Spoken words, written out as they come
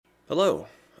Hello,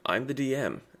 I'm the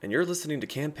DM, and you're listening to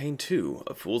Campaign 2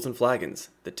 of Fools and Flagons,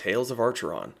 The Tales of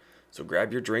Archeron. So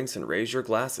grab your drinks and raise your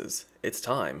glasses. It's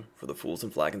time for the Fools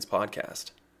and Flagons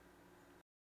podcast.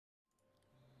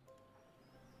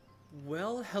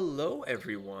 Well, hello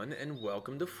everyone, and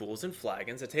welcome to Fools and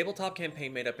Flagons, a tabletop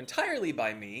campaign made up entirely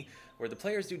by me, where the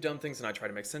players do dumb things and I try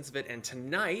to make sense of it, and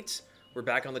tonight, we're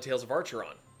back on the Tales of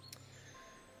Archeron.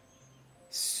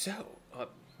 So,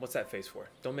 what's that face for?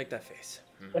 Don't make that face.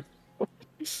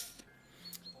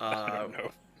 I don't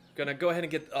know. Gonna go ahead and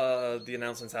get the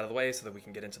announcements out of the way so that we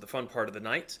can get into the fun part of the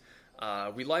night.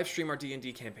 We live stream our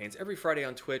D&D campaigns every Friday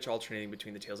on Twitch, alternating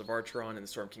between the Tales of Archeron and the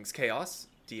Storm King's Chaos,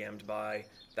 DM'd by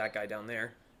that guy down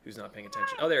there who's not paying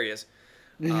attention. Oh, there he is.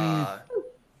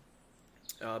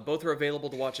 Both are available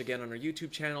to watch again on our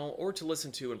YouTube channel or to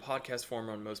listen to in podcast form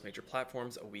on most major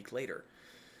platforms a week later.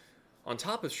 On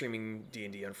top of streaming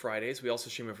D&D on Fridays, we also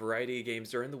stream a variety of games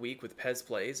during the week with Pez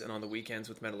Plays and on the weekends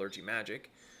with Metallurgy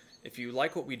Magic. If you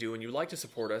like what we do and you'd like to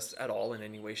support us at all in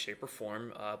any way, shape, or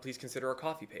form, please consider our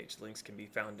coffee page. Links can be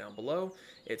found down below.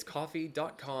 It's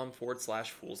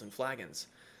coffee.com/Fools and Flagons.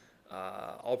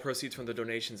 All proceeds from the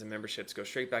donations and memberships go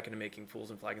straight back into making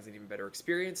Fools and Flagons an even better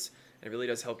experience, and it really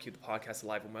does help keep the podcast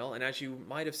alive and well. And as you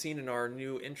might have seen in our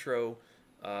new intro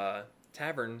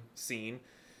tavern scene,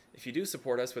 if you do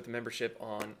support us with a membership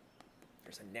on...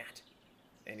 There's a gnat,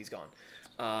 and he's gone.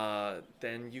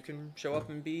 Then you can show up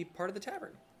and be part of the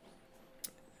tavern.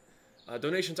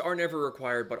 Donations are never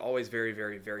required, but always very,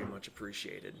 very, very much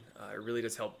appreciated. It really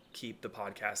does help keep the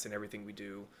podcast and everything we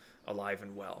do alive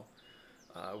and well.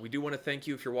 We do want to thank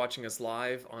you if you're watching us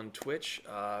live on Twitch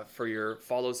for your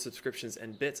follows, subscriptions,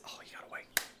 and bits. Oh, you gotta wait.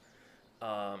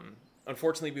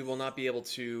 Unfortunately, we will not be able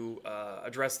to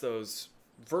address those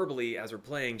verbally as we're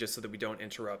playing, just so that we don't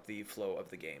interrupt the flow of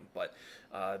the game. But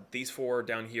these four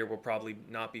down here will probably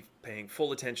not be paying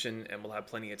full attention, and we'll have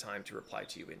plenty of time to reply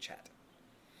to you in chat.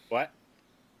 What?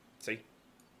 See?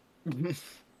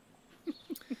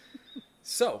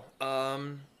 So,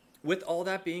 with all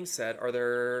that being said, are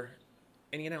there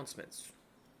any announcements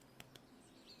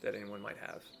that anyone might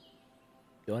have?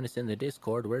 Join us in the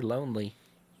Discord. We're lonely.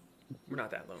 We're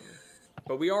not that lonely.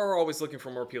 But we are always looking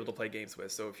for more people to play games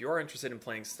with. So if you are interested in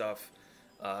playing stuff,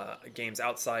 games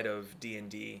outside of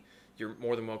D&D, you're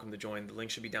more than welcome to join. The link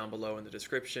should be down below in the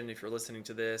description if you're listening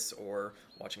to this or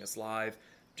watching us live.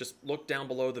 Just look down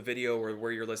below the video or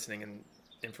where you're listening and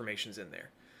information's in there.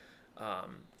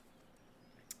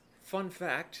 Fun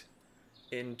fact,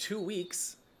 in 2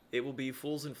 weeks, it will be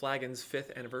Fools and Flagons'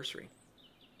 5th anniversary.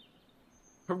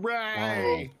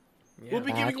 Hooray! Yeah. We'll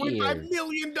be giving away $5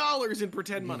 million in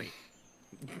pretend money.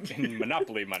 In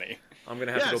Monopoly money. I'm going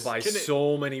to have to go buy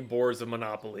so many boards of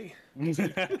Monopoly. We'll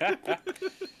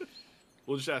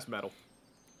just ask Metal.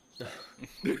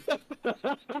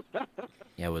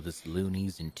 Yeah, with this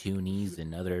loonies and toonies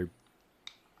and other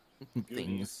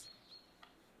things.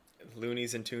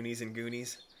 Loonies and Toonies and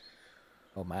Goonies.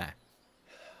 Oh my.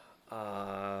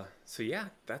 So yeah,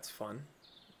 that's fun.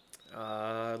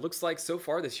 Looks like so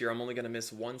far this year I'm only going to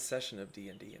miss one session of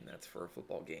D&D, and that's for a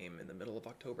football game in the middle of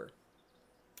October.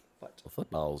 But Well,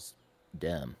 football's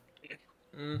dumb.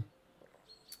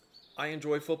 I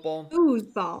enjoy football.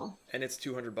 Foosball. And it's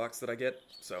 $200 that I get,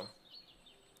 so.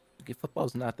 Okay,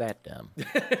 football's not that dumb.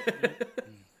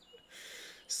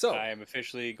 So I am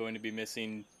officially going to be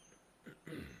missing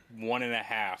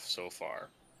 1.5 so far.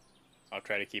 I'll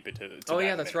try to keep it to oh that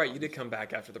yeah, that's minimum. right. You did come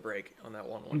back after the break on that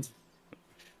one.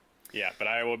 Yeah, but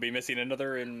I will be missing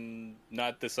another in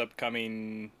not this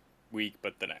upcoming week,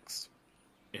 but the next.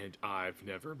 And I've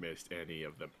never missed any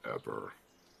of them ever.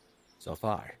 So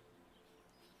far.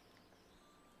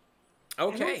 I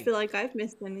Okay. don't feel like I've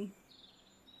missed any.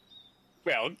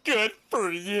 Well, good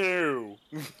for you!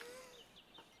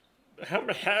 I'm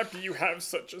happy you have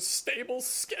such a stable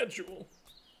schedule.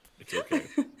 It's okay.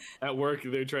 At work,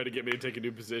 they try to get me to take a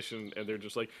new position, and they're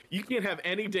just like, you can't have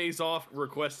any days off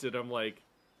requested. I'm like,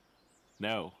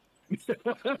 no.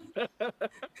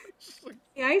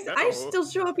 Yeah, I still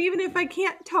show up even if I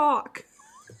can't talk.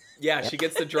 Yeah, she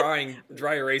gets the dry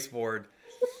erase board.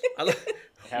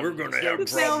 We're going to have That'll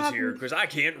problems happen. here because I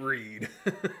can't read.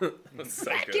 That's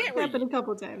so good. It's happened a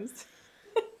couple times.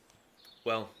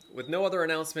 Well, with no other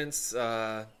announcements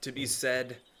to be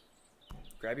said,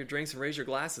 grab your drinks and raise your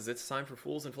glasses. It's time for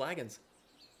Fools and Flagons.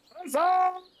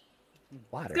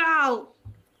 Water. Go!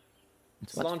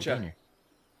 It's what's for Slancha. dinner.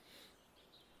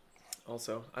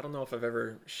 Also, I don't know if I've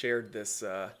ever shared this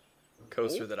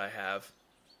coaster that I have.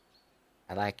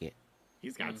 I like it.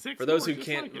 He's got 6 For those more, who just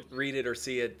can't like it. read it or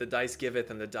see it, the dice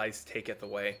giveth and the dice taketh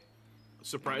away.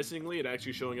 surprisingly, it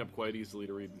actually showing up quite easily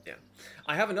to read. Yeah,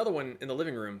 I have another one in the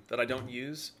living room that I don't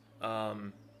use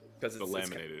because it's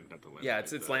laminated, not the laminated. Yeah,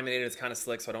 it's laminated. It's kind of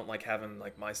slick, so I don't like having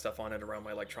like my stuff on it around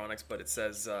my electronics. But it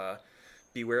says,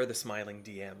 "Beware the smiling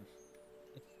DM."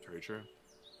 Very true.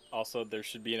 Also, there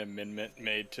should be an amendment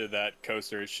made to that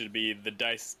coaster. It should be the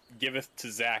dice giveth to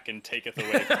Zach and taketh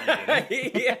away from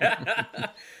Eden. Yeah.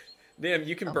 Damn,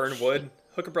 you can burn wood.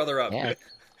 Hook a brother up. Yeah,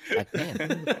 I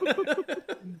can.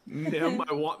 Nim,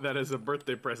 I want that as a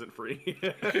birthday present for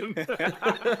Ian.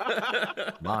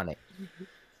 I'm on it.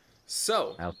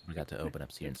 So, I also got to open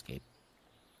up Sirenscape.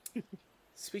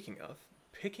 speaking of,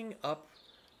 picking up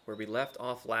where we left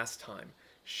off last time,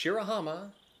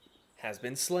 Shirahama has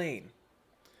been slain.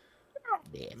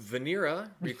 Yes. Vanira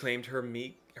reclaimed her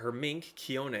mink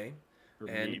Kione,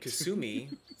 and meat.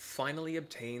 Kasumi finally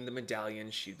obtained the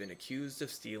medallion she'd been accused of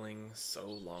stealing so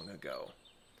long ago.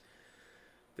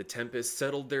 The Tempest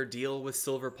settled their deal with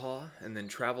Silverpaw and then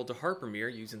traveled to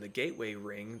Harpermere using the gateway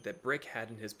ring that Brick had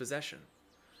in his possession.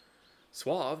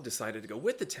 Suave decided to go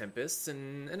with the Tempests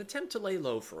and attempt to lay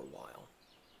low for a while,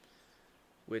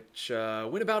 which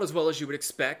went about as well as you would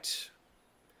expect,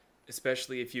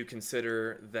 especially if you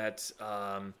consider that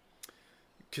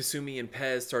Kasumi and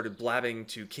Pez started blabbing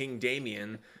to King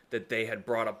Damien that they had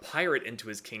brought a pirate into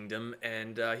his kingdom,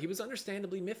 and he was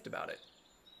understandably miffed about it.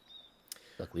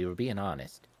 Look, we were being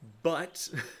honest. But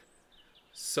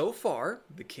so far,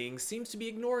 the king seems to be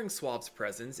ignoring Suave's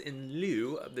presence in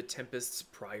lieu of the Tempest's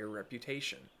prior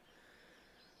reputation.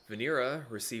 Vanira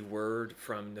received word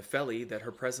from Nefeli that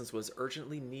her presence was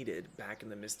urgently needed back in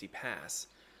the Misty Pass,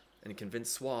 and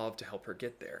convinced Suave to help her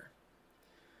get there.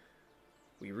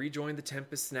 We rejoin the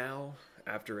Tempests now,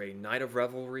 after a night of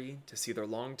revelry, to see their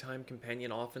longtime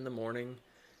companion off in the morning,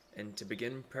 and to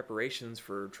begin preparations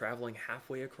for traveling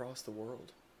halfway across the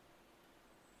world.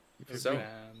 So,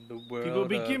 Around the world, People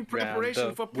begin around preparation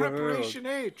the for Preparation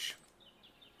H.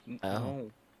 Oh.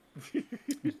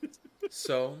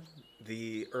 So,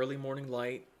 the early morning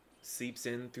light seeps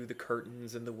in through the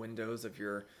curtains and the windows of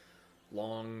your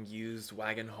long-used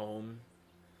wagon home.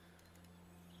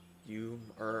 You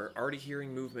are already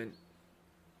hearing movement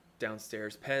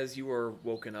downstairs. Pez, you are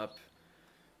woken up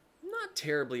not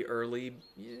terribly early.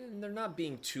 They're not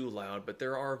being too loud, but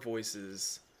there are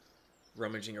voices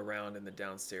rummaging around in the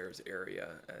downstairs area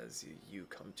as you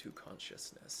come to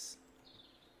consciousness.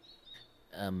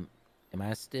 Am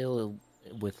I still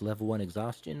with level 1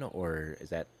 exhaustion, or is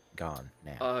that gone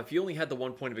now? If you only had the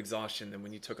 1 point of exhaustion, then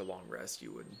when you took a long rest,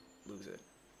 you would lose it.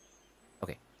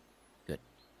 Okay, good.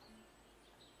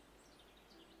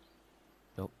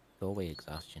 Go away,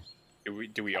 exhaustion.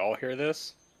 Do we all hear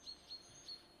this?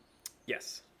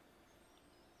 Yes.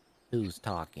 Who's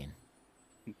talking?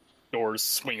 Doors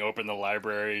swing open the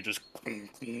library, just...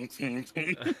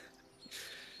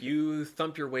 You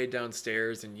thump your way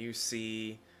downstairs and you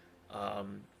see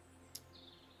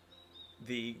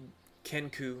the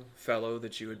Kenku fellow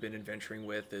that you had been adventuring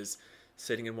with is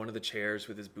sitting in one of the chairs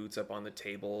with his boots up on the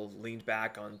table, leaned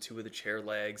back on 2 of the chair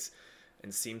legs,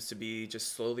 and seems to be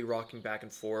just slowly rocking back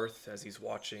and forth as he's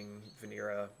watching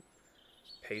Vanira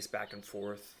pace back and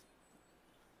forth.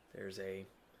 There's a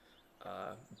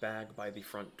bag by the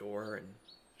front door and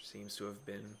seems to have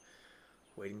been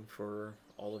waiting for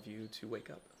all of you to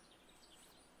wake up.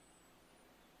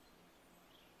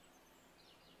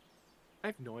 I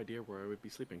have no idea where I would be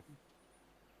sleeping.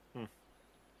 In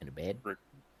a bed?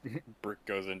 Brick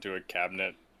goes into a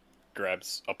cabinet,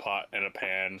 grabs a pot and a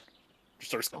pan,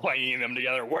 starts clanging them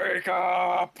together. Wake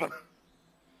up!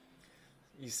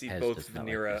 You see Pez both does not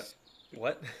like Vanira... this.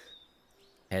 What?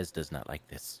 Pez does not like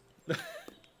this.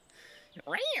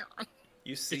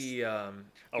 You see... Oh,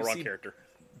 you wrong see character.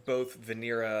 both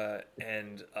Vanira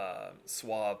and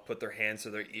Suave put their hands to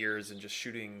their ears and just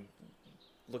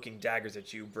looking daggers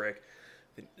at you, Brick.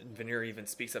 Vanira even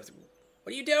speaks up.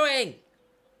 What are you doing?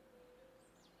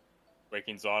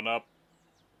 Waking Zahn up.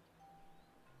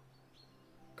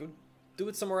 Go do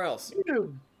it somewhere else.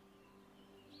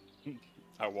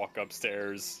 I walk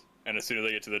upstairs, and as soon as I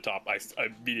get to the top, I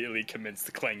immediately commence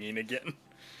the clanging again.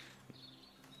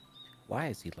 Why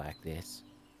is he like this?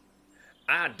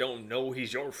 I don't know.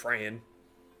 He's your friend.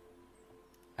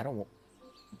 I don't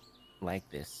like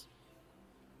this.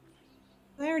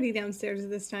 I'm already downstairs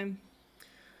this time.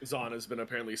 Zahn has been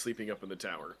apparently sleeping up in the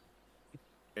tower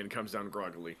and comes down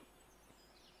groggily.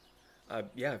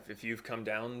 Yeah, if you've come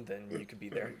down, then you could be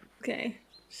there. Okay.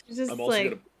 She's just I'm also like,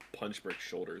 gonna punch Brick's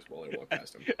shoulders while I walk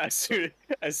past him. As soon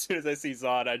as I see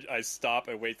Zahn, I stop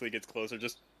and wait till he gets closer,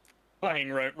 just clang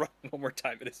right one more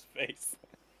time in his face.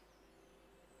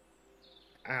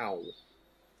 Ow.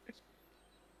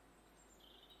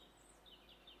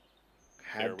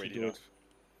 They're Had to waiting do on. it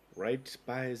right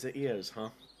by the ears, huh?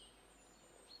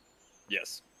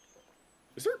 Yes.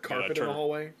 Is there a carpet in turn- the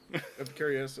hallway? Out of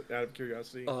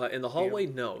curiosity. In the hallway,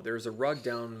 no. There's a rug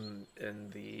down in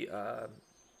the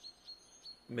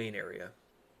main area.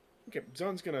 Okay,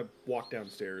 Zon's gonna walk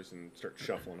downstairs and start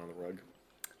shuffling on the rug.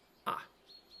 Ah.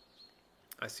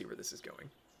 I see where this is going.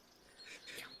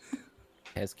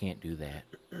 Pez can't do that.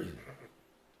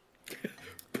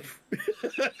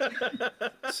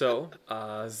 So,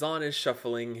 Zahn is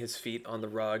shuffling his feet on the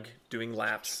rug, doing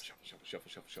laps. Shuffle.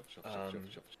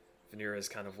 Vanera is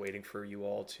kind of waiting for you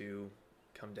all to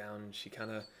come down. She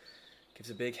kind of gives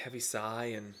a big, heavy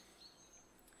sigh and...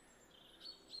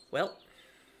 Well,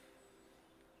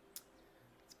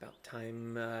 it's about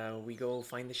time we go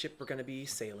find the ship we're going to be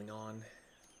sailing on.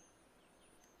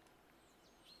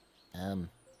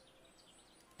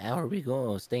 How are we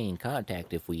gonna stay in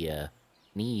contact if we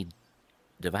need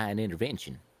divine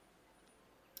intervention?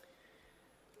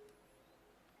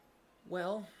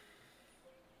 Well,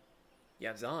 you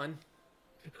have Zahn.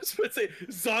 I was about to say,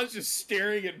 Zon's just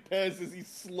staring at Pez as he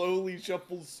slowly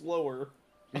shuffles slower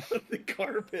on the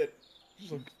carpet.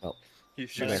 Just like, Well,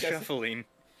 He's just just shuffling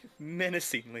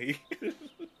menacingly.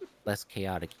 less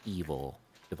chaotic evil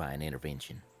divine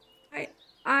intervention.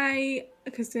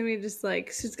 Kasumi just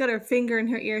like, she's got her finger in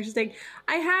her ear. She's like,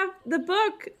 I have the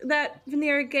book that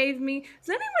Vanera gave me. Is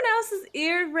anyone else's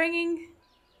ear ringing?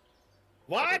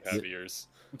 what? Have ears.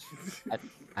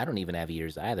 I don't even have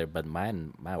ears either, but my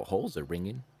holes are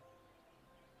ringing.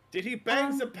 Did he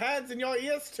bang the pads in your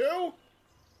ears too?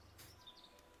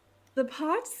 The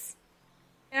pots?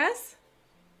 Yes?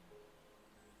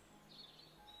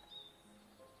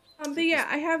 But yeah,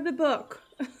 I have the book.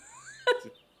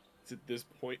 It's at this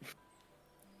point.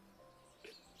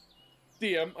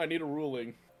 DM, I need a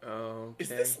ruling. Okay. Is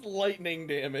this lightning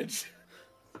damage?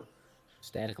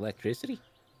 Static electricity?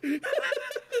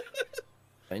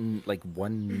 And like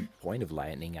 1 point of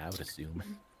lightning, I would assume.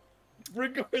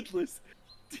 Regardless,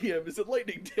 DM, is it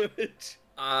lightning damage?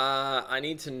 I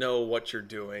need to know what you're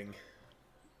doing.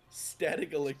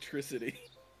 Static electricity.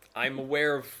 I'm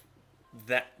aware of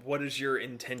that. What is your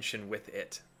intention with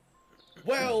it?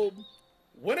 Well,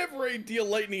 whenever I deal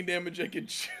lightning damage, I can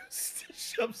choose to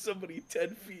shove somebody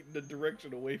 10 feet in a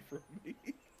direction away from me.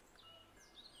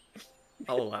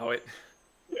 I'll allow it.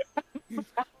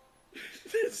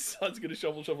 Son's gonna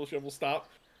shovel, stop.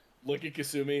 Look at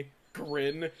Kasumi,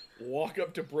 grin, walk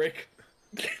up to Brick,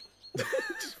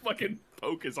 just fucking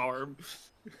poke his arm.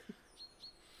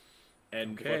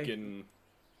 And Okay. fucking...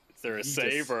 Is there a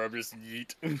save or I'm just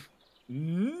yeet?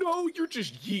 No, you're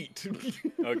just yeet.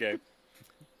 Okay.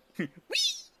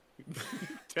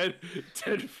 10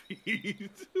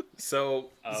 feet. So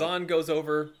Zahn goes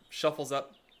over, shuffles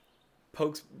up,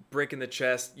 pokes Brick in the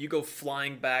chest. You go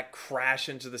flying back, crash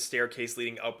into the staircase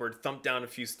leading upward, thump down a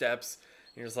few steps,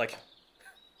 and you're just like,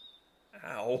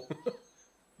 ow.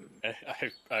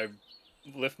 I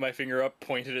lift my finger up,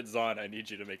 pointed at Zahn. I need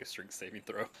you to make a strength saving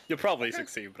throw. You'll probably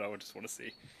succeed, but I would just want to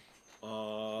see.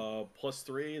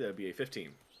 +3, that'd be a 15.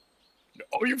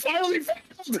 Oh, you finally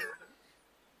failed!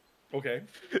 Okay.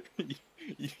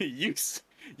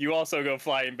 You also go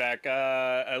flying back.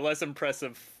 A less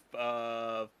impressive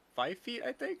 5 feet,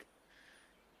 I think.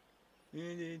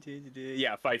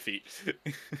 Yeah, 5 feet.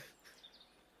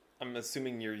 I'm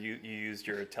assuming you used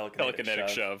your telekinetic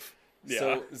shove. Yeah.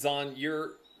 So Zahn,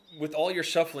 with all your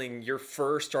shuffling, your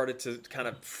fur started to kind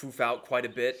of poof out quite a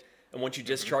bit, and once you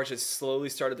discharged, it slowly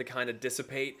started to kind of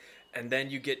dissipate, and then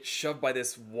you get shoved by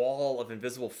this wall of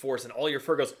invisible force, and all your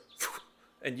fur goes,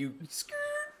 and you skirt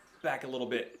back a little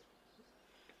bit.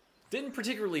 Didn't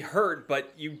particularly hurt,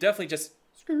 but you definitely just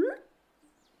skirt.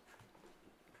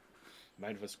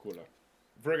 Mine was cooler.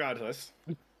 Regardless.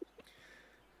 You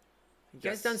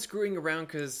guys done screwing around,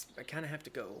 because I kind of have to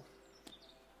go.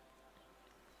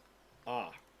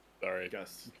 Sorry.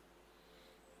 Guess.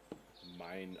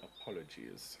 Mine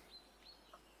apologies.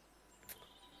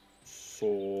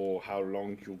 So, how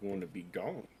long you gonna be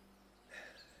gone?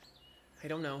 I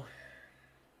don't know.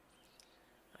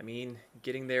 I mean,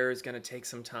 getting there is going to take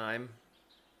some time.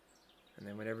 And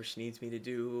then whatever she needs me to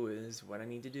do is what I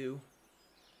need to do.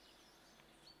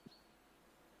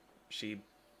 She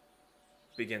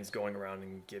begins going around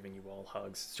and giving you all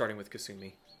hugs, starting with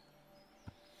Kasumi.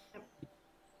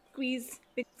 Squeeze.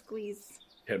 Big squeeze.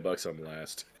 $10 on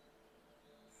last.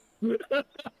 No,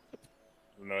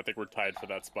 I think we're tied for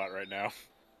that spot right now.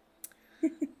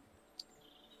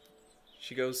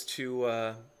 She goes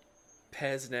to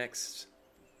Pez next,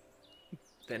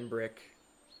 then Brick,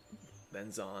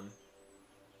 then Zahn.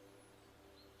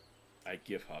 I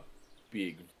give her a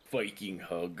big Viking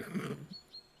hug.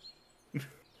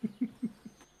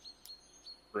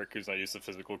 Rick, who's not used to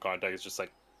physical contact, is just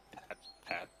like,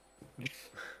 pat.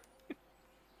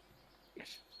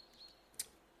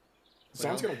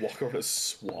 Zon's gonna walk over to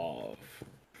Suave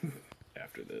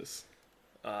after this.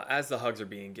 As the hugs are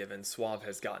being given, Suave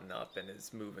has gotten up and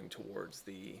is moving towards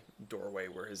the doorway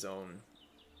where his own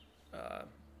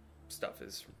stuff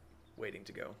is waiting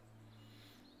to go.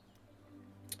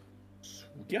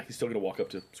 Yeah, he's still gonna walk up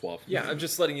to Suave. Yeah, I'm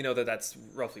just letting you know that that's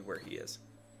roughly where he is.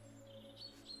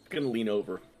 Gonna lean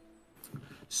over.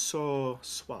 So,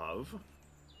 Suave,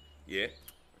 Yeah.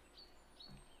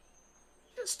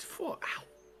 just for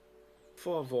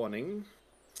warning,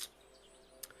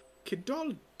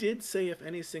 Kidal did say if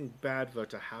anything bad were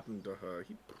to happen to her,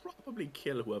 he'd probably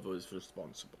kill whoever was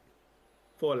responsible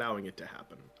for allowing it to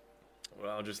happen.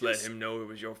 Well, I'll just let him know it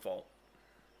was your fault.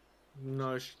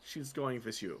 No, she's going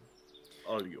with you.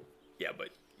 All you. Yeah, but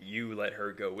you let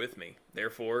her go with me.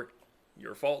 Therefore,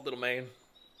 your fault, little man.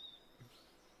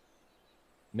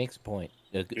 Makes a point.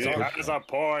 That is a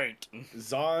point.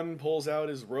 Zon pulls out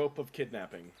his rope of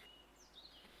kidnapping.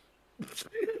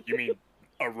 You mean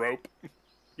a rope?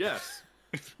 Yes.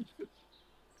 What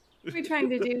are we trying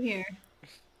to do here?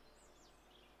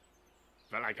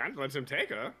 Well, I can't let him take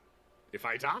her. If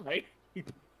I die.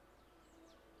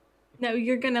 No,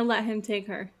 you're gonna let him take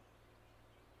her.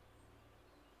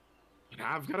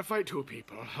 I've got to fight two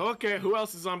people. Okay, who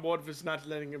else is on board with not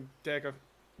letting him take her?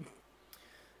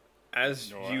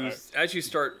 As you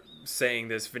start saying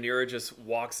this, Vanera just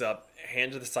walks up,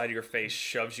 hand to the side of your face,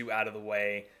 shoves you out of the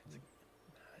way.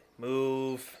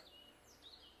 Move.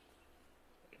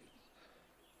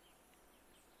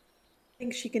 I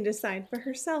think she can decide for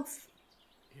herself.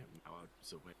 Yeah, now out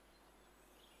the way.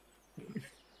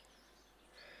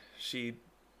 She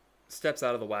steps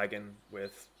out of the wagon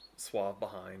with Suave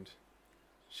behind.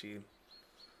 She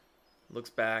looks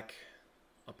back.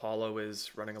 Apollo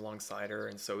is running alongside her,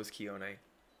 and so is Kione.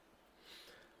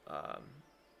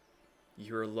 You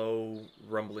hear a low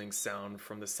rumbling sound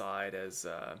from the side as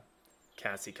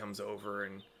Cassie comes over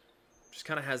and just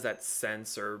kind of has that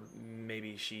sense, or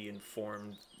maybe she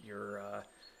informed your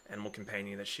animal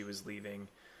companion that she was leaving.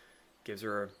 Gives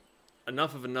her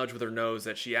enough of a nudge with her nose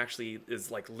that she actually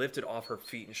is like lifted off her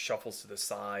feet and shuffles to the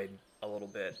side a little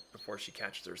bit before she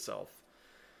catches herself.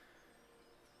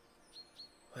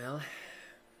 Well,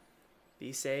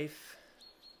 be safe.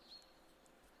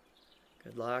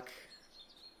 Good luck.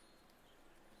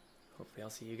 Hopefully I'll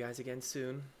see you guys again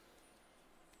soon.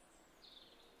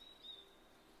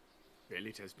 Well,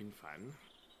 it has been fun.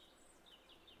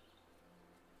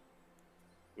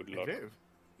 Good luck. Okay.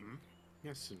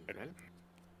 Yes, well.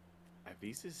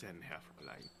 Avise then, Herr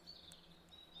Fräulein.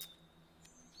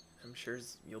 I'm sure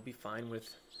you'll be fine with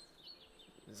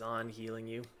Zahn healing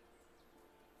you.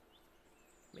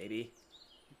 Maybe.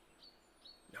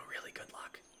 No, really, good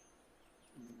luck.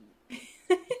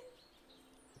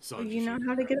 So You know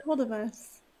how to get a hold of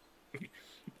us.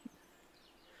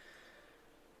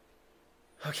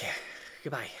 Okay,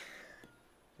 goodbye.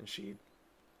 And she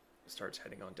starts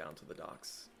heading on down to the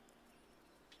docks.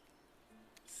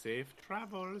 Safe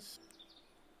travels.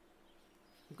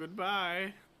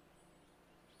 Goodbye.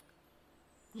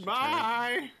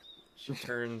 Bye. She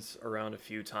turns around a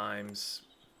few times,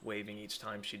 waving each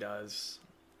time she does,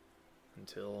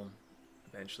 until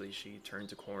eventually she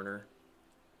turns a corner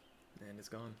and is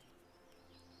gone.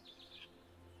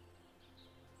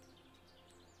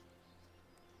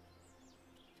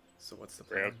 So what's the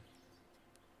plan?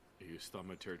 You stop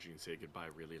my turging and say goodbye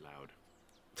really loud.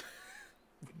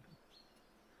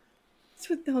 What's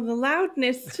with all the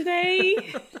loudness today?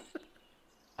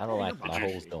 I don't like my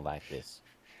holes don't like this.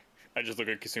 I just look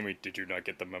at Kasumi. Did you not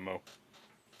get the memo?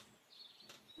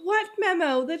 What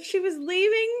memo? That she was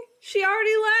leaving? She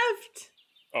already left.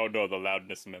 Oh no, the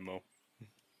loudness memo.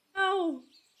 Oh.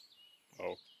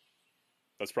 Oh.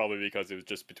 That's probably because it was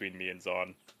just between me and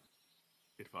Zahn.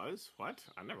 It was? What?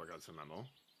 I never got some memo.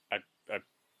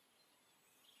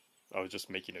 I was just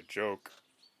making a joke.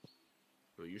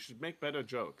 Well, you should make better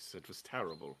jokes. It was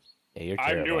terrible. Yeah, you're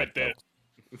I terrible knew at it then.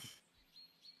 jokes.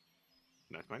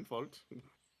 Not my fault.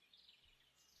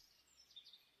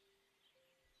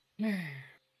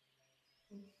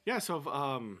 Yeah, so,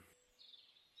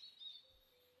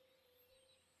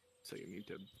 so you need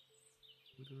to...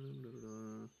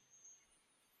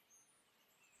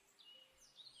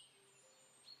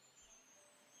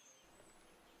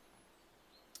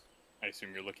 I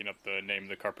assume you're looking up the name of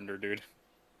the carpenter dude.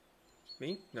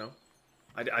 Me? No.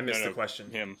 I missed No, the question.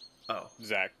 Him. Oh.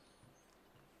 Zach.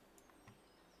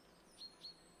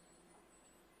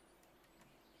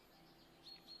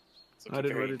 I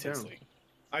didn't write it down.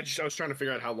 I was trying to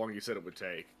figure out how long you said it would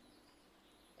take.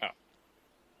 Oh.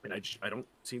 And I don't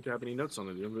seem to have any notes on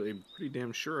it. I'm pretty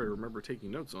damn sure I remember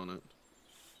taking notes on it.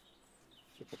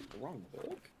 The wrong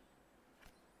book?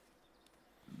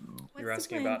 What's You're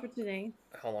asking the plan about for today?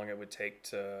 how long it would take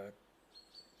to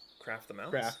craft the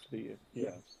mounts? Yeah.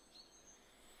 I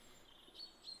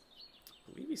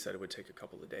believe he said it would take a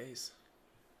couple of days.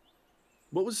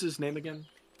 What was his name again?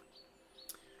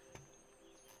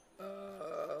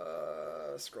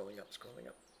 Scrolling up.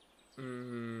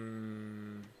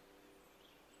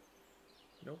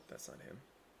 Nope, that's not him.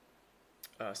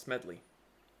 Smedley.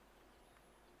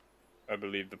 I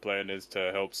believe the plan is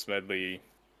to help Smedley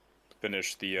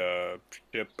finish the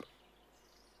ship,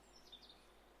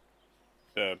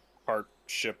 the park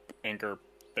ship anchor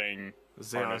thing.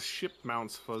 There are harness. ship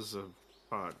mounts for the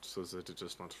part, so that it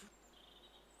does not.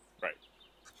 Right.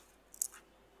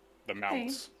 The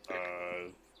mounts.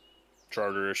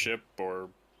 Charter a ship or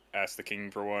ask the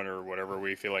king for one or whatever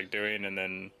we feel like doing, and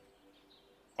then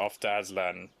off to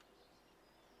Aslan.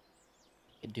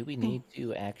 Do we need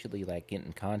to actually like get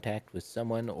in contact with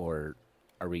someone, or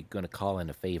are we going to call in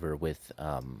a favor with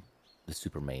the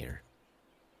super mayor?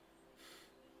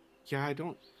 Yeah, I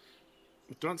don't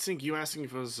think you asking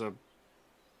for the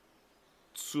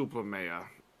super mayor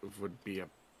would be a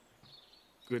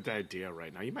good idea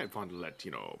right now. You might want to let,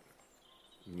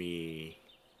 me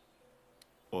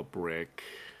or Brick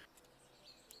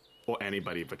or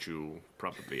anybody but you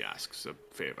probably asks a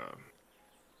favor.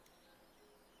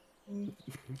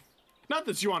 Not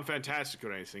that you aren't fantastic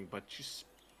or anything, but you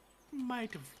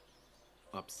might have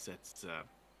upset the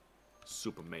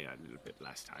super mayor a little bit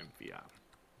last time we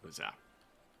was there.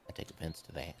 I take offense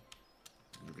to that.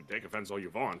 You can take offense all you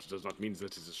want. It does not mean that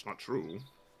it is not true.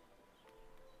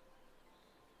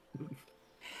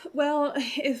 Well,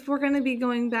 if we're going to be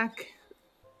going back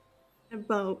in a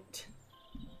boat,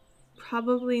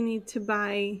 probably need to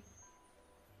buy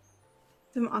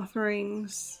some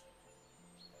offerings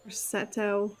for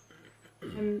Seto.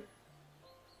 And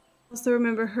also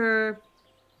remember her,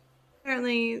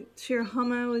 apparently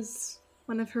Shirahama was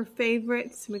one of her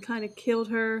favorites, and we kind of killed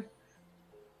her.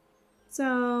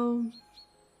 So,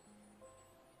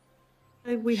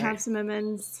 we have some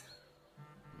amends.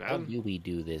 How do we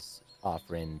do this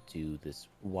offering to this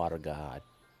water god?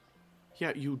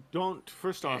 Yeah, you don't.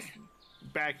 First off,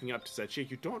 backing up to that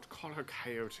chick, you don't call her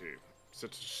Coyote.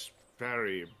 Such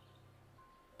very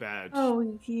bad.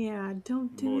 Oh yeah,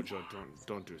 don't do Mojo,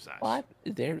 don't do that. What?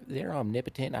 They're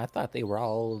omnipotent. I thought they were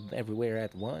all everywhere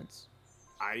at once.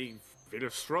 I will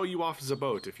throw you off the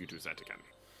boat if you do that again.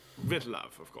 With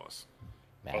love, of course.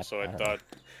 Man, Also, I don't thought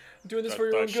I'm doing this I for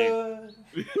your own thought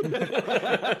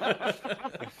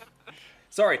good.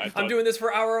 Sorry, I'm thought- doing this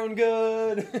for our own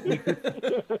good.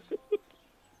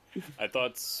 I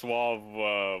thought Suave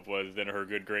was in her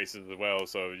good graces as well.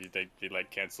 So you think they like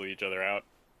cancel each other out?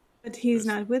 But he's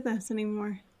not with us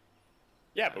anymore.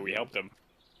 Yeah, but we helped him.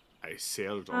 I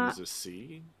sailed on the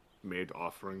sea, made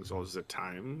offerings all the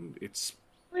time. It's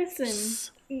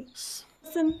Listen,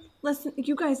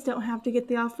 you guys don't have to get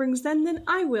the offerings then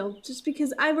I will, just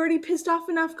because I've already pissed off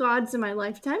enough gods in my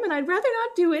lifetime, and I'd rather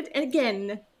not do it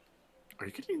again. Are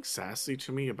you getting sassy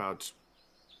to me about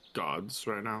gods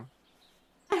right now?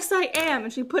 Yes, I am,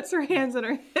 and she puts her hands on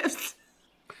her hips.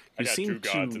 I You got seem two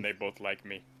gods to- and they both like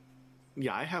me.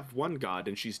 Yeah, I have one god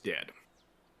and she's dead.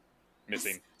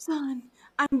 Missing. Son,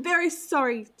 I'm very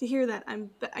sorry to hear that.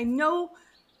 I know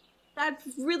that's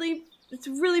it's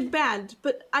really bad,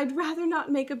 but I'd rather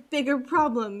not make a bigger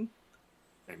problem.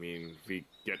 I mean, we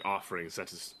get offerings,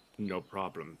 that is no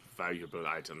problem. Valuable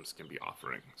items can be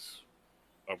offerings.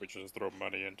 Oh, we just throw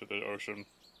money into the ocean.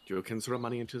 You can throw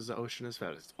money into the ocean as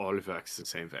well. It all works the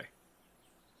same way.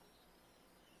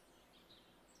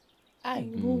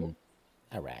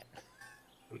 All right.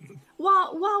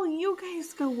 While you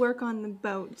guys go work on the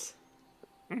boat,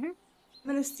 I'm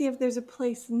gonna see if there's a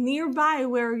place nearby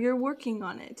where you're working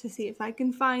on it to see if I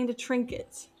can find a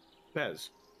trinket. Bez.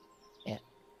 Yeah.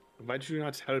 Why do you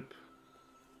not help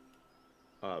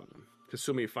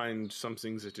Kasumi find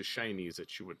something that is shiny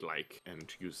that you would like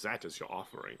and use that as your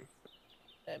offering?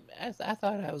 I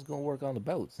thought I was going to work on the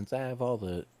boat since I have all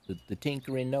the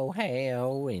tinkering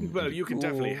know-how and. Well, and you can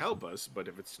definitely tools. help us, but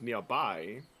if it's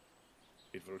nearby,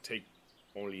 it will take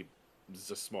only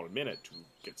a small minute to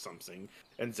get something,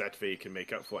 and that way you can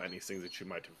make up for anything that you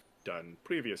might have done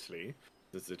previously,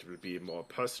 that it will be more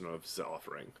personal of the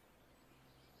offering.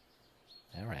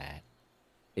 All right.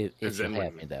 It And should then have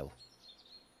when- me though.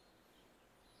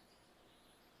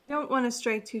 I don't want to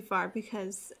stray too far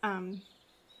because,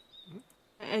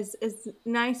 as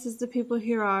nice as the people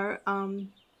here are,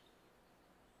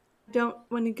 Don't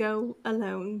want to go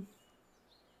alone.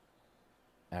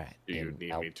 All right. Do you then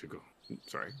need me to go?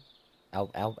 Sorry. I'll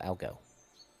go.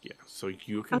 Yeah, so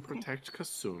you can Okay. protect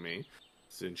Kasumi.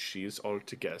 Since she's all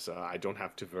together, I don't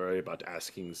have to worry about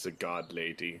asking the god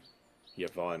lady,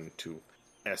 Yvonne, to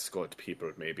escort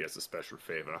people maybe as a special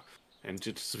favor. And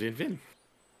just win-win.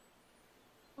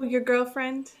 Oh, your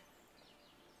girlfriend?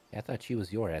 I thought she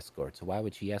was your escort, so why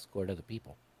would she escort other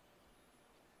people?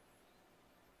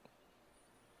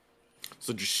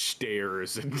 So just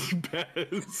stares and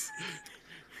Pez.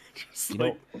 Just You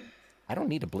like, know, I don't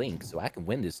need to blink, so I can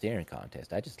win this staring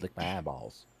contest. I just lick my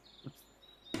eyeballs.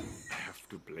 have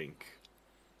to blink.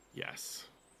 Yes.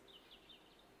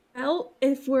 Well,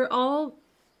 if we're all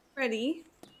ready,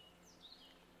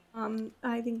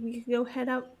 I think we could go head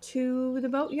out to the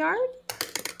boatyard.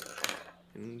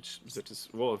 And that is,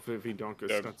 well, if we don't go,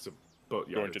 it's not the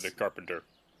boatyard. Going to the carpenter.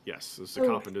 Yes, it's the Oh,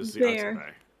 carpenter's the there. other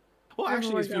way. Well, Wherever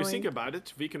actually, we're if you think going. about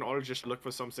it, we can all just look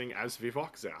for something as we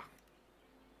walk there.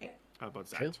 How about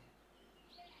that? True.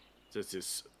 This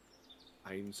is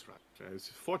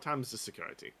 4 times the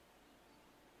security.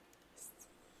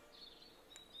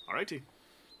 Alrighty.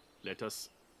 Let us...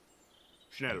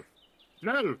 Schnell.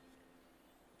 Schnell!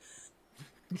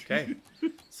 Okay.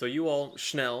 So you all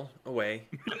schnell away.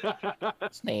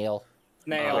 Snail.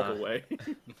 Nail. Walk away.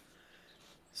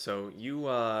 So you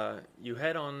you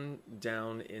head on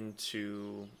down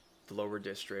into the lower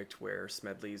district where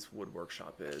Smedley's wood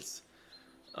workshop is.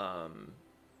 And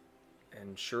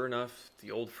sure enough,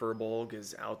 the old Furbolg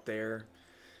is out there.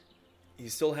 He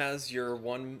still has your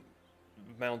one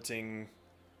mounting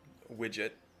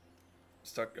widget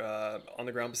stuck on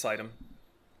the ground beside him.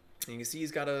 And you can see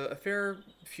he's got a fair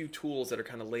few tools that are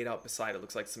kind of laid out beside it.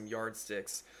 Looks like some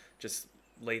yardsticks just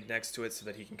laid next to it so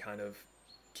that he can kind of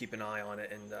keep an eye on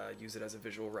it and use it as a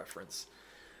visual reference.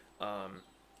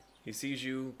 He sees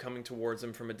you coming towards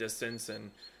him from a distance, and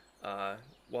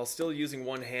while still using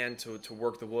one hand to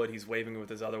work the wood, he's waving with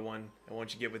his other one. And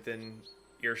once you get within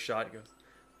earshot, he goes,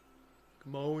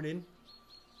 "Come on in."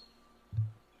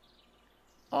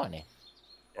 Honey.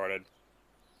 Started.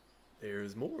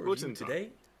 There's more of What's you in time? today.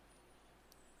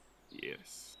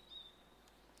 Yes.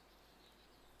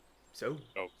 So,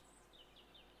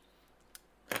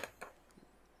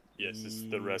 Yes, this is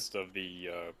the rest of the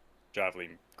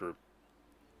javelin group.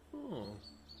 oh,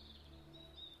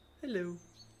 hello.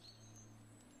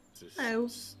 This Hello.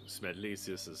 is Smedley,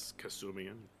 this is Kasumi,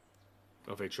 and...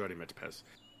 Oh, wait, you already met Pez.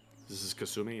 This is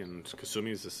Kasumi, and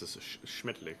Kasumi, this is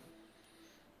Schmidley.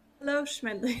 Hello,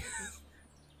 Schmedley.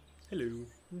 Hello.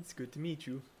 It's good to meet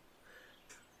you.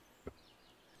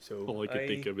 So All I could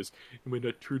think of is, am I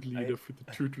not turtle leader for the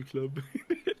Turtle Club?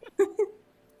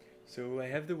 So I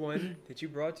have the one that you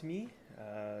brought to me.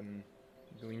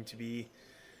 Going to be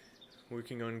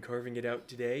working on carving it out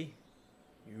today.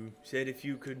 You said if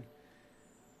you could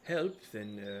help,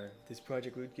 then this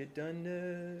project would get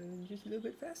done just a little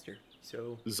bit faster.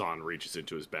 So, Zahn reaches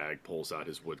into his bag, pulls out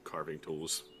his wood carving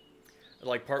tools.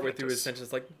 like partway Let through his us-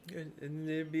 sentence, like, and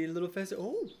it'd be a little faster.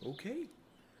 Oh, okay.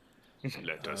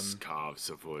 Let us carve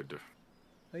the wood.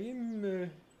 I am.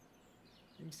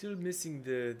 I'm still missing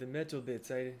the metal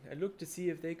bits. I looked to see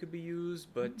if they could be used,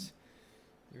 but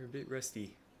they're a bit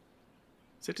rusty.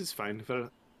 That is fine.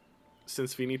 Well,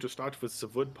 since we need to start with the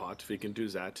wood part, we can do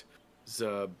that.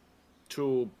 The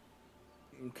two,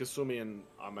 Kasumi and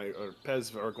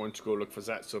Pez, are going to go look for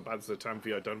that. So by the time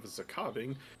we are done with the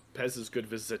carving, Pez is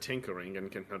good with the tinkering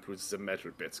and can help with the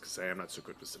metal bits, because I am not so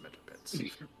good with the metal bits.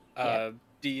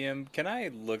 DM, can I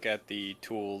look at the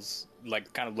tools,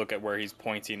 like kind of look at where he's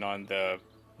pointing on the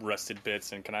rusted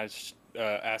bits, and can I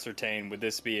ascertain, would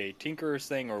this be a tinkerer's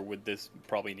thing, or would this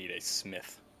probably need a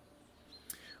smith?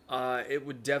 It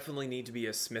would definitely need to be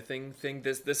a smithing thing.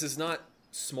 This is not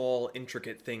small,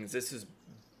 intricate things. This is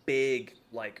big,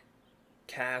 like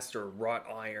cast or wrought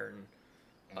iron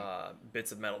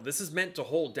bits of metal. This is meant to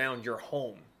hold down your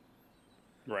home.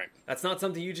 Right. That's not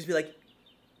something you just be like,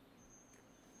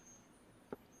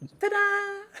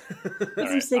 ta-da! Put some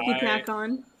Alright, sticky tack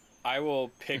on. I will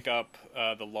pick up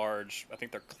the large, I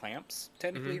think they're clamps,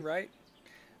 technically, right?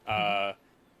 I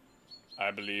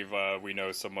believe we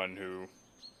know someone who,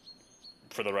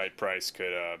 for the right price,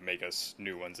 could make us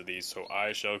new ones of these, so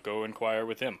I shall go inquire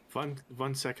with him.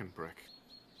 1 second, Brick.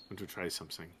 I want to try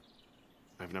something.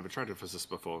 I've never tried it for this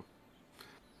before.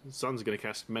 Sun's gonna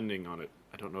cast mending on it.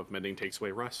 I don't know if mending takes away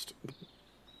rust.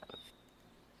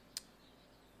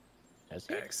 Does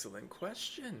it? Excellent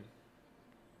question.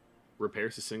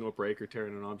 Repairs a single break or tear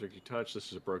in an object you touch.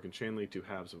 This is a broken chain link, 2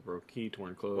 halves of a broken key,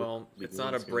 torn clothes. Well, it's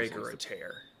not a break or a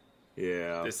tear.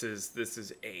 Yeah. This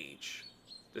is age.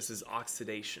 This is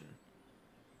oxidation.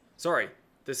 Sorry,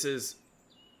 this is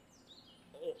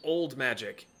old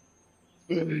magic.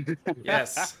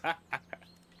 Yes.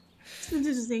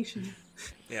 Digitization.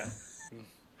 Yeah.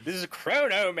 This is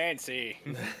chronomancy.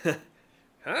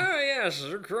 Ah, yes,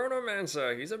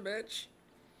 Chronomancer. He's a bitch.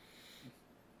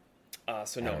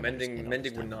 So no, don't understand all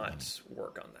mending this would time not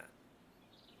work on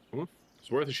that.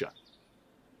 It's worth a shot.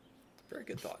 Very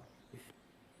good thought.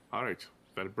 All right.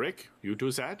 Well, Brick, you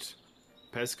do that.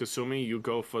 Pez, Kasumi, you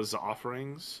go for the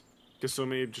offerings.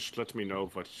 Kasumi, just let me know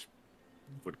what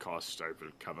would cost. I will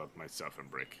cover myself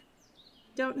and Brick.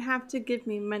 Don't have to give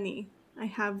me money. I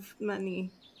have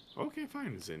money. Okay,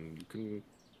 fine. Then you can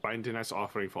find a nice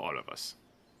offering for all of us.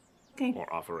 Okay.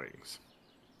 Or offerings.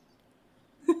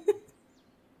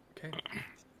 Okay.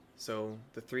 So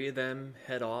the three of them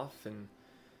head off, and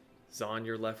Zahn,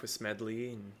 you're left with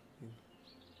Smedley, and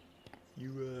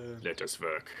Let us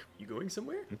work. you going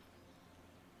somewhere?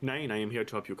 Nine, I am here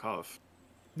to help you carve.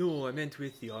 No, I meant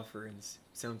with the offerings.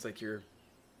 Sounds like you're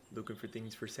looking for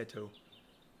things for Seto.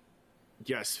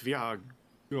 Yes, we are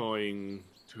going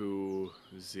to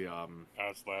the,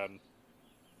 Aslan.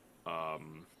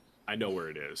 I know where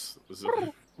it is.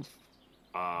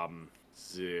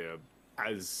 The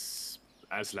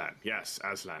Aslan. Yes,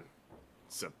 Aslan.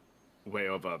 It's a way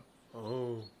over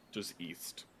Oh, just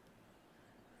east.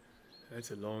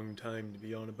 that's a long time to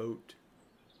be on a boat.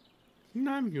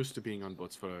 I'm used to being on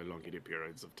boats for elongated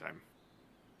periods of time.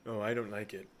 Oh, I don't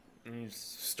like it. And he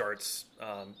starts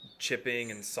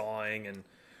chipping and sawing and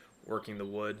working the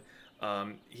wood.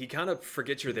 He kind of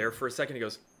forgets you're there for a second. He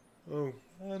goes, "Oh,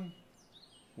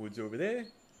 wood's over there.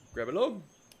 Grab a log.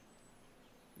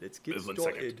 Let's get Just 1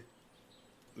 started." second.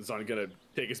 Zon gonna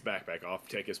take his backpack off,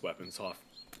 take his weapons off,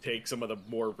 take some of the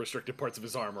more restricted parts of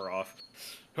his armor off.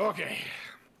 Okay.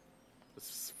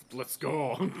 Let's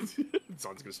go.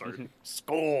 Zon's gonna start.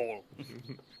 Skull.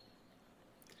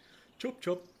 Chop,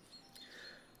 chop.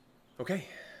 Okay.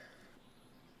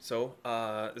 So,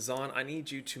 Zahn, I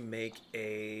need you to make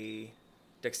a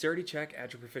dexterity check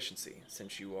at your proficiency,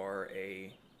 since you are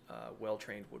a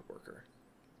well-trained woodworker.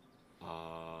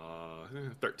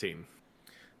 13.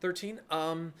 13.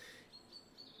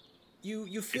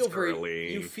 You feel It's very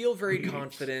early. you feel very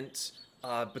confident,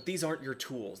 but these aren't your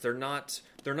tools. They're not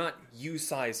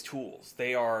you-sized tools.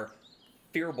 They are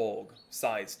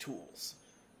Firbolg-sized tools.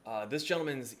 This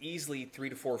gentleman's easily 3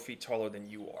 to 4 feet taller than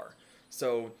you are.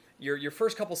 So your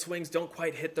first couple swings don't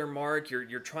quite hit their mark.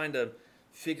 You're trying to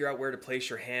figure out where to place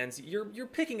your hands. You're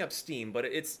picking up steam, but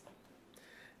it's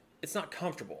not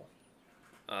comfortable.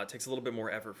 It takes a little bit more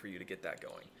effort for you to get that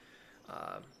going.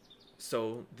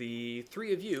 So the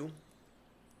three of you,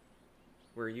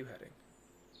 where are you heading?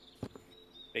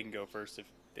 They can go first if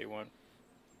they want.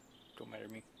 Don't matter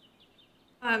to me.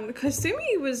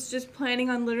 Kasumi was just planning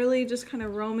on literally just kind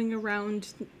of roaming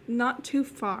around, not too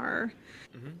far,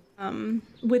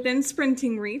 within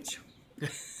sprinting reach.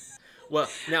 Well,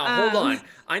 now hold on.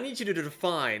 I need you to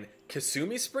define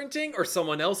Kasumi sprinting or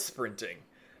someone else sprinting.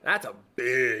 That's a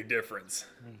big difference.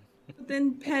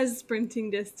 Within Pez sprinting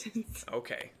distance.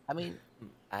 Okay. I mean,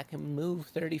 I can move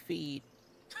 30 feet.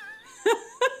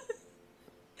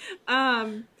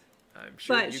 I'm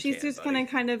sure But you she's can, just buddy. gonna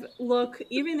kind of look,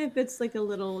 even if it's like a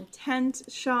little tent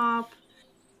shop,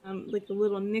 like a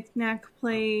little knick-knack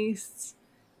place.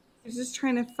 She's just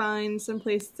trying to find some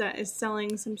place that is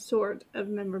selling some sort of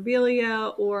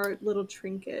memorabilia or little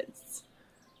trinkets.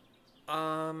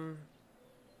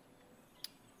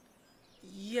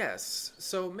 Yes.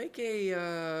 So make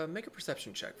a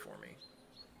perception check for me.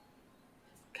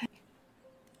 Okay.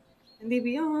 And they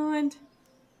beyond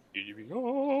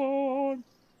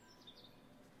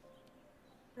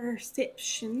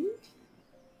perception.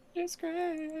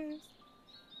 Disgrace.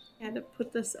 I had to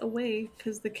put this away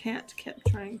because the cat kept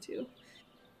trying to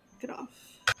get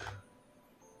off.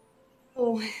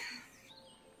 Oh,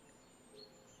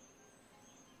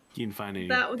 You can find any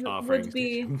that would offerings.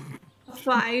 be a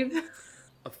 5.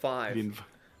 A 5.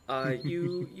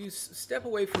 You step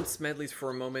away from Smedley's for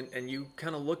a moment, and you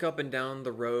kind of look up and down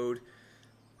the road.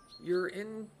 You're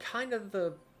in kind of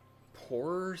the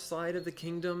poorer side of the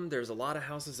kingdom. There's a lot of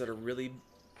houses that are really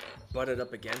butted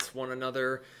up against one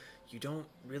another. You don't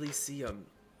really see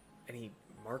any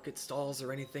market stalls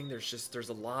or anything. There's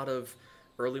a lot of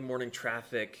early morning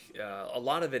traffic. A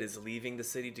lot of it is leaving the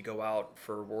city to go out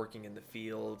for working in the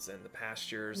fields and the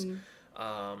pastures.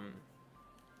 Doesn't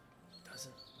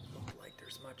look like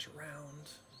there's much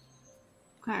around.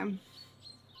 Okay.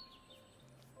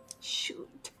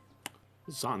 Shoot.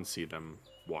 Zon see them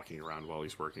walking around while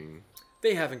he's working.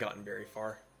 They haven't gotten very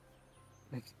far.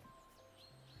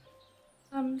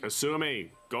 Kasumi,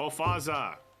 go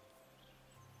Faza!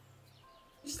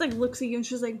 Just like looks at you and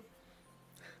she's like,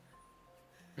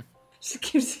 she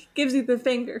gives you the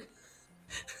finger.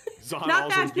 Zahn Not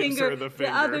also that gives finger, her the the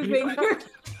finger. other finger.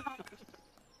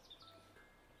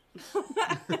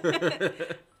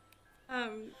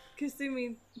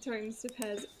 Kasumi turns to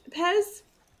Pez. Pez,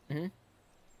 Mm-hmm. have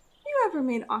you ever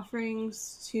made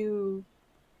offerings to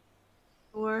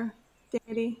your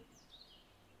deity?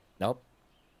 Nope.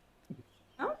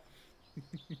 No?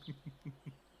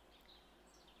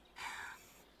 I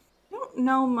don't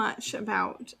know much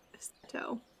about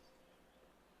Seto.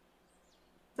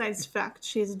 Besides the fact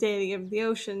she's a deity of the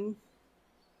ocean.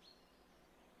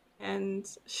 And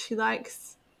she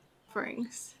likes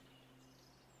offerings.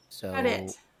 So, Got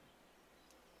it.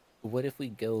 what if we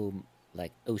go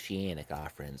like oceanic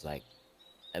offerings? Like,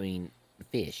 I mean,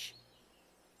 fish.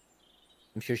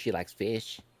 I'm sure she likes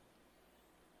fish.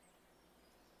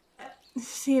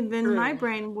 See, then my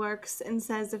brain works and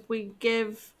says if we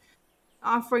give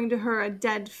offering to her a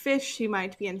dead fish, she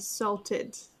might be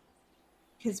insulted.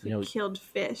 Because we killed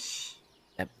fish.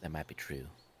 That might be true.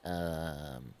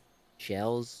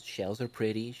 Shells are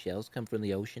pretty. Shells come from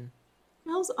the ocean.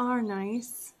 Shells are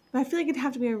nice. But I feel like it'd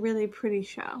have to be a really pretty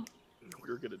shell.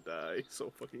 We're gonna die so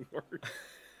fucking hard.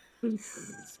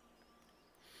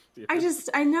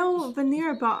 I know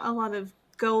Vanera bought a lot of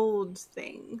gold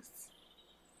things.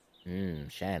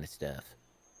 Shiny stuff.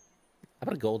 How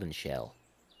about a golden shell?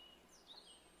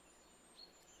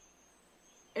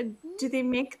 Do they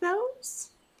make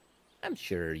those? I'm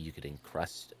sure you could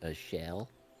encrust a shell.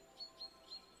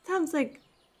 Sounds like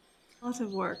a lot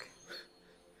of work.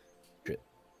 True.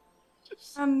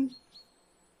 I'm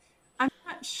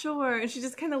not sure. And she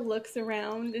just kind of looks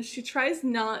around and she tries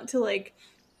not to like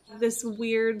this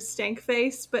weird stank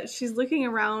face, but she's looking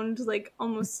around like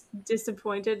almost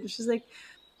disappointed. And she's like,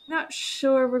 not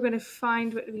sure we're going to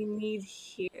find what we need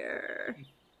here.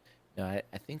 No, I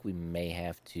think we may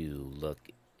have to look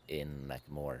in like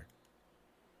more,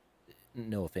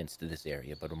 no offense to this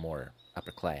area, but a more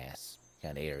upper class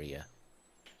kind of area.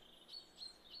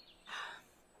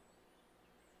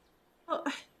 Well,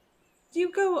 do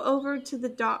you go over to the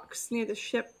docks near the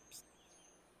ships?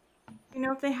 You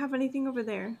know if they have anything over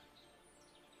there?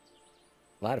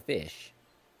 A lot of fish.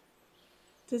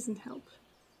 Doesn't help.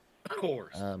 Of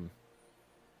course.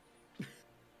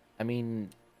 I mean,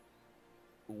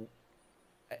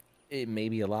 it may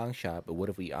be a long shot, but what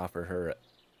if we offer her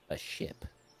a ship?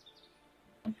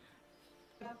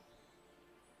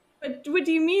 But what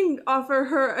do you mean offer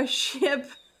her a ship?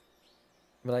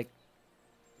 Like,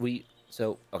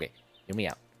 okay, hear me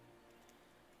out.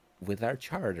 With our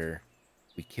charter,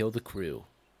 we kill the crew,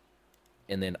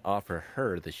 and then offer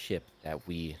her the ship that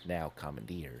we now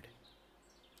commandeered.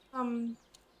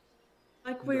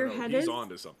 Like where your head is? He's on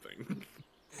to something.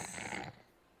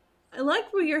 I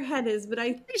like where your head is, but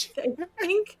I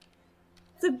think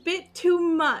it's a bit too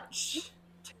much.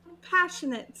 Too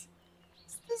passionate.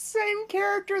 It's the same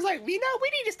characters. Like, we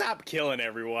need to stop killing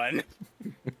everyone.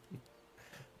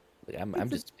 I'm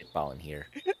just spitballing here.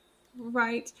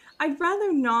 Right. I'd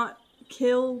rather not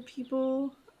kill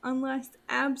people unless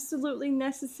absolutely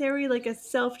necessary, like a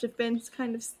self-defense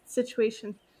kind of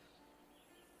situation.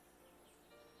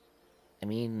 I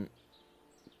mean,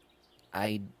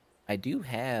 I do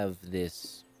have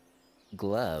this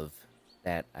glove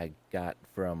that I got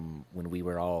from when we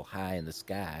were all high in the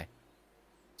sky.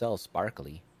 It's all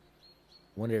sparkly.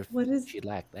 Wonder if she'd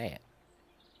like that.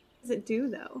 What does it do,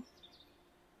 though?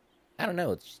 I don't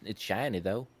know. It's shiny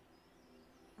though.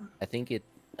 I think it,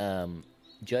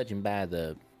 judging by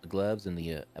the gloves and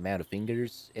the amount of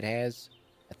fingers it has,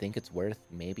 I think it's worth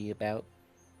maybe about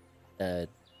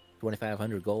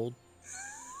 2,500 gold.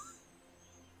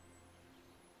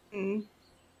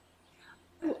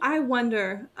 I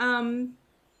wonder.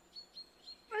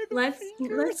 Let's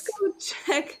go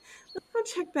check. Let's go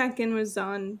check back in with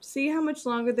Zahn. See how much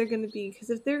longer they're going to be. Because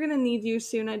if they're going to need you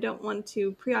soon, I don't want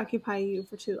to preoccupy you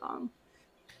for too long.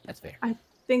 That's fair. I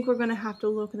think we're going to have to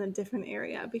look in a different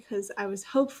area because I was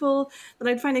hopeful that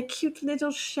I'd find a cute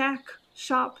little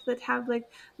shop that have like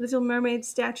Little Mermaid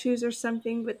statues or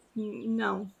something, but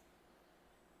no.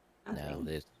 Nothing.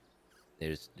 No,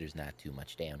 there's not too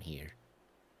much down here.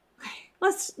 Okay,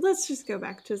 let's just go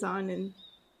back to Zahn and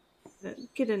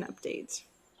get an update.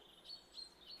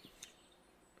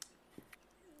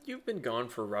 You've been gone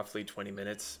for roughly 20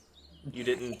 minutes. You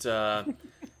didn't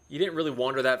really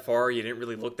wander that far. You didn't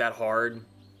really look that hard.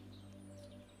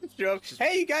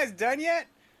 Hey, you guys done yet?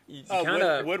 You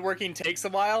kinda, woodworking takes a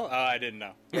while? I didn't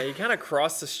know. Yeah, you kind of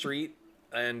crossed the street,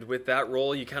 and with that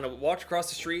roll, you kind of walked across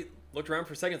the street, looked around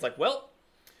for a second, it's like, well,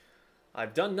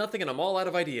 I've done nothing and I'm all out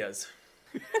of ideas.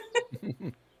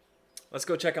 Let's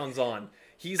go check on Zahn.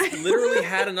 He's literally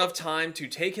had enough time to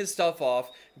take his stuff off,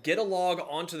 get a log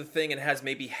onto the thing, and has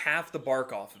maybe half the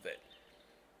bark off of it.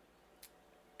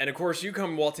 And of course, you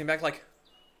come waltzing back like,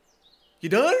 you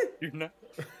done? You're not.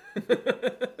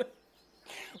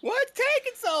 What's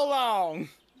taking so long?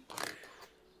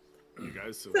 You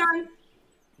guys. Son,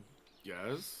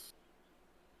 Yes.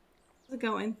 how's it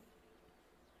going?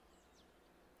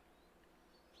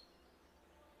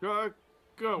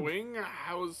 Going.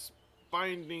 How's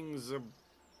findings of,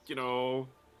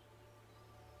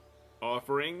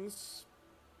 offerings?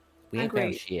 We ain't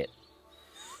found Great. shit.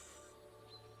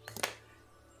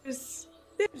 There's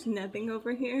nothing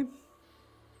over here.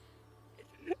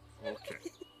 Okay.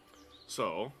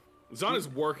 So, Zahn is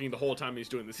working the whole time he's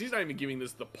doing this. He's not even giving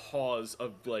this the pause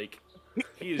of,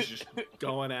 he is just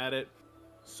going at it.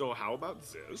 So, how about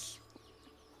this?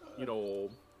 Why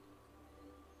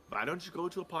don't you go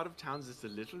to a part of town that's a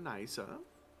little nicer?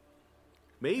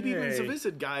 Maybe even Hey.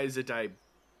 visit guys that I'm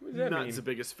What does that not mean? the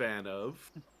biggest fan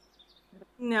of.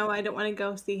 No, I don't want to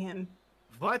go see him.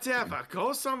 Whatever,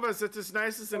 go somewhere that is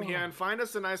nicer than here and find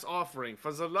us a nice offering.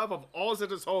 For the love of all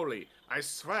that is holy, I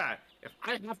swear, if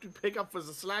I have to pick up for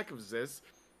the slack of this...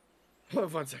 Hold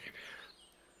on 1 second.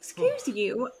 Excuse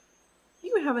you.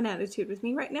 You have an attitude with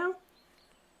me right now?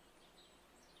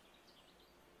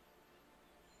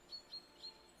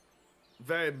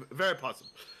 Very, very possible.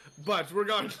 But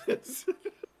regardless...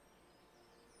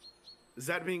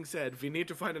 That being said, we need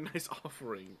to find a nice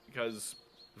offering, because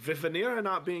Vivanir are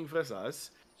not being with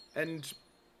us, and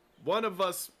one of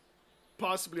us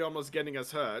possibly almost getting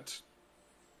us hurt,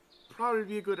 probably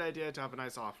be a good idea to have a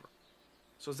nice offer.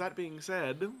 So that being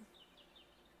said,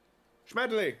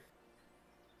 Schmedley,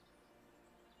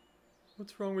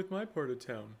 What's wrong with my part of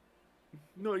town?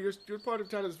 no, your part of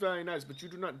town is very nice, but you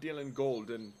do not deal in gold,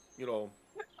 and I still had water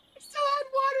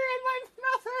in my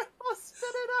mouth. I'll spit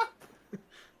it up.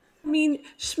 I mean,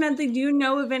 Schmedley, do you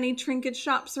know of any trinket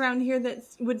shops around here that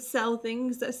would sell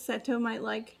things that Seto might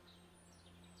like?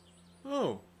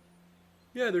 Oh.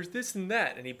 Yeah, there's this and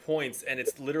that. And he points, and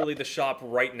it's literally the shop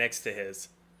right next to his.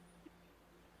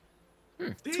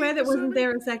 I swear that wasn't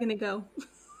there a second ago.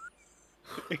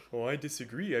 Oh, I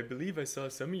disagree. I believe I saw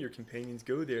some of your companions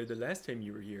go there the last time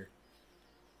you were here.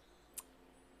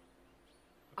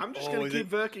 I'm just Oh, gonna is keep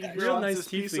it- working here Real on nice this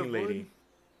piece of tiefling wood. lady.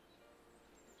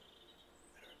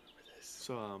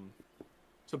 So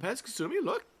Pez Kasumi,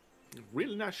 look,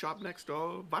 really nice shop next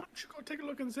door. Why don't you go take a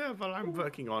look and see while I'm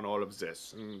working on all of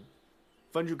this? And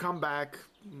when you come back,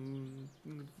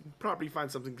 probably find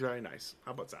something very nice.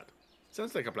 How about that?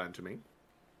 Sounds like a plan to me.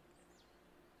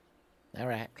 All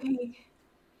right. Okay.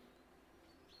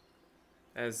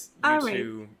 As you All right.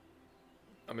 two,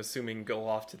 I'm assuming, go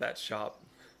off to that shop.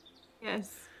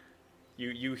 Yes.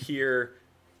 You hear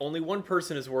only one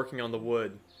person is working on the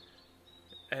wood.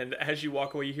 And as you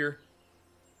walk away, you hear,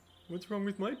 what's wrong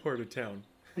with my part of town?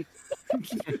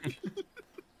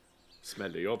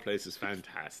 Smelly, your place is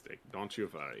fantastic. Don't you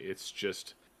worry. It's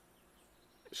just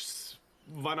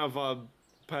one of our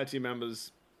party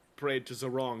members prayed to the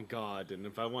wrong god, and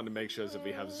if I want to make sure that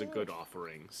we have the good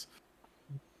offerings.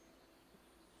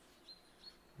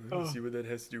 I don't see what that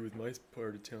has to do with my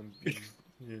part of town. He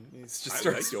just I like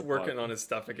starts your working part. on his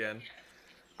stuff again.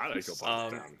 I like your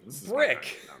part of town. This is my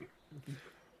Brick. part of town.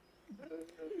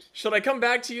 Should I come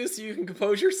back to you so you can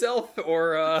compose yourself,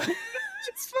 or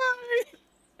It's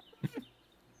fine.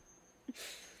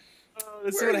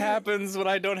 This is what happens when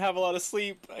I don't have a lot of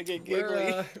sleep. I get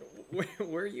giggly.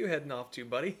 where are you heading off to,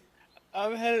 buddy?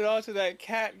 I'm headed off to that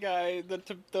cat guy,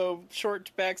 the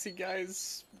short backseat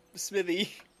guy's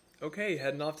smithy. Okay,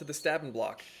 heading off to the stabbing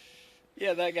block.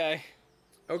 Yeah, that guy.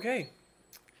 Okay.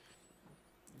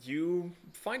 You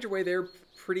find your way there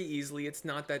pretty easily. It's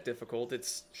not that difficult.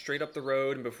 It's straight up the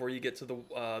road, and before you get to the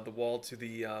wall to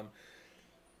the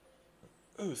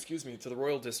to the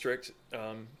Royal District,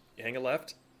 you hang a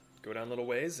left, go down a little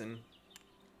ways, and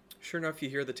sure enough, you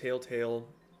hear the telltale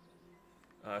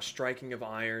striking of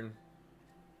iron.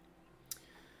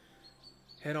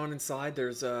 Head on inside.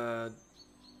 There's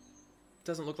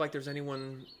doesn't look like there's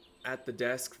anyone at the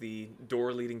desk. The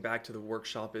door leading back to the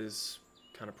workshop is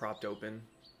kind of propped open.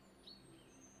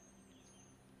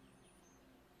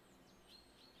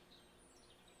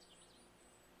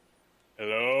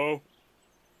 Hello?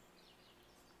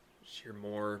 Just hear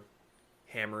more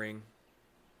hammering.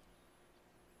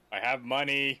 I have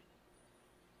money.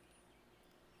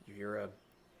 You hear a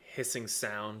hissing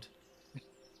sound.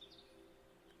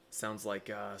 Sounds like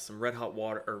some red hot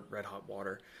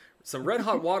water. Some red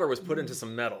hot water was put into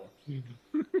some metal.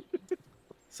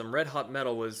 Some red hot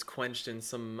metal was quenched in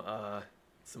some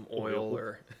oil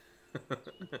or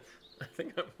I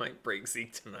think I might break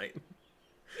Zeke tonight.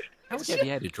 How much have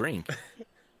you had to drink?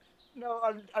 No,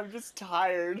 I'm just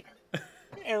tired.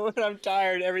 And when I'm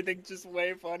tired, everything's just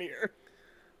way funnier.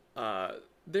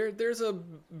 There's a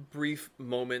brief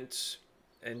moment,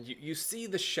 and you see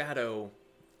the shadow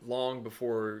long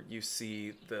before you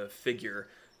see the figure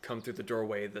come through the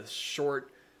doorway. The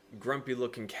short,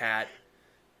 grumpy-looking cat.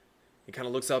 He kind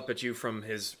of looks up at you from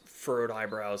his furrowed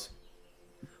eyebrows.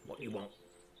 What you want?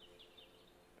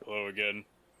 Hello again.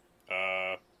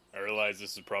 I realize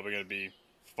this is probably going to be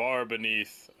far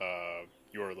beneath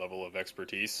your level of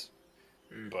expertise,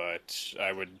 but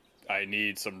I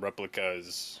need some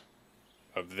replicas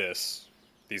of this.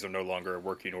 These are no longer a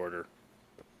working order.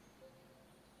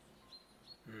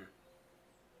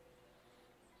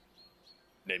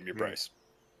 Name your price.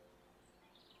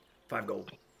 5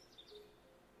 gold.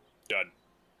 Done.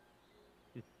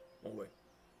 One way.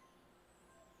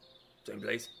 Same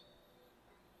place.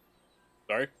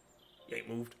 Sorry? You ain't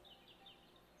moved.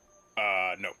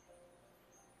 No.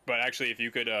 But actually, if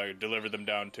you could deliver them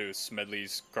down to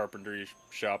Smedley's carpentry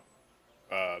shop,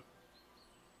 that'd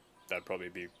probably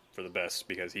be for the best,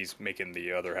 because he's making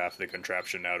the other half of the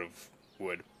contraption out of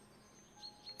wood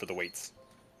for the weights.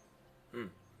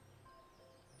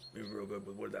 Be real good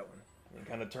with wood, that one. He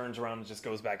kind of turns around and just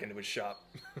goes back into his shop.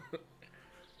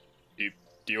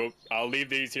 I'll leave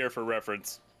these here for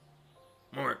reference.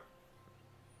 More.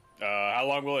 How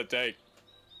long will it take?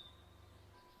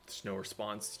 There's no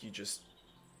response. You just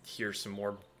hear some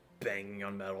more banging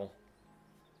on metal.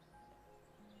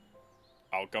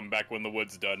 I'll come back when the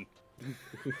wood's done.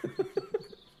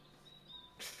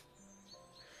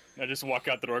 I just walk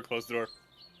out the door, close the door.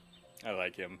 I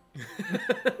like him.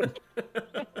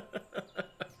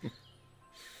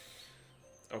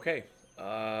 Okay.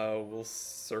 We'll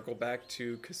circle back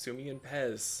to Kasumi and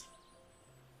Pez.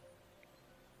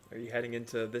 Are you heading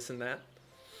into this and that?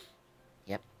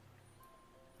 Yep.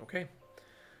 Okay.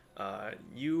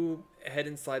 You head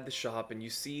inside the shop and you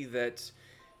see that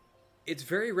it's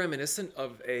very reminiscent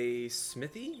of a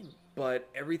smithy, but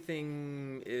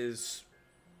everything is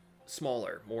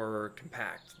smaller, more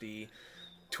compact. The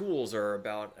tools are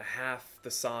about half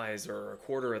the size or a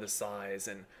quarter of the size,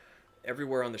 and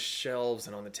everywhere on the shelves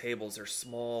and on the tables are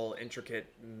small,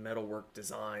 intricate metalwork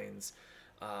designs,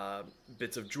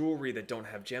 bits of jewelry that don't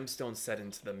have gemstones set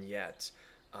into them yet,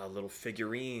 little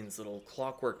figurines, little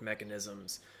clockwork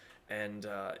mechanisms, and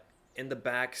in the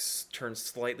back, turned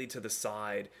slightly to the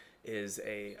side, is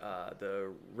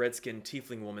the red-skinned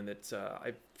tiefling woman that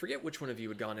I forget which one of you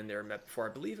had gone in there and met before.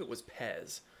 I believe it was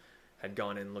Pez had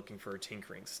gone in looking for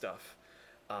tinkering stuff,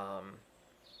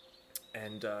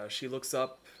 and she looks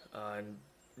up and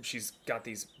she's got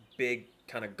these big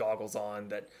kind of goggles on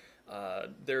that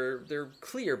they're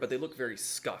clear, but they look very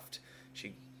scuffed.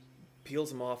 She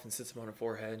peels them off and sits them on her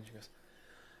forehead, and she goes,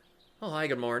 "Oh, hi,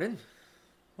 good morning.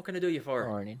 What can I do you for?"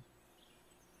 Morning.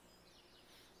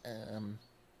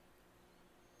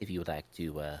 If you would like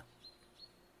to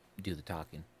do the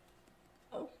talking.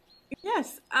 Oh,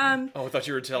 yes. Oh, I thought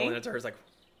you were telling okay. it to her. It's like,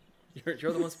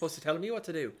 you're the one supposed to tell me what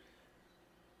to do.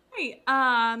 Hey,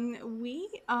 we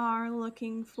are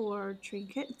looking for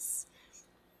trinkets,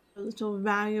 little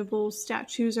valuable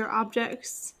statues or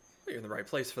objects, You're in the right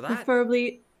place for that.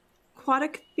 preferably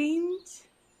aquatic themed.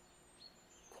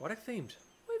 Aquatic themed.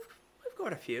 We've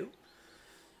got a few.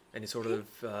 Any sort of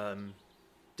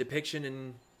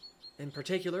depiction in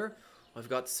particular? I've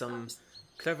got some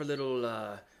clever little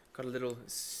got a little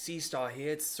sea star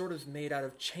here. It's sort of made out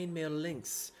of chainmail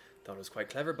links. Thought it was quite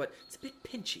clever, but it's a bit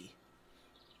pinchy.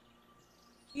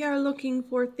 We are looking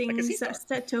for things sea that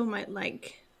Seto might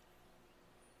like.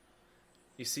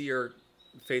 You see your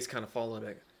face kind of fall in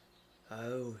it.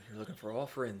 Oh, you're looking for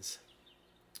offerings.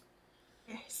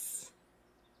 Yes.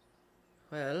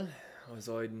 Well, as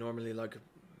I'd normally like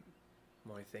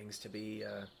my things to be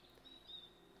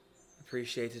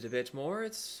appreciated a bit more,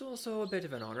 it's also a bit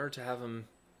of an honor to have them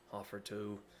offered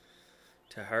to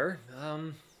her.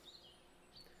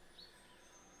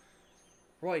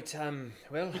 Right,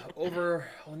 well, over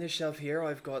on this shelf here,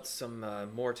 I've got some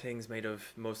more things made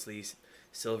of mostly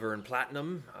silver and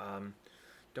platinum.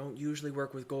 Don't usually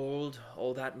work with gold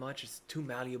all that much. It's too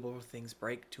malleable. Things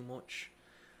break too much.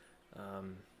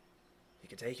 You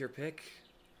can take your pick.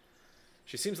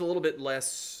 She seems a little bit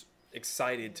less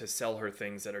excited to sell her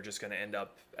things that are just going to end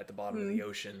up at the bottom of the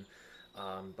ocean.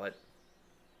 But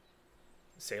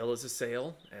sale is a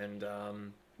sale, and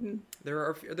there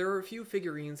are a few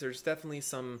figurines. There's definitely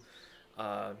some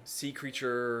sea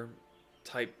creature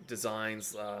type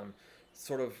designs,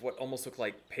 sort of what almost look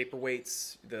like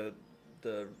paperweights.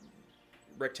 The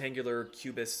rectangular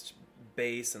cubist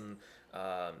base and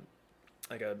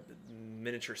like a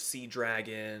miniature sea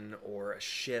dragon or a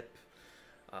ship.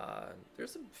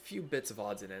 There's a few bits of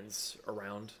odds and ends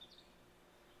around.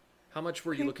 How much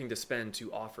were you looking to spend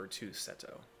to offer to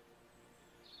Seto?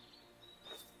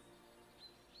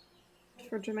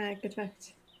 For dramatic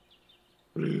effect.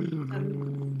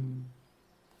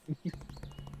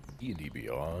 D&D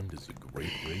Beyond is a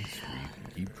great place where you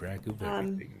can keep track of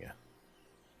everything.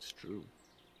 It's true.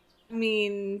 I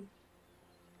mean,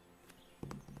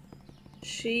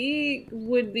 she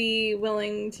would be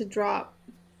willing to drop.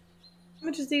 How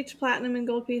much is each platinum and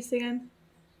gold piece again?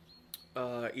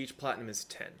 Each platinum is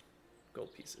 10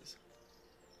 gold pieces.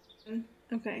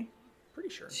 Okay. Pretty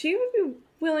sure. She would be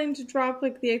willing to drop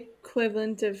like the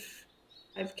equivalent of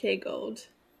 5k gold.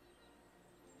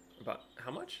 About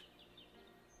how much?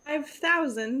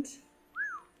 5,000.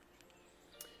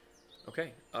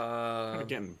 Okay.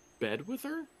 Get in bed with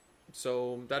her?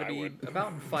 So that'd I be would.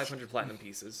 about 500 platinum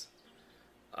pieces.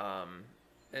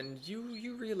 And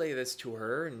you relay this to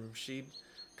her, and she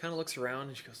kind of looks around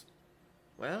and she goes,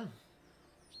 "Well,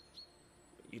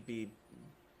 you'd be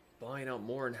buying out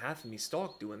more than half of me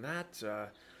stock doing that.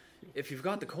 If you've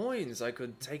got the coins, I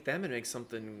could take them and make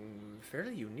something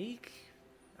fairly unique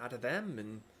out of them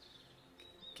and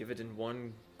give it in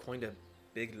one kind of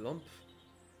big lump.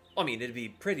 I mean, it'd be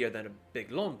prettier than a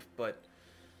big lump, but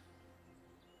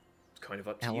it's kind of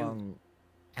up to you."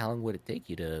 How long would it take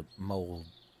you to mold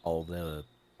all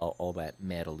that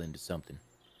metal into something?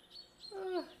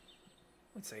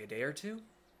 I'd say a day or two.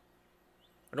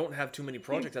 I don't have too many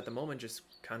projects at the moment, just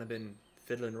kind of been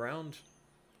fiddling around.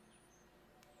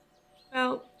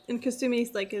 Well, and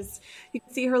Kasumi's like you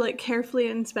can see her like carefully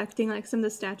inspecting like some of the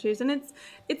statues, and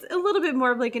it's a little bit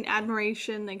more of like an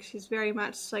admiration. Like she's very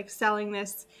much like selling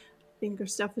this. I think her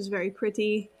stuff is very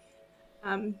pretty.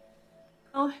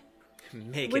 Well,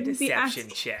 Make a wouldn't be deception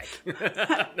asked- check.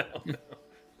 No.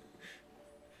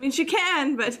 I mean she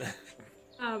can, but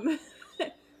I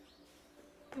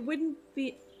wouldn't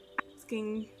be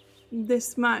asking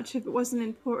this much if it wasn't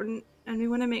important, and we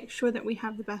want to make sure that we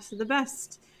have the best of the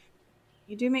best.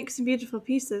 You do make some beautiful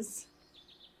pieces.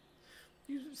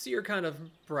 You see her kind of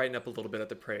brighten up a little bit at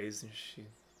the praise, and she...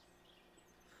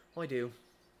 Well, I do.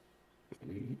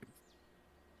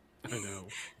 I know.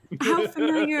 How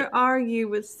familiar are you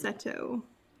with Seto?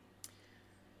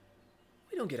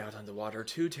 We don't get out on the water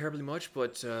too terribly much,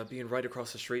 but being right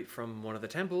across the street from one of the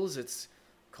temples, it's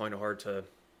kind of hard to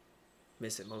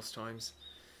miss it most times.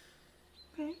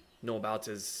 Okay. Know about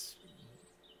as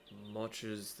much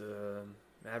as the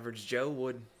average Joe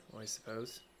would, I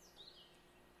suppose.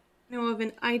 Know of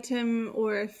an item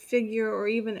or a figure or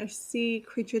even a sea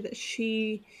creature that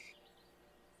she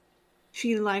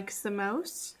likes the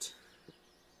most?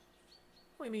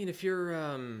 Well, I mean, if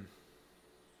you're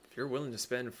willing to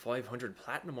spend 500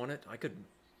 platinum on it, I could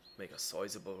make a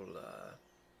sizable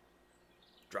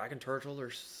dragon turtle or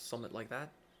something like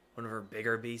that. One of her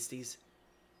bigger beasties.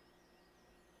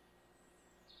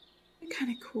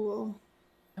 Kind of cool.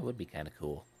 That would be kind of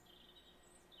cool.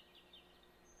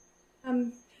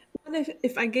 What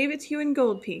if I gave it to you in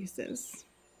gold pieces?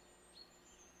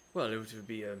 Well, it would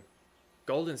be a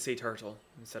golden sea turtle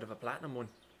instead of a platinum one.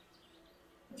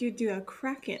 Would you do a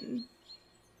kraken?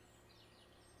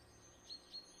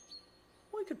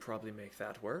 I could probably make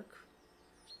that work.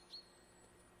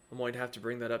 I might have to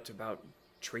bring that up to about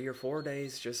 3 or 4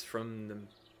 days just from the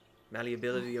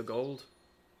malleability of gold.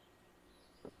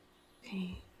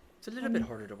 Okay. It's a little bit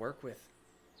harder to work with.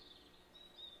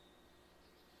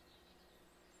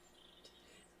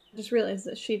 I just realized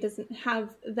that she doesn't have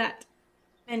that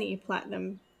many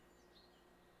platinum.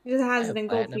 She just has have it in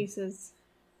gold platinum. pieces.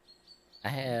 I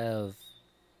have,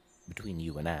 between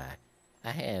you and I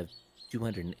have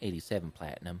 287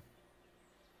 platinum.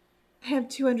 I have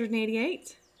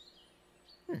 288.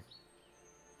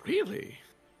 Really?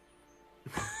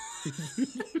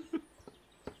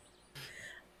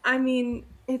 I mean,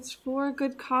 it's for a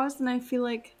good cause, and I feel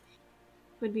like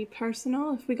it would be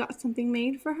personal if we got something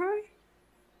made for her.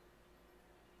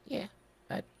 Yeah,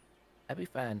 I'd be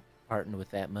fine parting with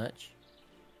that much.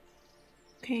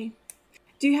 Okay.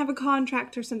 Do you have a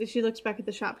contract or something? She looks back at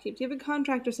the shopkeep. Do you have a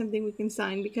contract or something we can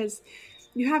sign? Because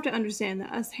you have to understand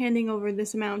that us handing over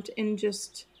this amount in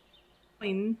just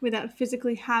coin without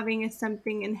physically having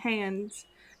something in hand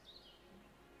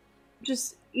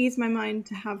just ease my mind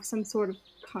to have some sort of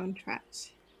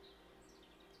contract.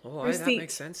 Oh, that Receipt,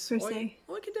 makes sense. per Oh, se.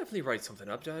 I can definitely write something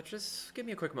up. Just give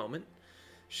me a quick moment.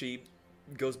 She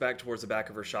goes back towards the back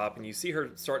of her shop, and you see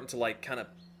her starting to like kind of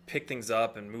pick things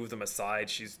up and move them aside.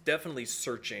 She's definitely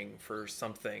searching for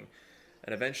something,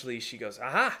 and eventually she goes,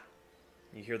 "Aha!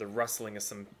 You hear the rustling of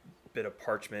some bit of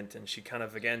parchment, and she kind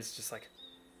of, again, is just like,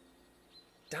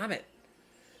 damn it.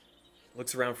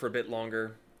 Looks around for a bit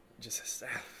longer, just says,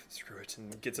 screw it,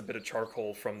 and gets a bit of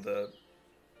charcoal from the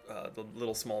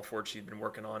little small fort she'd been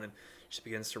working on, and she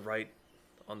begins to write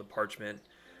on the parchment.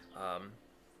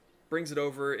 Brings it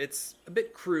over. It's a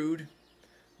bit crude,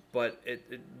 but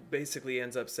it basically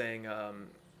ends up saying,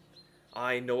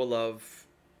 I, Noah Love,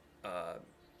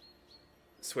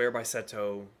 swear by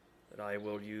Seto that I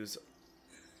will use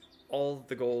all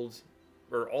the gold,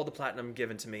 or all the platinum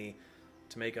given to me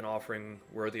to make an offering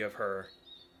worthy of her.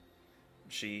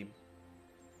 She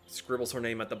scribbles her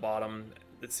name at the bottom.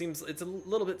 It seems it's a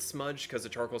little bit smudged because the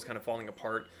charcoal's kind of falling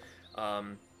apart.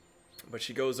 But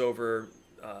she goes over,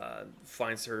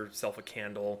 finds herself a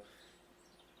candle,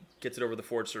 gets it over the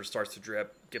forge so it starts to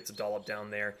drip, gets a dollop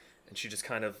down there, and she just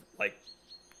kind of like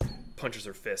punches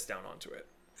her fist down onto it.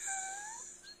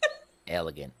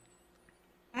 Elegant.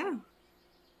 Wow.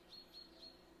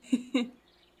 Okay.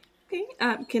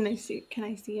 Can I see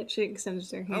it? She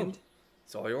extends her hand. Oh,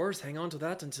 it's all yours. Hang on to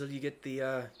that until you get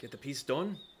the piece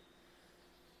done.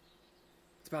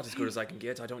 It's about as good as I can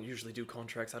get. I don't usually do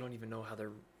contracts. I don't even know how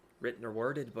they're written or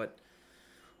worded, but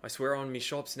I swear on me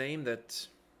shop's name that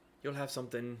you'll have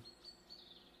something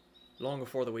long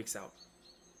before the week's out.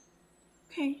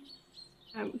 Okay.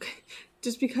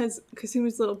 Just because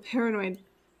Kasumi's a little paranoid,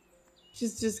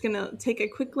 she's just gonna take a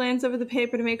quick glance over the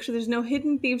paper to make sure there's no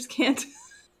hidden thieves' cant.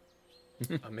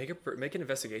 Make an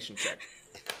investigation check.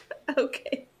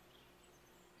 Okay.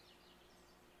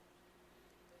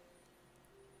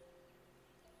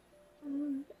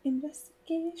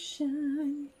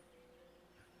 Investigation.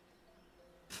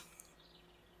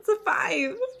 It's a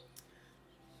 5.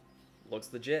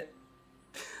 Looks legit.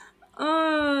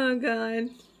 Oh, God.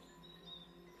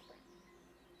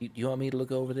 Do you want me to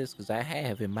look over this? Because I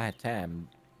have, in my time,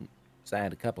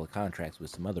 signed a couple of contracts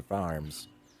with some other farms.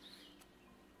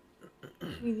 I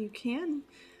mean, you can.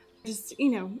 Just,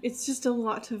 it's just a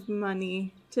lot of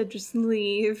money to just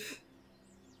leave.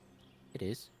 It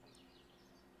is.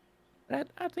 But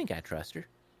I think I trust her.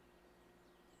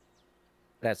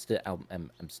 But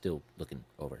I'm still looking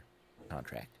over the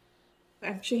contract.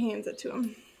 She hands it to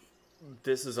him.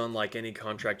 This is unlike any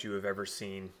contract you have ever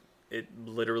seen. It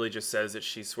literally just says that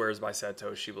she swears by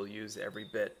Seto she will use every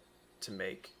bit to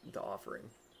make the offering.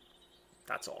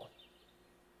 That's all.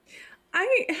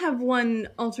 I have one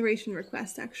alteration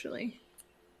request, actually.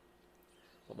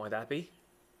 What might that be?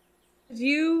 Did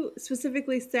you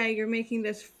specifically say you're making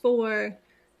this for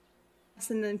us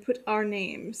and then put our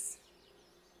names?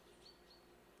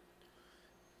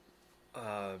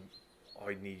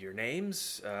 I need your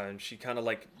names. And she kind of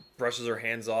like brushes her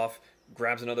hands off,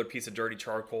 grabs another piece of dirty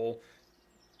charcoal,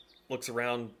 looks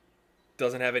around,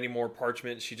 doesn't have any more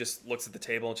parchment. She just looks at the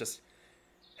table and just,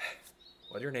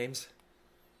 what are your names?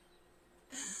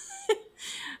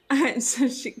 Alright, so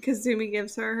Kazumi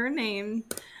gives her name,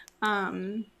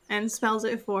 and spells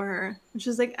it for her. And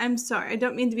she's like, I'm sorry, I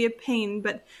don't mean to be a pain,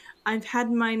 but I've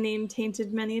had my name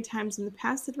tainted many a times in the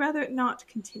past. I'd rather it not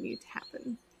continue to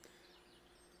happen.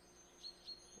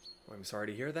 I'm sorry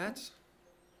to hear that.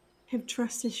 I have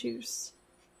trust issues.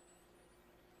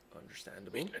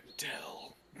 Understandable.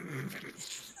 Tell.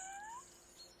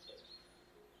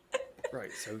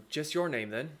 Right, so just your name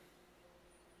then.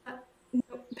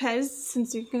 Pez,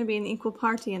 since you're going to be an equal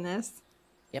party in this.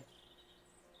 Yep.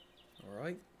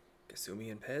 Alright. Kasumi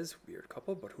and Pez, weird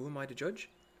couple, but who am I to judge?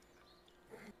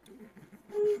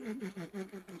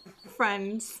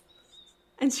 Friends.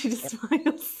 And she just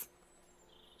smiles.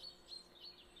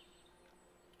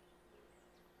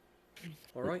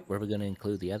 Alright. Were we going to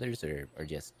include the others or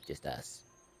just us?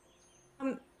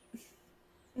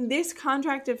 This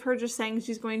contract of her just saying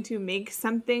she's going to make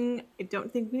something, I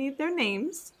don't think we need their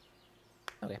names.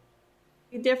 Okay.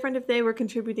 It'd be different if they were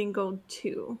contributing gold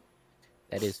too.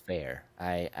 That is fair.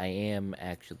 I am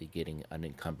actually getting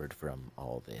unencumbered from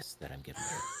all this that I'm giving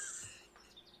her.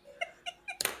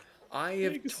 I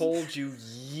have told you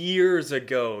years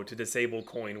ago to disable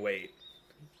coin weight.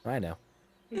 I know.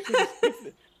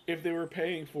 If they were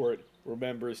paying for it,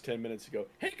 remember as 10 minutes ago,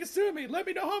 hey Kasumi, let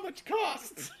me know how much it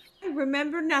costs! I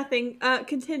remember nothing.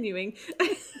 Continuing.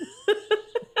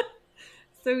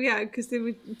 So yeah,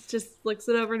 Kasumi just looks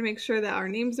it over to make sure that our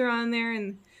names are on there.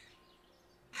 And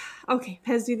okay,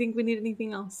 Pez, do you think we need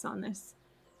anything else on this?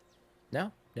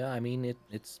 No, I mean,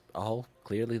 it's all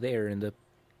clearly there in the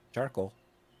charcoal.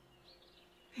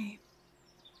 Okay.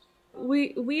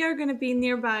 We are going to be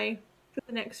nearby for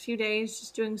the next few days,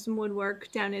 just doing some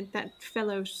woodwork down at that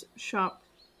fellow's shop.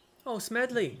 Oh,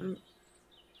 Smedley.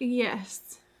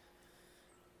 Yes.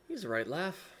 He's the right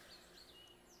laugh.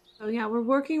 So yeah, we're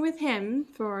working with him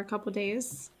for a couple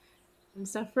days and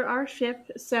stuff for our ship.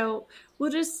 So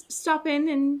we'll just stop in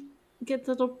and get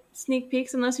little sneak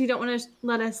peeks, unless you don't want to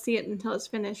let us see it until it's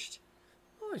finished.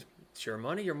 Oh, it's your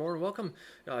money. You're more than welcome.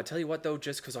 Tell you what, though,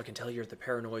 just because I can tell you're the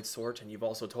paranoid sort, and you've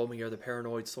also told me you're the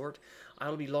paranoid sort,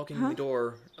 I'll be locking the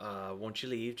door once you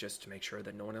leave, just to make sure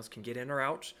that no one else can get in or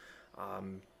out.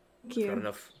 Thank I've got you.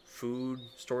 enough food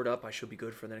stored up. I should be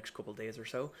good for the next couple of days or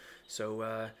so.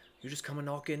 So you just come and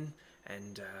knock in,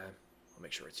 and I'll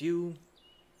make sure it's you.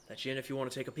 Let you in if you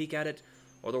want to take a peek at it.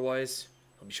 Otherwise,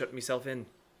 I'll be shutting myself in.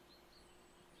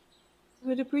 I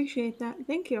would appreciate that.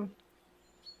 Thank you.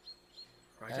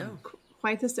 Right now.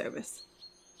 Quite the service.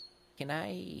 Can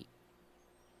I...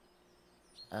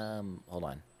 hold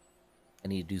on. I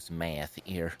need to do some math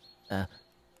here.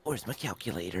 Where's my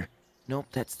calculator? Nope,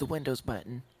 that's the Windows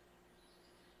button.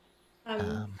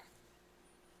 I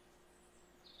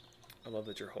love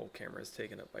that your whole camera is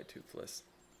taken up by Toothless.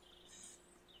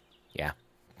 Yeah.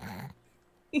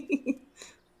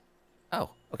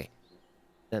 Oh, okay.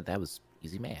 That was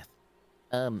easy math.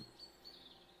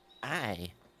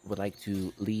 I would like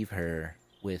to leave her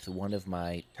with one of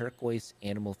my turquoise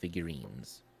animal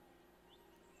figurines,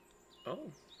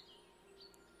 Oh,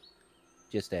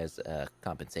 just as a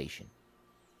compensation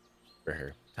for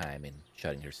her time in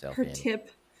shutting herself Her in. tip.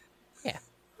 Yeah,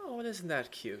 oh, isn't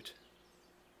that cute?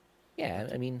 yeah.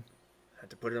 I mean,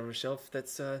 Had to put it on a shelf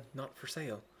that's not for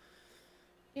sale.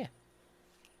 yeah.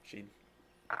 She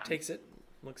takes it,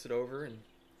 looks it over, and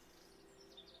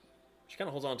she kind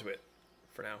of holds on to it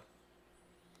for now.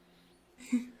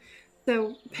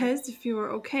 So, Pez, if you are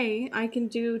okay, I can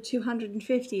do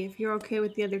 250 if you're okay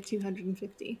with the other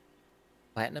 250.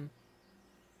 Platinum.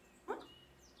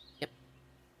 Yep.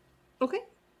 Okay.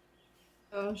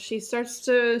 So she starts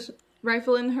to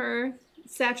rifle in her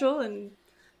satchel and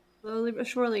slowly but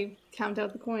surely count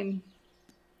out the coin.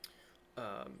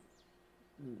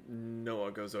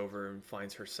 Noah goes over and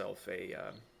finds herself a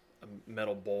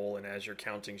metal bowl, and as you're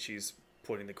counting, she's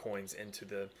putting the coins into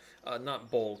the not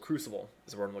bowl, crucible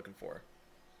is what I'm looking for.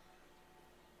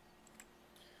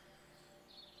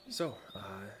 So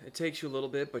it takes you a little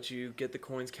bit, but you get the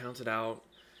coins counted out.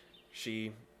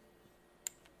 She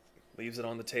leaves it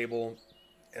on the table,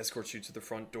 escorts you to the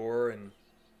front door, and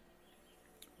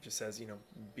just says,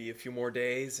 be a few more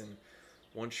days, and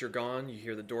once you're gone, you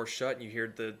hear the door shut, and you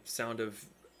hear the sound of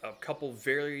a couple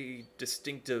very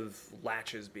distinctive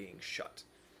latches being shut.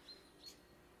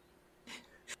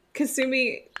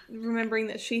 Kasumi, remembering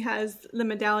that she has the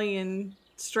medallion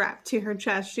strapped to her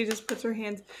chest, she just puts her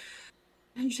hands.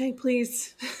 MJ,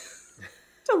 please,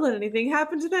 don't let anything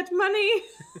happen to that money.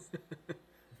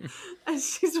 As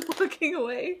she's walking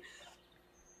away.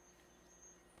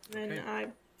 And Okay. I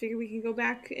figure we can go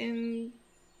back and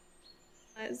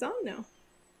let Zon know.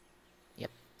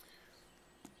 Yep.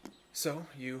 So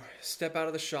you step out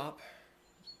of the shop,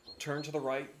 turn to the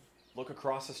right, look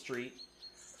across the street,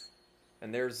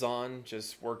 and there's Zon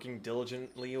just working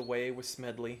diligently away with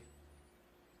Smedley.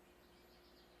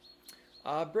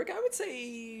 Brick, I would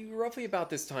say roughly about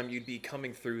this time you'd be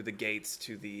coming through the gates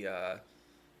to the,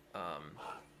 God,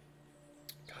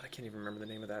 I can't even remember the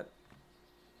name of that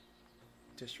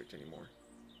district anymore.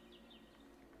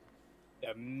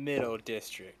 The middle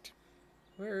district.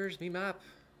 Where's me map?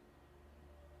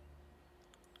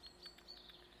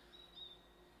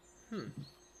 Do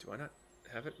I not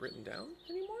have it written down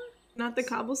anymore? Not the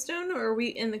cobblestone, or are we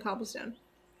in the cobblestone?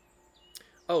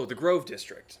 Oh, the Grove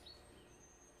district.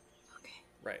 Okay.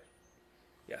 Right.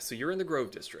 Yeah, so you're in the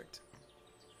Grove district.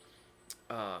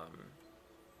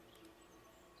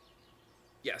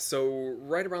 Yeah, so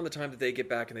right around the time that they get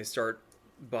back and they start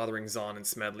bothering Zon and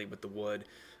Smedley with the wood,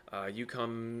 you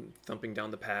come thumping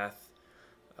down the path.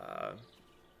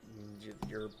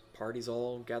 Your party's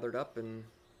all gathered up and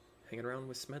hanging around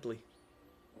with Smedley.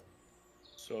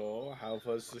 So, how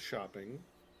was the shopping?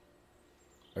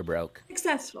 We're broke.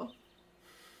 Successful.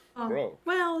 Broke.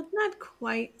 Well, not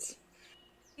quite.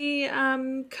 He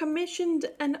commissioned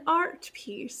an art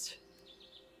piece.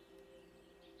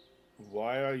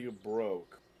 Why are you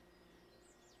broke?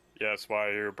 Yes, why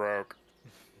you're broke.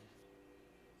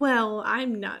 Well,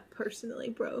 I'm not personally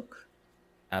broke.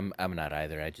 I'm not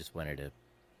either. I just wanted to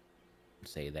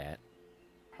say that.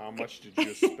 How much did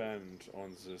you spend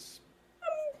on this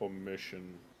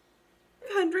commission?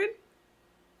 100.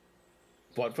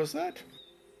 What was that?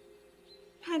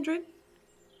 100.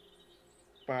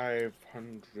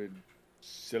 500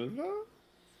 silver?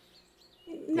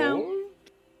 No. Gold?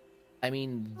 I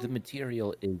mean, the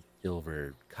material is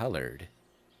silver colored.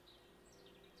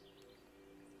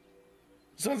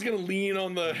 Someone's gonna lean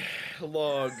on the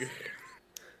log.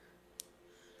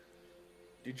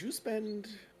 Did you spend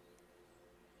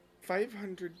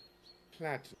 500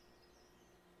 platinum?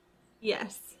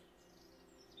 Yes.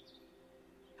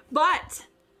 But,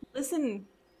 listen,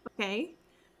 okay?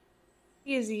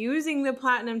 He is using the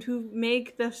platinum to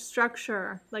make the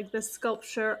structure, like the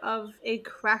sculpture of a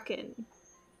kraken.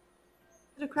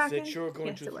 Is it a kraken? That you're going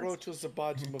Yes, to it throw was. to the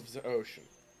bottom of the ocean.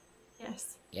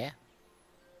 Yes. Yeah.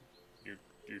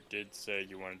 You did say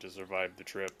you wanted to survive the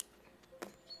trip.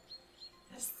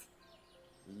 Yes.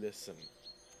 Listen.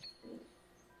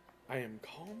 I am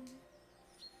calm.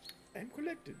 I am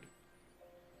collected.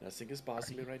 Nothing is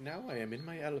bothering me right now. I am in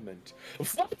my element.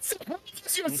 What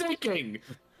is you thinking?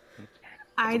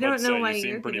 I was about don't to know say, why you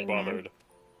you're seem pretty getting mad. bothered.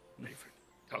 I will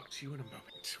talk to you in a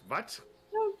moment. What?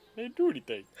 They didn't do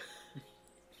anything.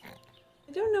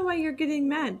 I don't know why you're getting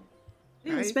mad. I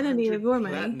didn't spend any of 500 your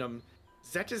money. platinum.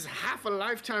 That is half a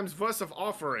lifetime's worth of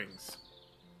offerings.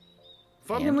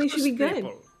 From Then we should be good.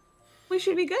 people. We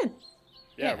should be good.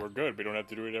 Yeah, Yeah. we're good. We don't have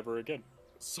to do it ever again.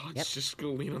 Son's Yep. just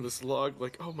gonna lean on this log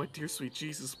like, oh my dear sweet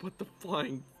Jesus, what the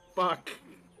flying fuck?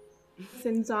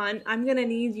 Listen, Zon, I'm gonna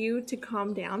need you to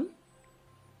calm down.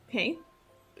 Okay?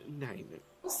 9.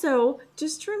 So,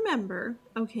 just remember,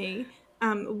 okay,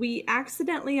 we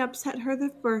accidentally upset her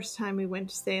the first time we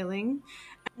went sailing.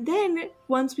 And then,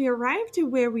 once we arrived to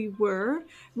where we were,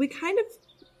 we kind of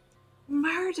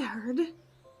murdered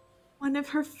one of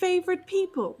her favorite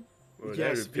people. Well, that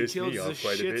Yes, would we piss killed me the off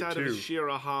quite a shit bit out of too.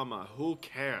 Shirahama. Who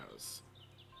cares?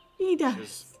 He does.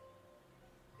 Just-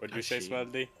 What'd you say, Actually-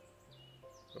 Smedley?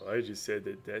 Well, I just said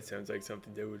that sounds like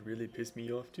something that would really piss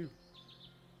me off too.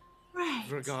 Right.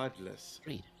 Regardless,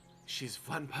 Agreed. she's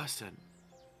one person.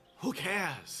 Who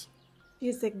cares?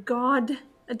 She's a god,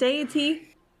 a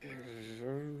deity.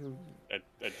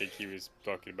 I think he was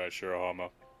talking about Shirahama.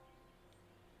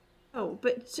 Oh,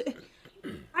 but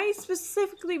I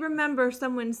specifically remember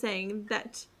someone saying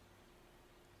that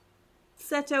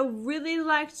Seto really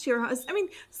liked Shiraha. I mean,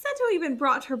 Seto even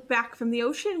brought her back from the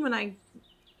ocean when I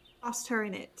lost her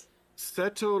in it.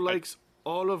 Seto likes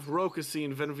all of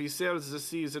Rokusin when we sail the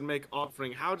seas and make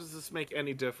offering. How does this make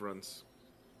any difference?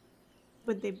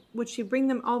 Would she bring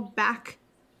them all back?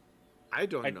 I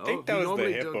don't I know. think that We was the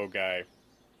normally hippo don't- guy.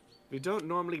 We don't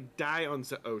normally die on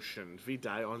the ocean. We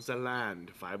die on the land.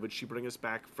 Why would she bring us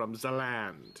back from the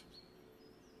land?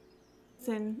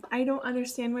 Listen, I don't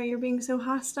understand why you're being so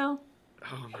hostile.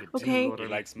 Oh my Okay. dear Lord. He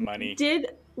likes money.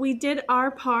 We did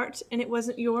our part, and it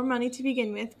wasn't your money to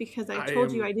begin with because I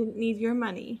told you am- I didn't need your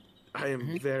money. I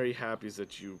am very happy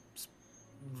that you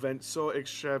went so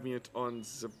extravagant on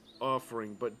the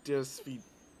offering, but dear sweet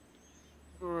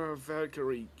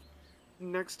Valkyrie,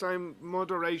 next time,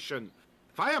 moderation.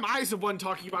 Why am I the one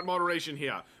talking about moderation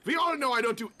here? We all know I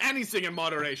don't do anything in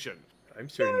moderation. I'm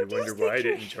starting to wonder just why I think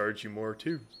you're- didn't charge you more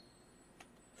too.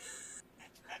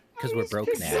 Because we're broke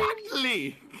now.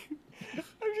 Exactly.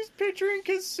 I'm just picturing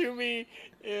Kasumi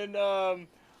in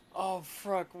oh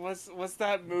fuck, what's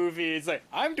that movie? It's like,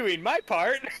 I'm doing my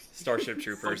part. Starship Fucking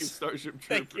Troopers. Starship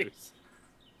Thank you.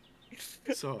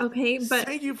 Troopers. So, Okay, but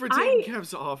thank you for I- taking care of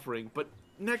the offering, but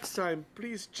next time,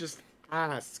 please just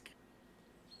ask.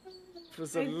 For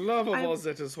the love of I- all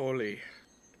that is holy.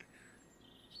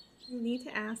 You need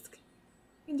to ask.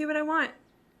 I can do what I want.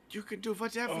 You can do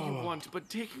whatever you want, but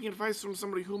taking advice from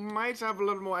somebody who might have a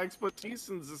little more expertise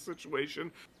in this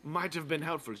situation might have been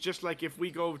helpful. Just like if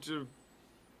we go to...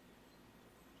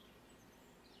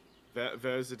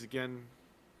 Where is it again?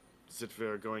 Is it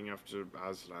we're going after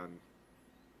Aslan?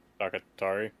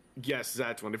 Takatari. Yes,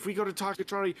 that one. If we go to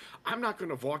Takatari, I'm not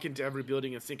going to walk into every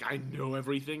building and think I know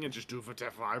everything and just do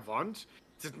whatever I want.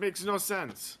 That makes no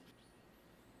sense.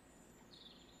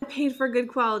 I paid for good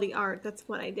quality art. That's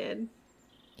what I did.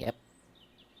 Yep.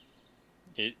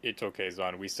 It's okay,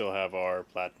 Zon. We still have our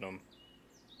platinum.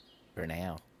 For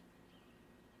now.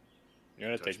 You're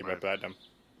not Touch taking my- my platinum.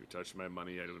 You touch my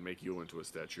money, I will make you into a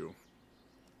statue.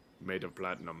 Made of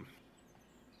platinum.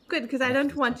 Good, because I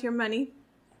don't want your money.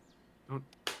 Don't...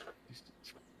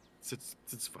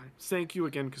 It's fine. Thank you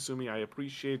again, Kasumi. I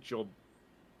appreciate your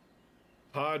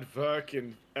hard work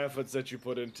and efforts that you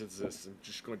put into this. I'm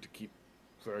just going to keep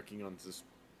working on this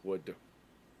wood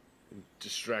and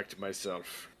distract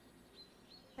myself.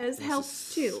 Has This helped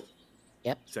is- too.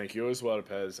 Yep. Thank you as well,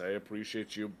 Pez. I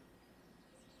appreciate you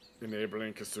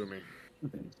enabling Kasumi.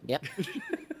 Yep.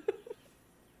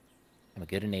 I'm a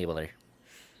good enabler.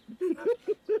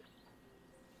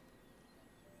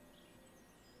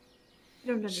 I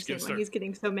don't She's gonna understand why start- he's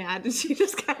getting so mad. And she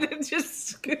just kind of just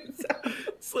scoots out.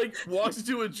 It's like walks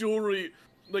into a jewelry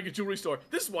store.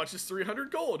 This watch is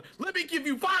 300 gold. Let me give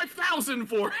you 5,000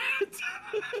 for it.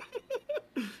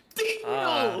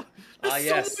 Deal. Ah,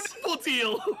 yes. So wonderful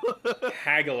deal.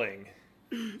 Haggling.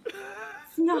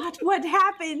 It's not what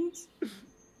happened.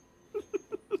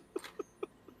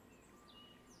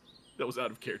 That was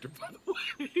out of character, by the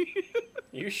way.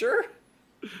 You sure?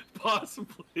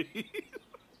 Possibly.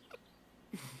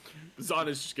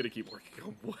 Zana's just gonna keep working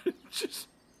on wood. Just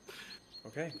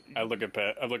Okay. I look at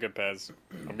Pez.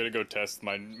 I'm gonna go test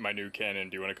my new cannon.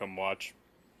 Do you want to come watch?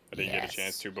 I didn't get a Yes.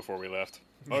 chance to before we left.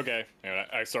 Okay. And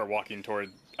I start walking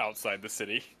toward outside the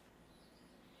city.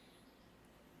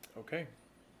 Okay.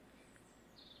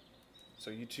 So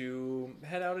you two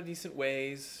head out a decent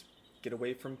ways, get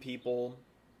away from people,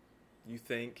 you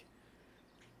think.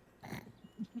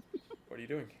 What are you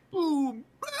doing? boom.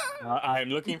 I'm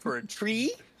looking for a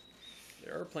tree.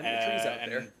 There are plenty of trees out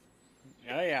there.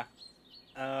 Oh yeah.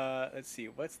 Let's see.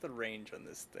 What's the range on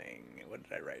this thing? What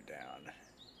did I write down?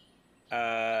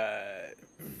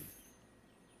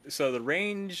 So the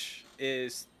range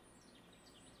is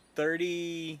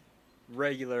 30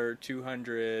 regular,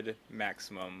 200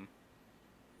 maximum.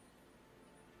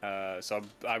 So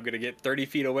I'm gonna get 30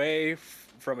 feet away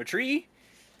from a tree,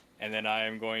 and then I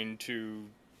am going to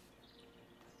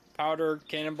powder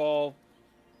cannonball.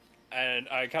 And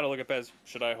I kind of look at Pez.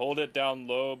 Should I hold it down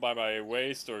low by my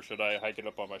waist, or should I hike it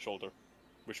up on my shoulder?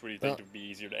 Which would you think Well- would be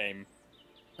easier to aim?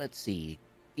 Let's see.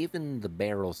 Given the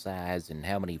barrel size and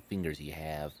how many fingers you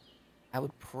have, I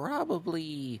would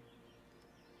probably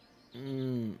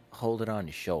hold it on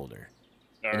your shoulder.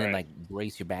 All And then, right. like,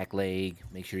 brace your back leg.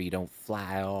 Make sure you don't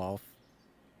fly off.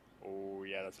 Oh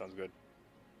yeah, that sounds good.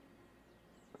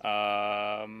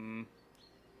 And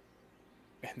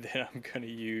then I'm gonna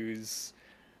use,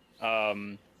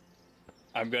 I'm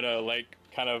gonna like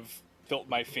kind of tilt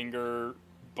my finger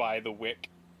by the wick,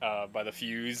 by the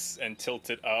fuse, and tilt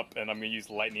it up, and I'm gonna use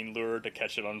lightning lure to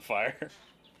catch it on fire.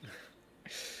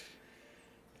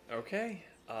 Okay.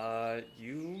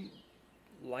 You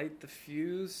light the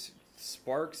fuse,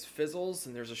 sparks, fizzles,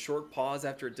 and there's a short pause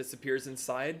after it disappears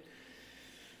inside.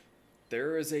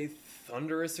 There is a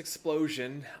thunderous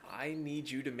explosion. I need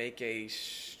you to make a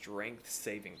strength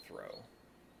saving throw.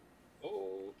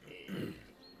 Okay.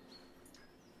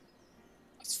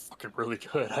 That's fucking really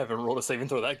good. I haven't rolled a saving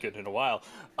throw that good in a while.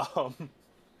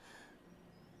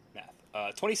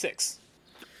 Math. 26.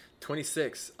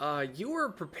 26. You were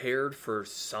prepared for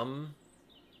some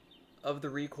of the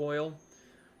recoil.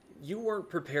 You weren't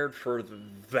prepared for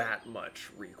that much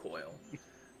recoil.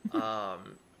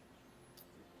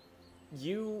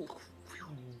 You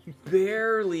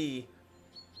barely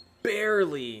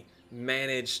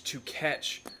managed to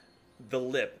catch the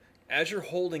lip. As you're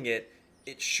holding it,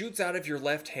 it shoots out of your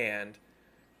left hand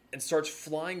and starts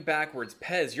flying backwards.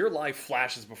 Pez, your life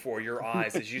flashes before your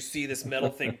eyes as you see this metal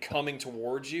thing coming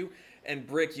towards you. And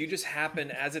Brick, you just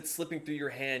happen, as it's slipping through your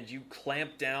hand, you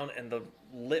clamp down and the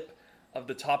lip of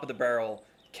the top of the barrel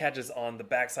catches on the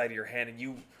backside of your hand and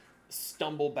you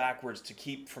stumble backwards to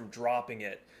keep from dropping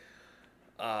it.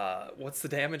 What's the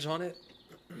damage on it?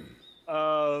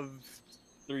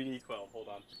 3d12. Hold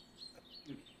on.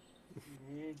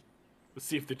 Let's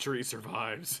see if the tree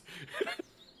survives.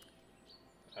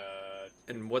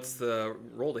 And what's the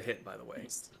roll to hit, by the way?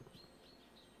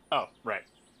 Oh, right.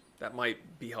 That might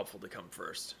be helpful to come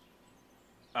first.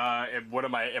 What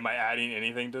am I adding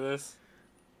anything to this?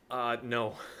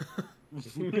 No.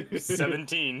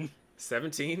 17.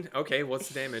 17? Okay, what's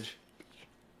the damage?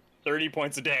 30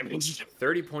 points of damage.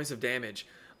 30 points of damage.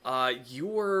 You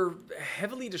were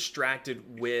heavily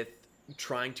distracted with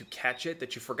trying to catch it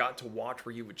that you forgot to watch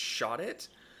where you had shot it.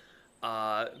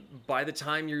 By the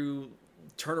time you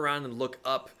turn around and look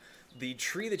up, the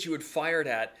tree that you had fired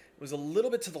at was a little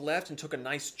bit to the left and took a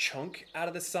nice chunk out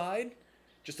of the side.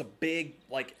 Just a big,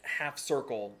 like, half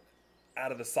circle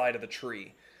out of the side of the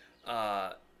tree.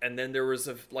 And then there was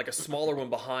a smaller one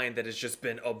behind that has just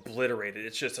been obliterated.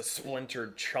 It's just a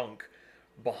splintered chunk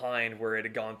behind where it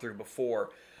had gone through before.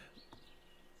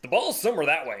 The ball's somewhere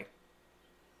that way.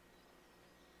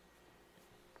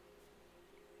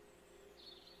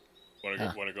 Want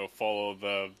to go follow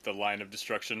the line of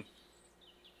destruction?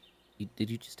 Did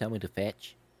you just tell me to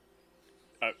fetch?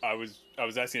 I was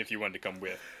asking if you wanted to come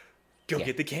with. Go Yeah.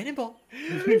 get the cannonball.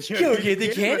 Go get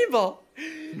the cannonball.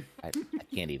 I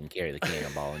can't even carry the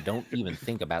cannonball, and don't even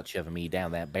think about shoving me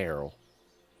down that barrel.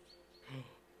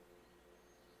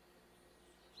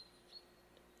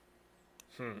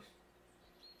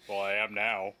 Well, I am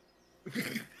now.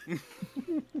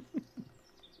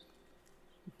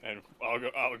 And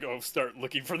I'll go start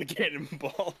looking for the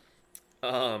cannonball.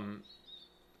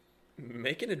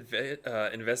 Make an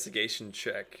investigation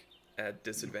check at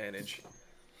disadvantage.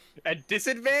 At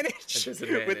disadvantage? At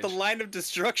disadvantage. With the line of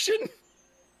destruction?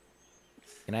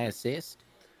 Can I assist?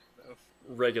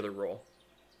 Regular roll.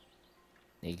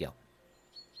 There you go.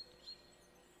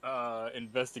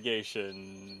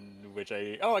 Investigation, which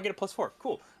I get a +4.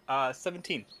 Cool.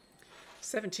 17.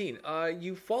 17.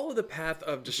 You follow the path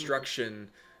of destruction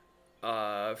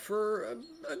for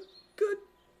a good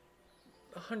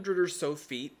 100 or so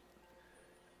feet,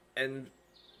 and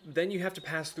then you have to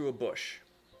pass through a bush.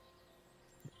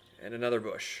 And another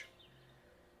bush.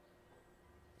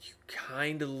 You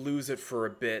kind of lose it for a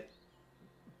bit,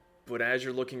 but as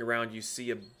you're looking around, you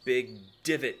see a big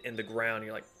divot in the ground.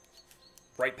 You're like,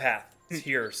 right path. It's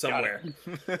here somewhere.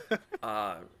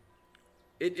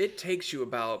 It takes you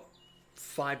about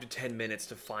 5 to 10 minutes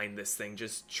to find this thing,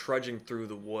 just trudging through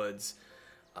the woods.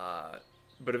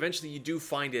 But eventually you do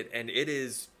find it, and it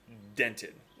is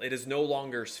dented. It is no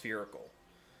longer spherical.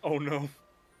 Oh no.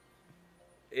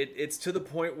 It's to the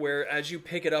point where as you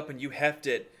pick it up and you heft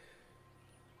it,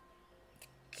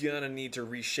 you're gonna need to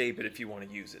reshape it if you want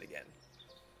to use it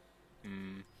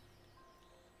again.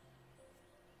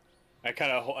 I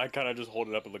kind of just hold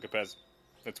it up and look at past.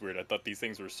 That's weird. I thought these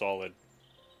things were solid.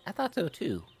 I thought so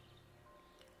too.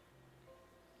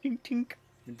 Tink tink.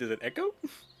 Does it echo?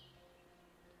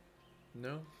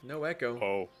 No echo.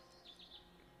 Oh,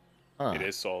 Huh. it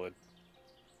is solid.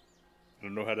 I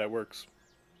don't know how that works.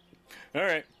 All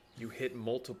right. You hit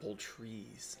multiple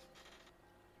trees.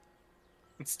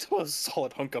 It's still a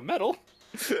solid hunk of metal.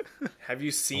 Have you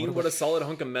seen what a solid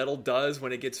hunk of metal does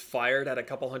when it gets fired at a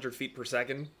couple 100 feet per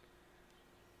second?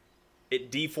 It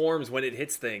deforms when it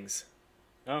hits things.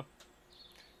 Oh.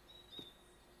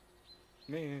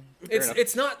 Man.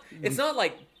 It's not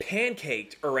like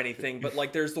pancaked or anything, but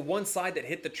like there's the one side that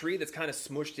hit the tree that's kind of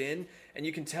smushed in, and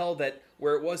you can tell that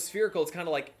where it was spherical, it's kind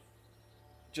of like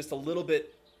just a little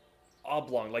bit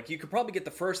oblong. Like you could probably get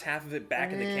the first half of it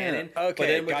back in the cannon. Okay, but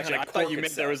then it would gotcha. kinda I thought you cork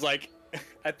meant there itself. was like,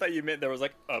 I thought you meant there was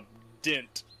like a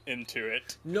dent into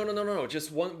it. No.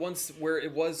 Just once where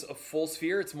it was a full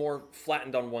sphere, it's more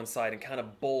flattened on one side and kind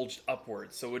of bulged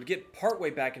upwards. So it would get partway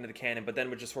back into the cannon, but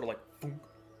then would just sort of like. Thunk.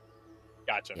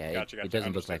 Gotcha. Yeah, Gotcha. it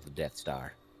doesn't look like the Death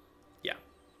Star. Yeah.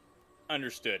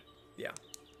 Understood. Yeah.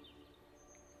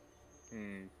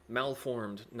 Hmm.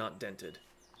 Malformed, not dented.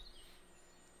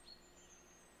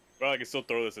 Well, I can still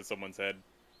throw this at someone's head.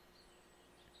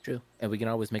 True. And we can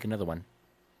always make another one.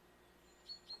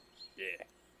 Yeah.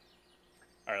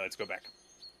 All right, let's go back.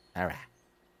 All right.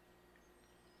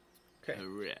 Okay.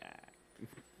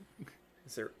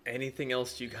 Is there anything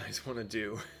else you guys want to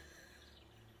do?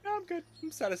 No, I'm good.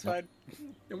 I'm satisfied.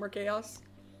 No more chaos?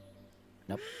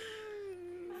 Nope.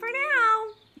 For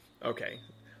now. Okay.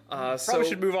 Probably So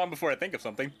should move on before I think of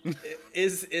something.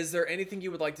 is there anything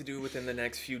you would like to do within the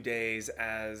next few days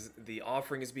as the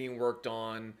offering is being worked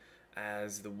on,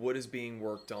 as the wood is being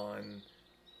worked on?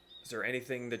 Is there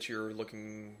anything that you're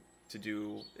looking to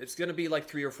do? It's going to be like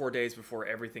 3 or 4 days before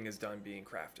everything is done being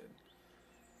crafted.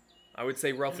 I would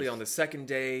say roughly on the second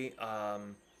day,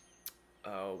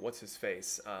 what's his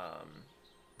face?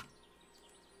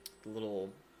 The little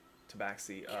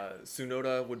tabaxi.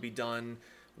 Sunoda would be done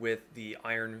with the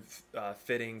iron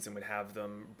fittings and would have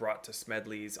them brought to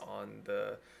Smedley's on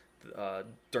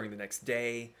during the next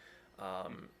day.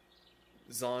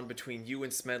 Zahn, between you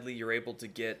and Smedley, you're able to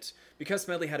get, because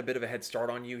Smedley had a bit of a head start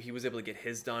on you, he was able to get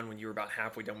his done when you were about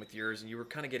halfway done with yours, and you were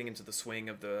kind of getting into the swing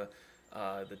of the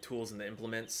tools and the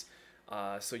implements.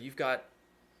 So you've got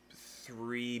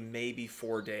 3, maybe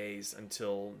 4 days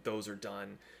until those are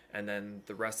done, and then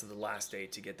the rest of the last day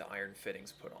to get the iron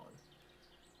fittings put on.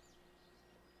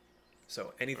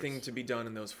 So anything to be done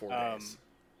in those 4 days.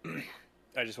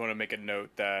 I just want to make a note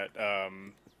that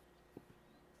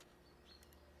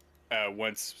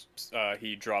once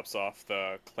he drops off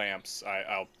the clamps,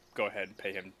 I'll go ahead and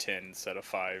pay him 10 instead of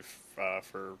 5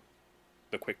 for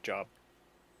the quick job.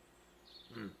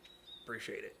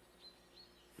 Appreciate it.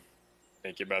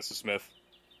 Thank you, Master Smith.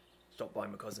 Stop by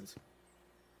my cousins.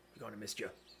 You're gonna miss you.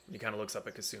 And he kind of looks up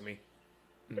at Kasumi,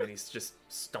 and then he just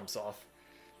stumps off.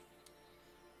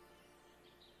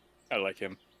 I like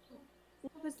him.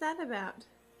 What was that about?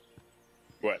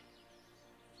 What?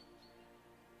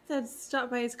 Said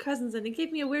stop by his cousins and he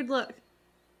gave me a weird look.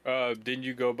 Didn't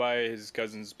you go by his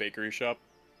cousin's bakery shop?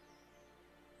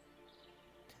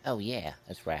 Oh, yeah,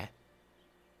 that's right.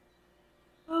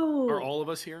 Oh. Are all of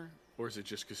us here? Or is it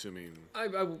just Kasumi? I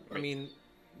mean,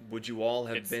 would you all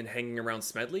have It's- been hanging around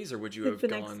Smedley's, or would you It's have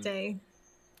the gone? next day.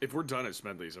 If we're done at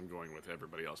Smedley's, I'm going with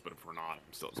everybody else. But if we're not,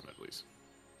 I'm still at Smedley's.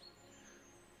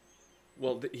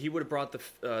 Well, he would have brought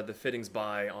the fittings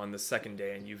by on the second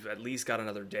day, and you've at least got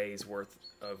another day's worth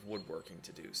of woodworking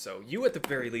to do. So you, at the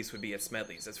very least, would be at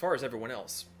Smedley's. As far as everyone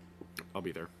else, I'll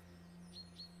be there.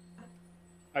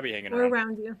 I'd be hanging We're around.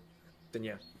 around you. Then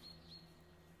yeah.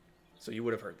 So you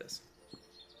would have heard this.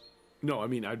 No, I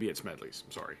mean, I'd be at Smedley's.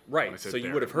 I'm sorry. Right, When I said so you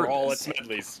there. would have heard We're all at this.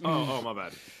 Smedley's. Oh, my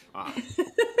bad. Ah,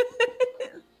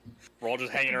 We're all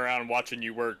just hanging around watching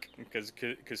you work because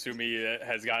Kasumi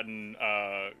has gotten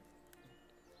gun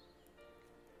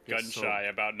Yes, so- shy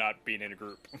about not being in a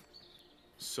group.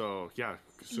 so, yeah,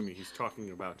 Kasumi, he's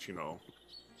talking about,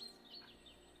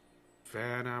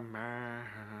 when a man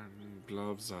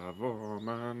loves a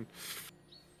woman.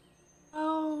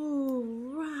 Oh,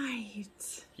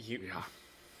 right. Yeah.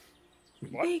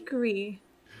 What? Bakery.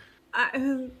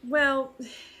 Well,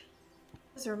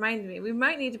 this reminded me. We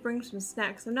might need to bring some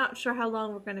snacks. I'm not sure how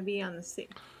long we're going to be on the sea.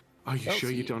 Are you Oh,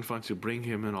 sure you see. don't want to bring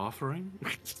him an offering?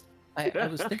 I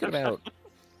was thinking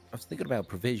about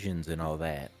provisions and all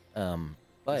that.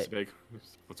 But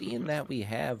seeing that we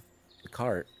have the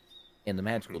cart and the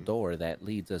magical door that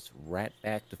leads us right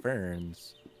back to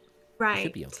Fern's, we Right.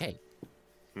 should be okay.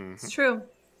 It's true.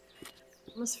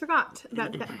 Almost forgot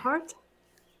about that part.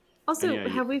 Also, And yeah,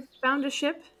 have we found a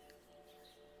ship?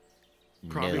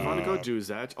 Probably No. want to go do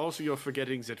that. Also, you're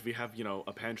forgetting that we have,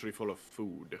 a pantry full of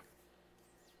food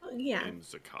Yeah. in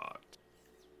the cart.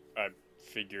 I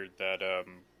figured that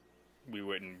we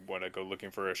wouldn't want to go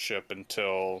looking for a ship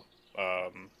until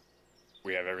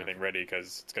we have everything ready,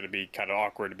 because it's going to be kind of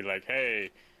awkward to be like,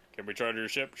 hey, can we charter your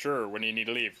ship? Sure, when do you need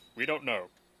to leave? We don't know.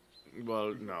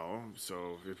 Well, no.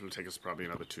 So it will take us probably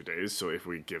another 2 days. So if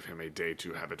we give him a day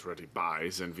to have it ready by,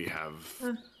 then we have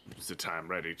the time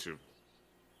ready to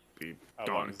be How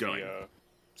gone long's going.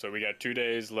 So we got 2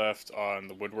 days left on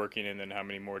the woodworking, and then how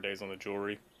many more days on the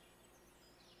jewelry?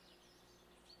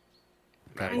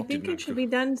 I think it should be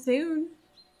done soon.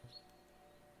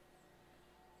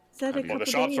 Said a Well, Well, the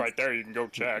couple shop's days. right there. You can go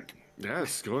check.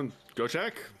 Yes, go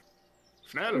check.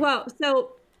 Schnell. Well,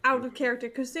 so out of character,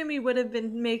 Kasumi would have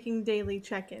been making daily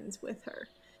check-ins with her.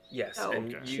 Yes, So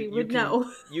and she you would can,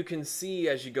 know. You can see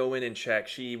as you go in and check,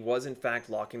 she was in fact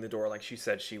locking the door like she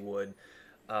said she would.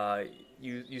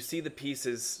 You see the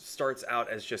pieces starts out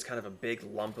as just kind of a big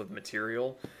lump of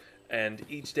material, and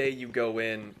each day you go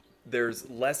in, there's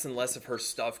less and less of her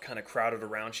stuff kind of crowded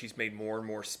around. She's made more and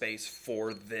more space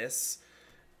for this,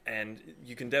 and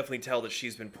you can definitely tell that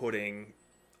she's been putting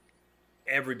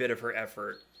every bit of her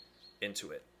effort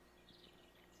into it.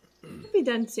 It'll be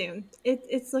done soon.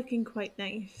 It's looking quite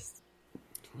nice.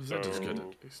 Well, that is good So-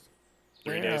 at least.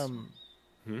 3 We're,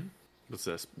 days. What's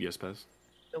this? Yes, Pez?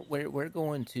 we're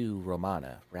going to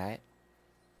Romana, right?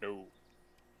 No.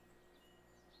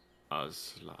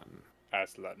 Aslan.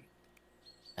 Aslan.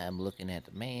 I'm looking at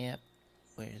the map.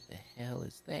 Where the hell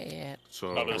is that?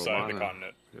 So Other side of the Romana-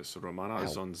 continent. Yes, so Romana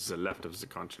is Ow. on the left of the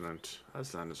continent.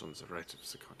 Aslan is on the right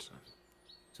of the continent.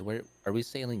 So where are we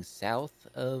sailing south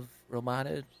of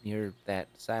Romana, near that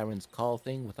Siren's Call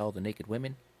thing with all the naked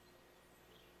women?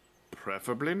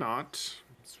 Preferably not.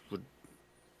 Would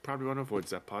probably want to avoid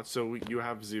that part. So you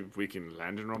have we can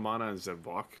land in Romana and then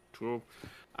walk to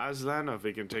Aslan, or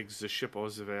we can take the ship all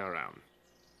the way around.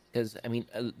 Because I mean,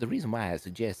 the reason why I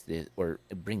suggest this or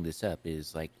bring this up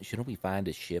is like, shouldn't we find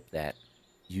a ship that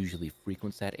usually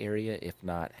frequents that area, if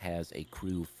not has a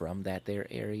crew from that there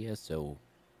area? So,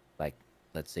 like,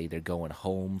 let's say they're going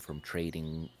home from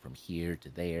trading from here to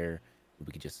there,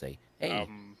 we could just say, "Hey,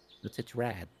 let's hitch a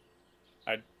ride."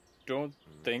 I don't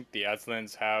think the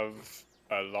Aslans have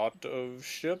a lot of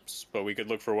ships, but we could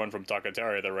look for one from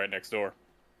Takatari. They're right next door.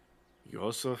 You're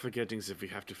also forgetting that we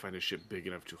have to find a ship big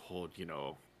enough to hold,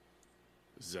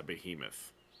 the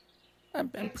behemoth. I'm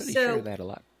pretty So- sure that a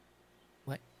lot.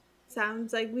 What?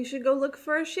 Sounds like we should go look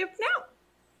for a ship now.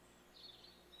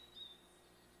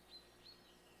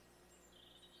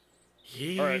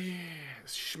 Yeah, Alright.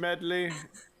 Schmedley.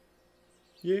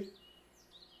 Yeah.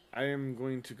 I am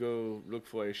going to go look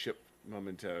for a ship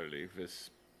momentarily with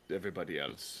everybody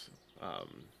else.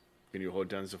 Can you hold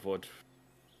down the fort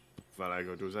while I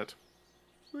go do that?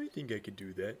 I think I could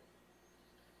do that.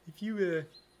 If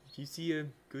you see a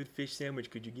good fish sandwich,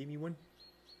 could you give me one?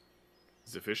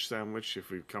 The fish sandwich, if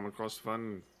we come across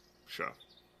one, sure.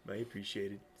 I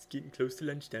appreciate it. It's getting close to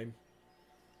lunchtime.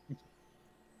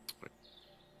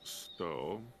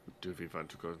 So, do we want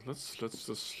to go?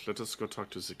 Let us go talk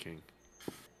to the king.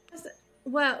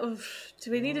 Well,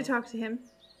 do we need to talk to him?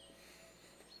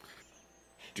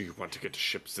 Do you want to get a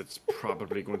ship that's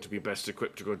probably going to be best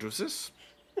equipped to go do this?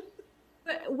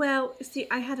 Well, see,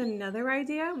 I had another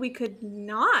idea. We could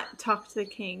not talk to the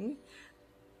king.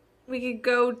 We could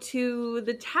go to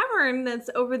the tavern that's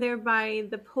over there by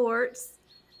the ports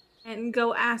and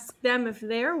go ask them if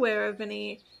they're aware of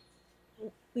any,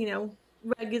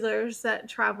 regulars that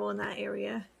travel in that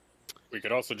area. We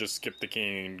could also just skip the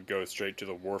king and go straight to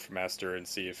the wharf master and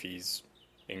see if he's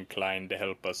inclined to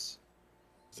help us.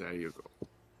 There you go.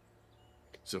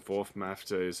 The wharf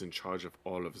master is in charge of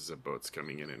all of the boats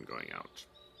coming in and going out.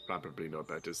 Probably no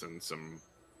better than some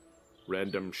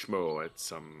random schmo at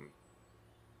some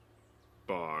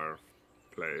bar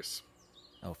place.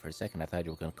 Oh, for a second I thought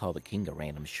you were going to call the king a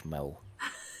random schmo.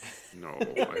 No,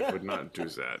 I would not do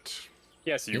that.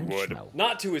 Yes, you King would. schmo.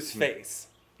 Not to his face.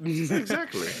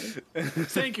 Exactly.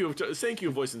 Thank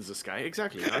you, Voice in the Sky.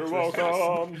 Exactly. You're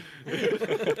welcome.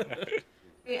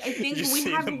 I think You we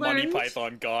see have the Monty learned.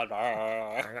 Python god.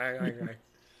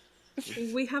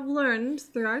 We have learned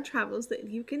through our travels that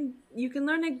you can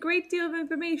learn a great deal of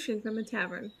information from a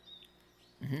tavern.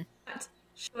 Mhm. But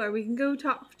sure, we can go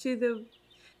talk to the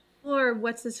or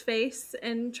what's his face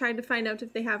and try to find out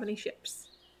if they have any ships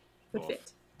that Oh.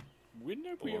 fit. When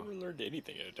have we ever learned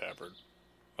anything in a tavern?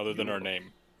 Other than our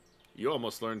name. You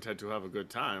almost learned how to have a good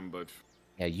time, but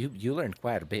Yeah, you learned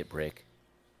quite a bit, Brick.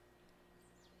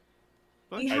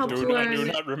 We I helped do learn.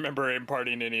 not remember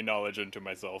imparting any knowledge into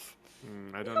myself.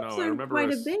 I don't We know. helped I learn remember quite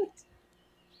a us- bit.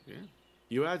 Yeah.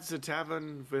 You had the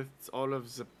tavern with all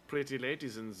of the pretty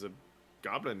ladies and the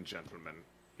goblin gentlemen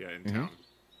here in town.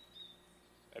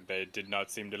 And they did not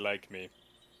seem to like me.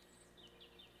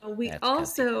 We That's 'cause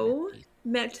also they-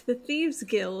 met the Thieves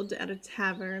Guild at a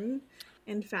tavern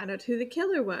and found out who the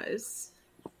killer was.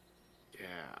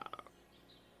 Yeah.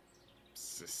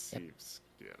 The thieves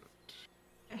guild.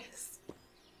 Yes.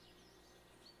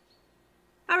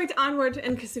 All right, onward,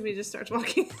 and Kasumi just starts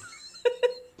walking.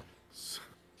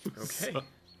 Okay.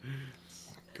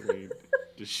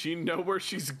 Does she know where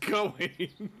she's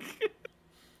going?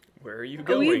 Where are you Oh,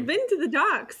 going? we've been to the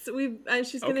docks.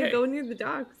 She's gonna Okay. go near the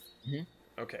docks.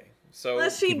 Okay. So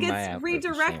Unless she Keep an eye gets out for the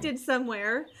redirected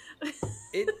somewhere.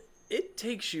 it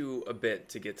takes you a bit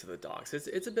to get to the docks.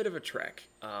 It's a bit of a trek.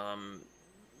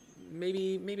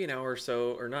 Maybe an hour or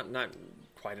so, or not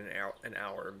quite an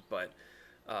hour, but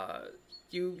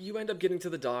you end up getting to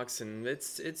the docks, and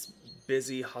it's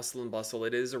busy, hustle and bustle.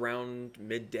 It is around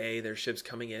midday. There's ships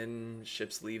coming in,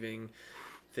 ships leaving,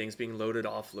 things being loaded,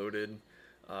 offloaded.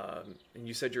 And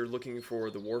you said you're looking for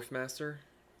the wharf master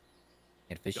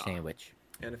And fish sandwich.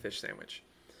 and a fish sandwich.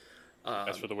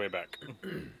 As for the way back.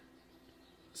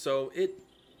 So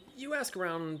you ask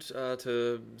around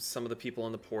to some of the people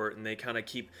on the port, and they kind of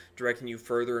keep directing you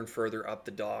further and further up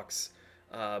the docks.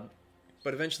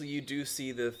 But eventually, you do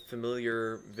see the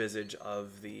familiar visage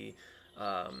of the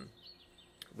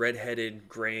red-headed,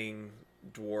 graying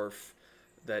dwarf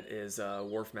that is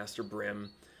Wharf Master Brim,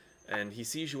 and he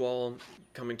sees you all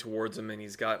coming towards him, and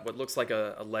he's got what looks like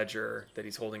a ledger that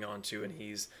he's holding on to, and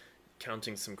he's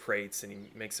counting some crates, and he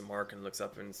makes a mark and looks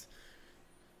up and says,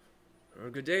 "Oh,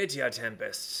 good day to you,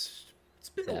 Tempest. It's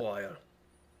been a Yeah. while.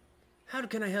 How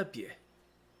can I help you?"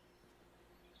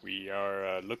 We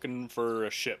are looking for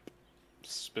a ship.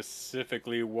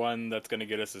 Specifically one that's going to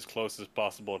get us as close as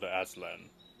possible to Aslan.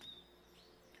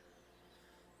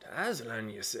 To Aslan,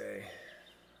 you say?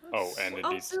 Oh, and it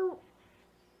needs... Also,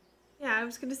 yeah, I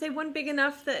was gonna say one big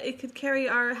enough that it could carry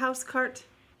our house cart.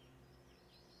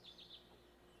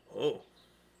 Oh.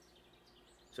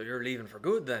 So you're leaving for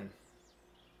good, then?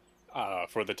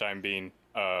 For the time being,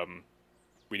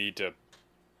 we need to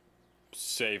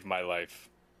save my life.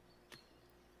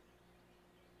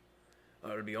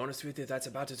 I'll be honest with you, that's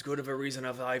about as good of a reason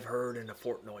as I've heard in a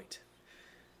fortnight.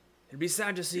 It'd be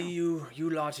sad to see you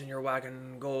lot in your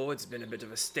wagon go. It's been a bit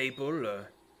of a staple.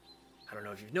 I don't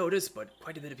know if you've noticed, but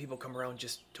quite a bit of people come around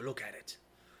just to look at it.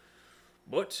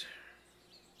 But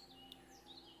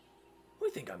I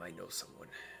think I might know someone.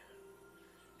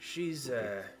 She's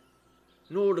an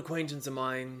old acquaintance of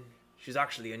mine. She's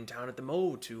actually in town at the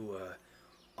Mo to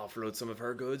offload some of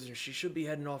her goods, and she should be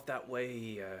heading off that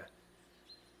way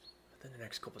within the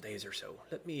next couple of days or so.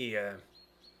 Let me...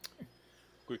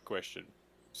 Quick question.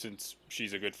 Since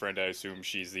she's a good friend, I assume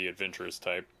she's the adventurous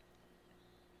type.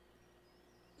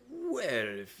 Well,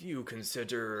 if you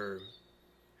consider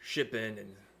shipping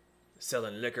and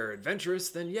selling liquor adventurous,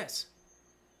 then yes.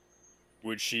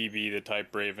 Would she be the type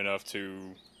brave enough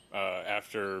to,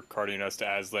 after carting us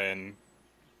to Aslan,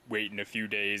 waiting a few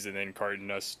days and then carting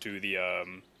us to the,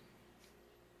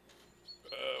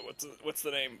 what's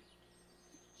the name?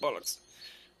 Bollocks.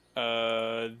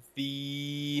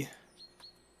 The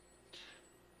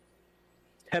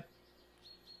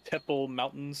Tepel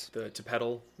Mountains? The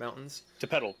Tepetl Mountains.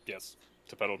 Tepetl, yes.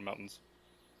 Tepetl Mountains.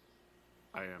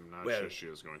 I am not Well- sure she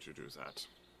is going to do that.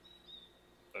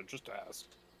 Just to ask.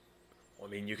 I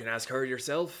mean, you can ask her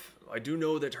yourself. I do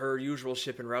know that her usual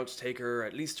shipping routes take her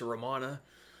at least to Romana.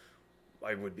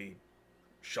 I would be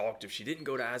shocked if she didn't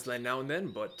go to Aslan now and then,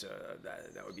 but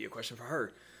that would be a question for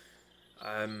her.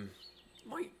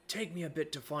 Might take me a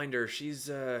bit to find her. She was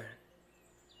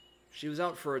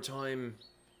out for a time,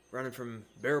 running from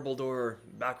Barabaldor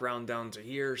back round down to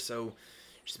here, so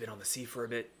she's been on the sea for a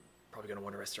bit. Probably gonna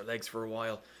want to rest her legs for a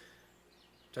while.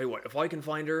 Tell you what, if I can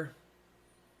find her,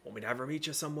 want me to have her meet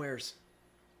you somewheres?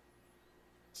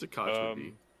 Zakat would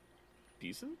be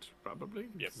decent, probably.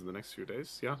 Yep. This is the next few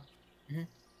days, yeah. Mhm.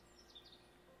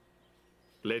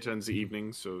 Later in the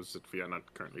evening, so that we are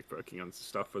not currently working on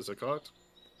stuff for Zakat.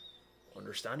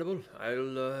 Understandable.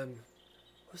 I'll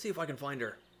see if I can find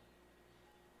her.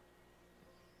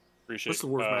 Appreciate. What's the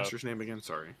Wharf Master's name again?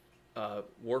 Sorry.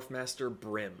 Wharfmaster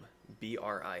Brim,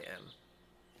 Brim.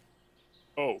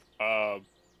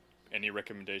 Any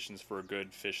recommendations for a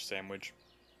good fish sandwich?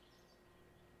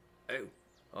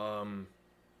 Oh,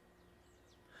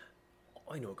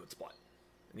 I know a good spot.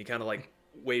 And he kind of like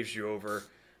waves you over.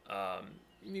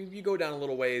 You go down a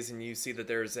little ways and you see that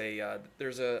there's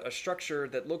a structure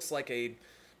that looks like a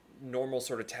normal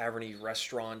sort of tavern-y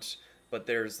restaurant, but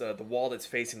there's the wall that's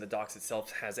facing the docks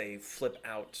itself has a flip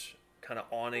out kind of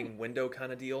awning window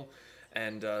kind of deal,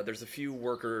 and there's a few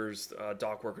workers,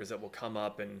 dock workers, that will come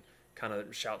up and kind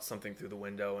of shout something through the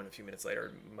window, and a few minutes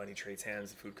later money trades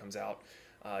hands, the food comes out.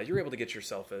 You're able to get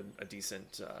yourself a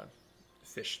decent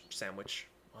fish sandwich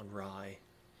on rye.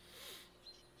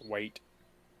 Wait.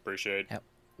 Appreciate.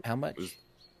 How much?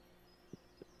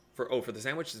 For the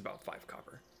sandwich is about 5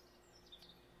 copper.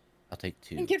 I'll take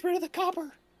 2. And get rid of the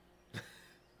copper.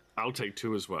 I'll take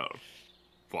 2 as well.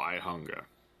 For I hunger.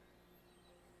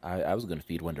 I was going to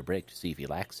feed one to Brick to see if he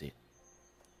likes it.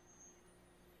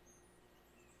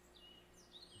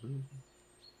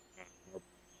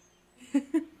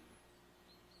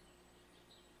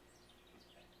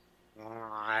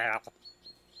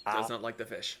 Does not like the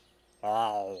fish.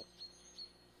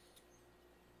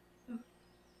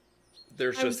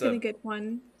 There's I was just gonna a get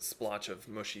one. splotch of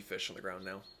mushy fish on the ground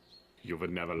now. You would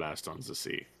never last on the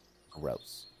sea.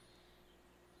 Gross.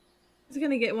 I was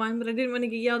gonna get one, but I didn't want to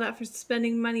get yelled at for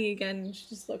spending money again. She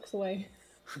just looks away.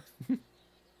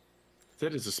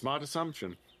 That is a smart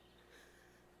assumption.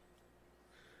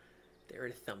 There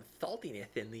is some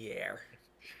saltiness in the air.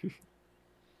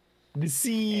 The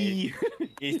sea!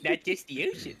 It's not just the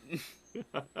ocean.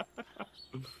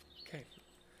 Okay.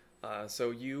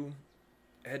 So you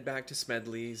head back to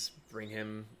Smedley's, bring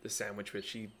him the sandwich, which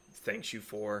he thanks you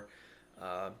for.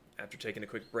 After taking a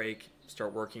quick break,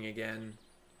 start working again.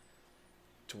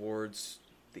 Towards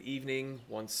the evening,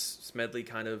 once Smedley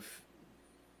kind of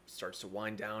starts to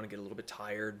wind down and get a little bit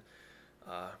tired,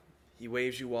 he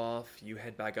waves you off. You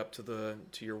head back up to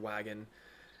your wagon,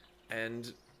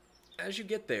 and as you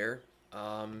get there,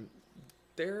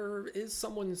 there is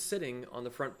someone sitting on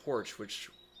the front porch, which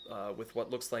with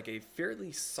what looks like a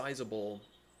fairly sizable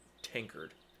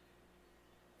tankard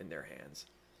in their hands.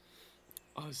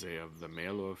 Are they of the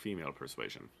male or female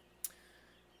persuasion?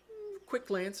 Quick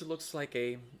glance, it looks like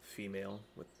a female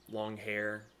with long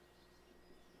hair,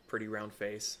 pretty round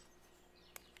face.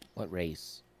 What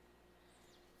race?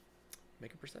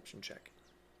 Make a perception check.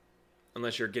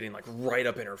 Unless you're getting like right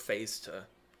up in her face to...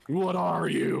 What are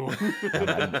you?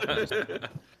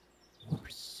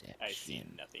 Perception. I see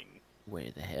nothing.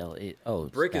 Where the hell is... Oh,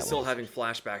 Brick is that still was having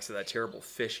flashbacks to that terrible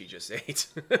fish he just ate.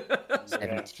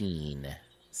 17.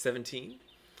 17?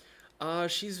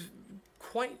 She's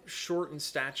quite short in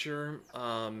stature,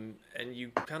 and you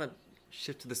kind of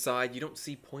shift to the side. You don't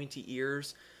see pointy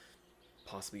ears.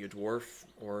 Possibly a dwarf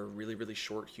or a really, really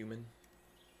short human.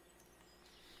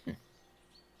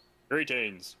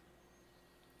 Greetings.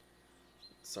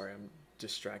 Sorry, I'm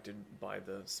distracted by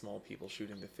the small people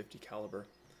shooting the 50 caliber.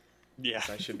 Yeah.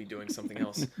 I should be doing something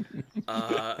else.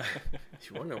 If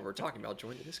you want to know what we're talking about,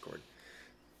 join the Discord.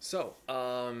 So,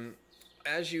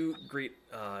 as you greet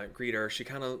her, she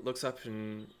kind of looks up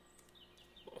and,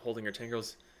 holding her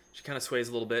tendrils, she kind of sways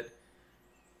a little bit.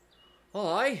 Oh,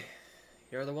 aye,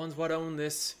 you're the ones what own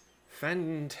this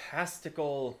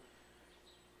fantastical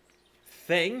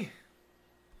thing.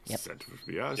 Yep. That would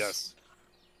be us. Yes.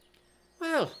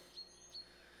 Well,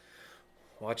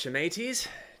 watch your mateys.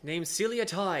 Name's Celia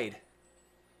Tide.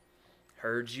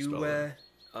 Heard you,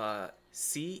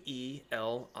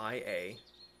 Celia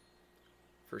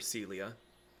for Celia,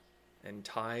 and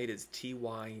Tide is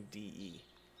Tyde.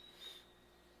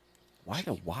 Why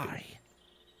the why?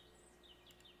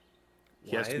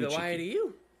 He has Why to be the why to cheeky.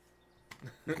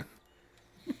 you?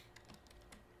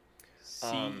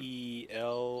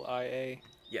 Celia.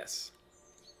 Yes.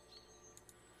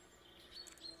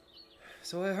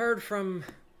 So I heard from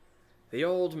the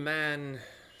old man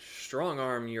strong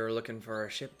arm, you're looking for a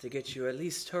ship to get you at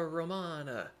least to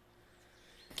Romana.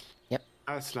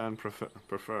 Iceland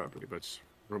preferably, but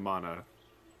Romana,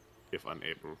 if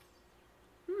unable.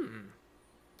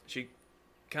 She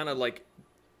kind of like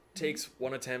takes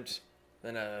one attempt,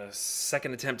 then a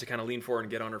second attempt to kind of lean forward and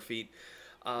get on her feet.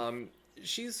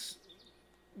 She's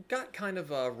got kind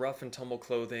of rough and tumble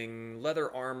clothing, leather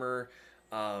armor.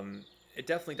 It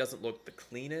definitely doesn't look the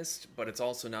cleanest, but it's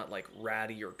also not like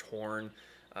ratty or torn.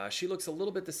 She looks a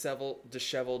little bit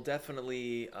disheveled,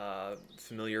 definitely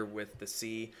familiar with the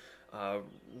sea.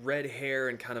 Red hair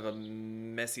and kind of a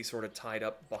messy sort of tied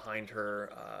up behind her,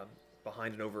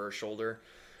 behind and over her shoulder.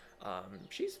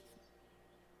 She's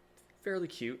fairly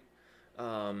cute.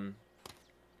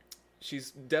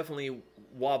 She's definitely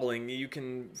wobbling. You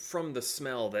can, from the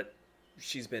smell, that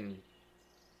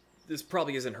this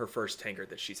probably isn't her first tankard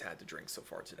that she's had to drink so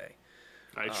far today.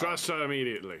 I trust her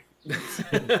immediately.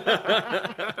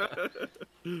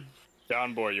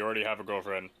 Down, boy, you already have a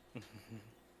girlfriend.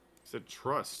 Said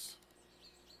trust.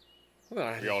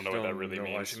 Well, We all know what that really know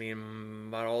means. What you mean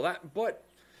about all that, but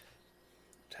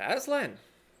Taslan,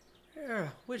 yeah,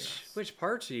 which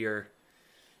parts are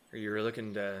you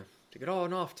looking to get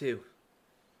on off to?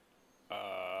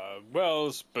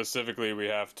 Well, specifically, we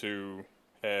have to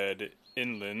head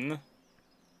inland,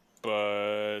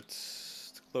 but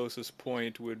the closest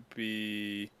point would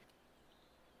be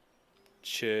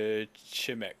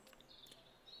Chimek.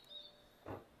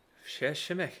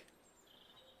 Shemek, have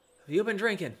you been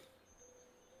drinking?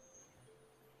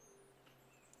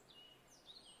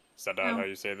 Is that not how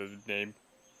you say the name?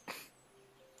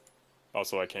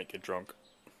 Also, I can't get drunk.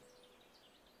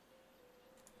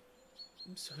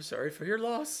 I'm so sorry for your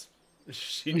loss.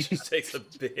 She just takes a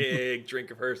big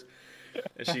drink of hers,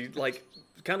 and she like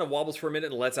kind of wobbles for a minute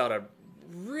and lets out a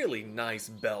really nice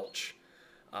belch.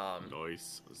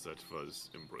 Nice. That was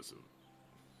impressive.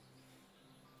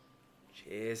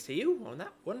 Cheers to you on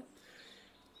that one.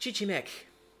 Chichimek,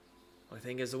 I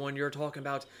think is the one you're talking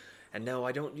about. And no,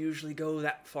 I don't usually go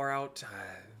that far out.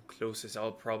 Closest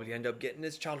I'll probably end up getting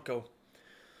is Chalco.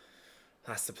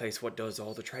 That's the place what does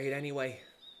all the trade anyway.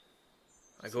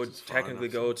 I could technically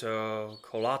go to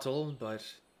Colatl, but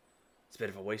it's a bit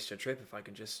of a wasted trip if I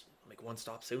can just make one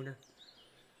stop sooner.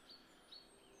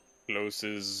 Close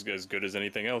is as good as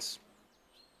anything else.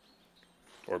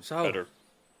 Or So- better.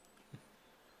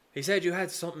 He said you had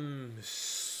something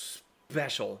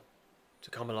special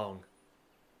to come along.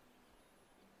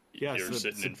 Yes, You're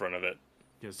sitting in front of it.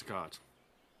 Yes, the card.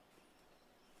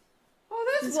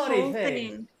 Oh, This whole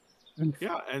thing.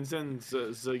 Yeah, and then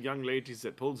the young lady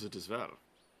that pulls it as well.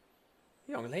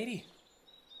 Young lady.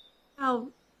 Oh,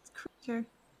 creature.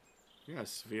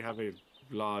 Yes, we have a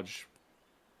large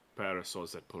parasol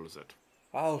that pulls it.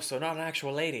 Oh, so not an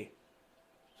actual lady.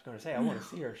 I was going to say, I want to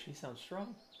see her. She sounds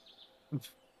strong.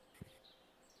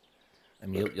 I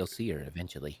mean, you'll see her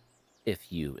eventually,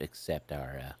 if you accept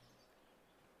our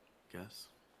Yes.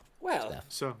 Well, stuff.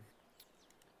 So,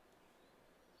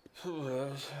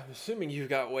 I'm assuming you've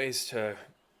got ways to...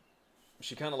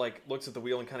 She kind of like looks at the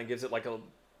wheel and kind of gives it like a...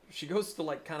 She goes to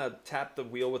like kind of tap the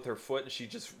wheel with her foot and she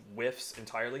just whiffs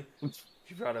entirely.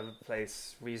 You've got a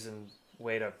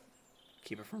way to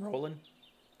keep it from rolling.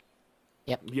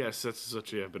 yes, that's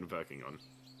what we have been working on.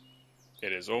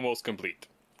 It is almost complete.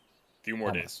 Few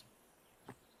more days.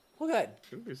 Well, good.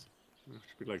 Should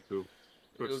be like two.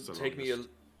 It'll take me a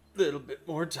little bit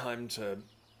more time to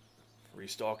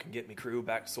restock and get me crew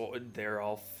back sorted. They're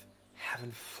all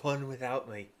having fun without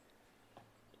me.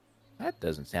 That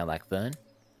doesn't sound like fun.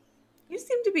 You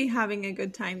seem to be having a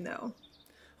good time, though.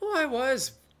 Oh, I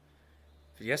was.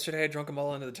 But yesterday I drunk them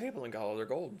all under the table and got all their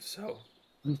gold, so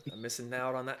I'm missing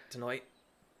out on that tonight.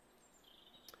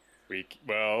 We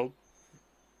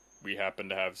happen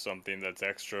to have something that's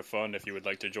extra fun if you would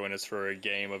like to join us for a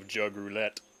game of jug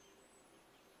roulette.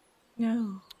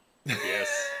 No.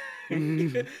 Yes.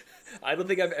 I don't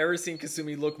think I've ever seen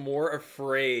Kasumi look more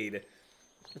afraid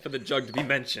for the jug to be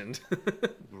mentioned.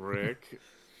 Rick,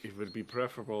 it would be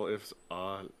preferable if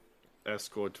our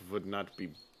escort would not be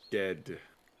dead.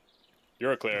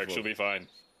 You're a cleric, she'll be fine.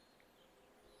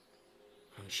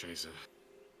 Oh, Scheiße.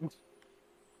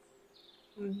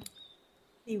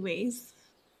 Anyways.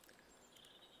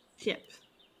 Ship.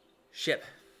 Ship.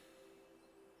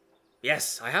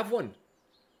 Yes, I have one.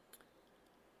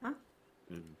 Huh?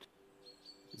 And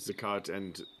the cart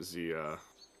and the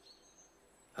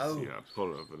Oh,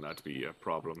 puller will not be a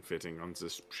problem fitting on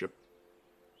this ship.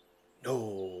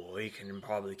 no, we can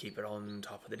probably keep it on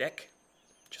top of the deck.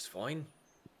 Just fine,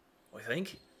 I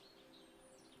think.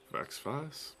 Works for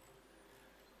us.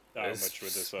 How much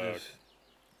would this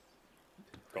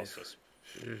cost us?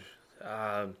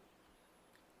 How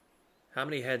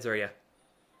many heads are you?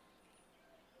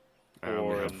 I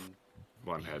only Or have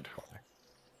one head.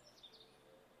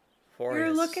 4 You're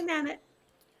heads. looking at it.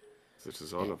 This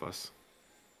is all of us.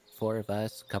 4 of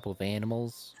us, a couple of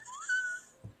animals.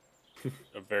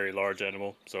 a very large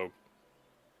animal, so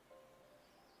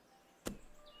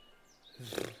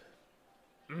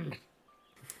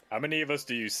how many of us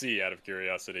do you see, out of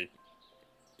curiosity?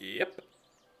 Yep.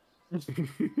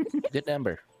 Good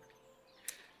number.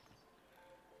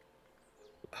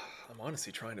 I'm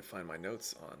honestly trying to find my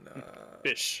notes on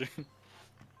Fish.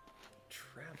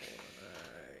 travel.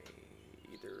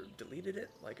 I either deleted it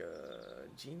like a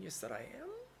genius that I am.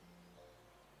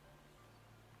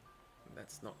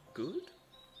 That's not good.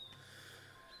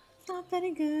 It's not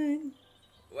very good.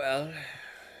 Well,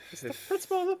 if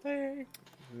principle of the thing.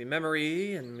 my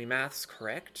memory and my math's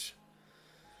correct,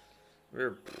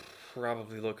 we're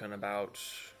probably looking about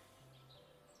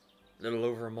a little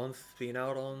over a month being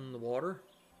out on the water.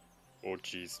 Oh,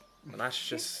 jeez. And that's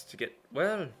just to get,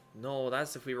 well, no,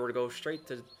 that's if we were to go straight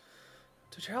to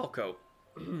Chalco.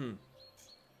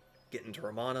 Getting to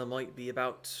Romana might be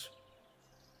about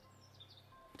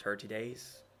 30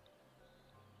 days.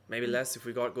 Maybe less if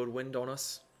we got good wind on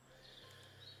us.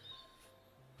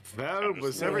 Well, I'm just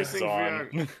with moving everything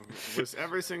on. with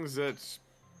everything that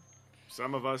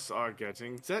some of us are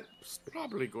getting, that's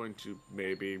probably going to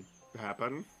maybe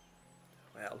happen.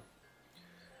 Well,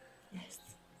 Yes.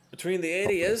 between the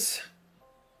areas,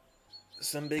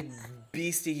 some big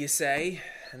beastie you say,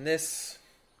 and this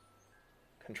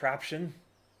contraption,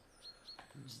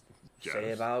 say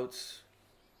Yes. about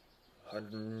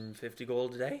 150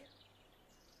 gold a day.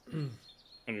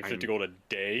 150 gold a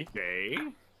day? Day?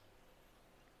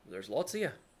 There's lots of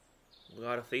you. We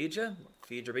gotta feed you,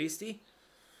 feed your beastie.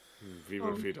 We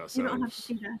will feed You don't have to ourselves.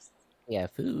 feed us. Yeah,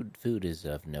 food is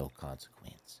of no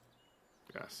consequence.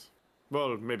 Yes.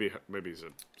 Well, maybe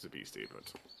it's a beastie,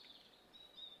 but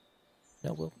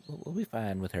No, we'll be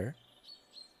fine with her.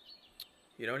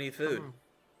 You don't need food.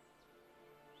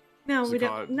 No, we Zakat.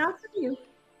 don't. Not for you.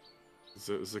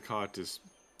 Zakat is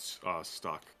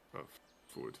stock of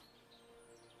food.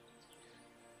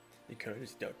 You kind of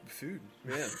just duck food,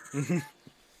 man.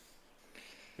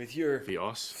 With your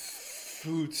Vios.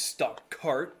 food stock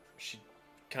cart, she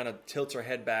kind of tilts her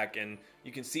head back, and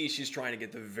you can see she's trying to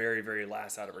get the very, very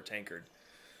last out of her tankard.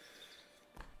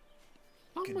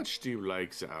 How much do you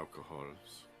like the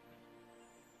alcohols?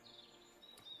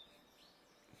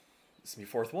 This is my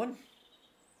fourth one.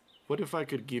 What if I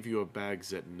could give you a bag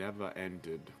that never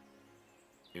ended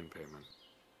in payment?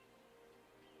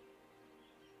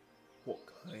 What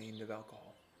kind of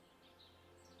alcohol?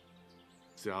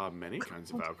 There are many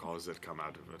kinds of alcohols that come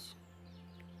out of it.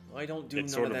 I don't do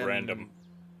It's none sort of of them random.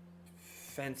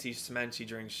 fancy smancy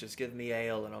drinks. Just give me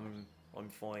ale, and I'm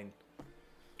fine.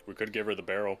 We could give her the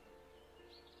barrel.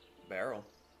 Barrel.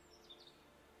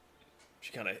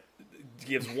 She kind of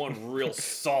gives one real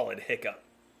solid hiccup.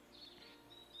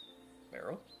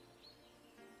 Barrel.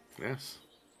 Yes.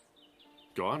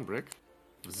 Go on, Brick.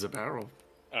 The barrel.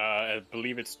 I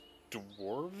believe it's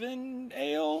dwarven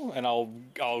ale, and I'll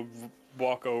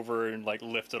walk over and like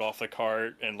lift it off the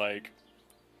cart and like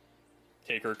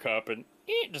take her cup and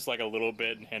just like a little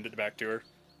bit and hand it back to her.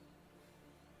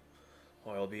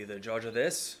 I'll be the judge of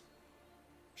this.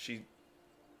 She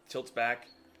tilts back,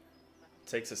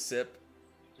 takes a sip.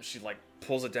 She like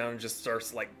pulls it down and just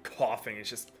starts like coughing. It's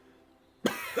just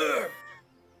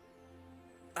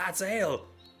that's ale.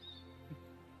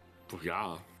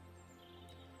 Yeah. Is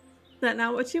that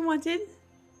not what you wanted?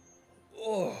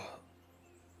 Oh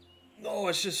no,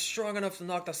 it's just strong enough to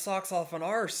knock the socks off an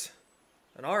arse.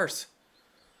 An arse.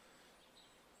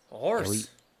 A horse.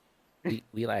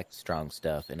 We like strong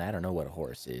stuff, and I don't know what a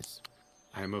horse is.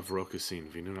 I am of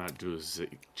Rokasine. We do not do the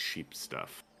cheap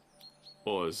stuff.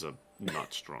 Or the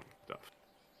not strong stuff.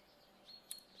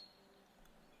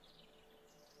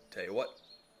 Tell you what.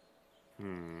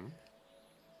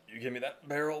 You give me that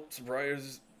barrel,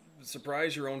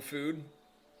 surprise your own food.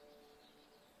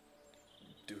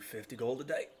 Do 50 gold a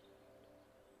day.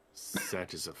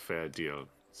 That is a fair deal.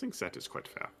 I think that is quite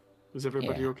fair. Is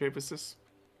everybody Yeah. okay with this?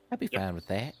 I'd be fine with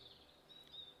that.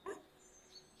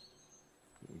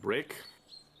 Break.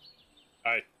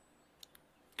 Aye.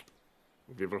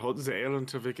 We will hold the ale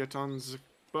until we get on the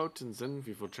boat, and then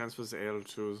we will transfer the ale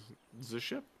to the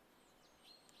ship.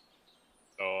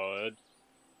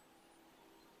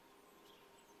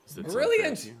 Does that sound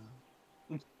Brilliant! fair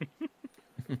to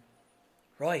you?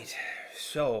 Right,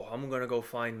 so I'm gonna go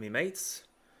find me mates.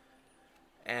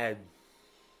 And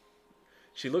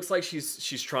she looks like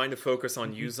she's trying to focus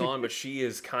on Yuzon, but she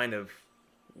is kind of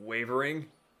wavering.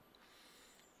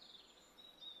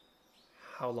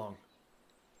 How long?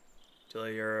 Till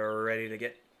you're ready to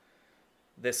get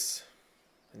this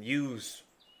and use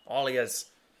all he has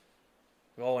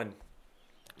going.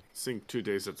 I think 2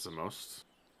 days at the most.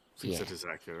 I think Yeah. that is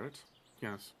accurate.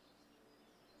 Yes.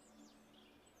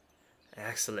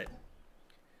 Excellent.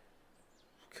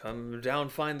 Come down,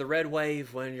 find the red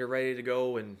wave when you're ready to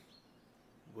go, and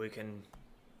we can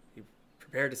be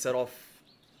prepared to set off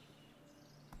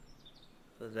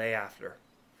the day after,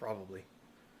 probably.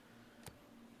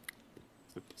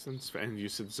 And you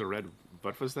said the red.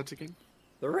 What was that again?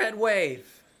 The red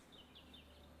wave.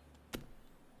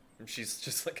 And she's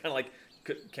just like kind of like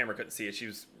camera couldn't see it. She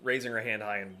was raising her hand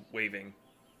high and waving.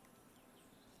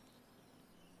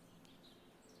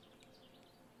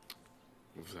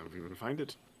 If we will find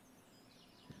it.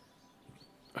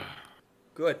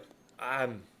 Good.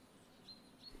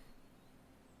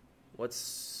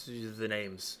 What's the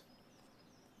names?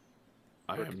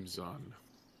 I am Zon.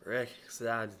 Rick,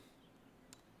 Sad,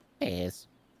 Yes.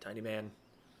 Tiny Man.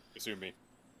 Kasumi.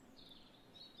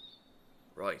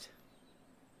 Right.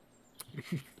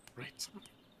 Right.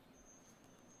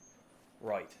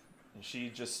 Right. And she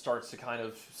just starts to kind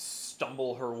of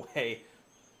stumble her way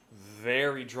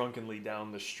very drunkenly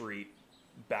down the street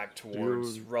back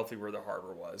towards roughly where the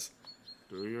harbor was.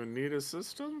 Do you need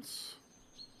assistance?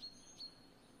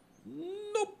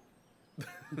 Nope.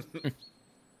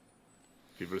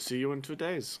 We will see you in 2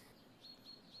 days.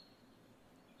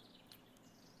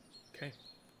 Okay.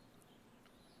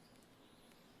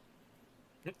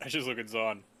 I just look at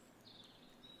Zon.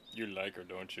 You like her,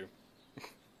 don't you?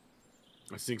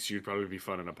 I think she'd probably be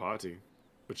fun in a party,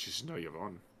 but she should know you're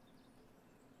on.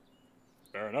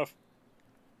 Fair enough.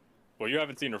 Well, you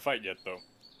haven't seen her fight yet, though.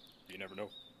 You never know.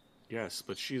 Yes,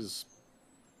 but she's...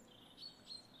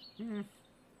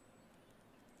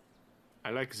 I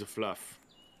like the fluff.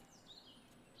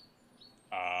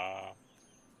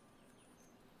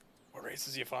 What race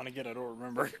is Yafana again? I don't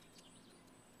remember.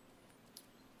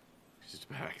 She's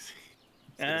back.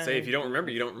 Say if you don't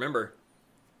remember, you don't remember.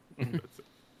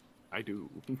 I do.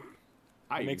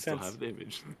 I Makes still sense. have the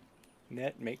image.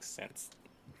 That makes sense.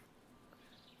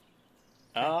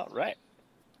 All right.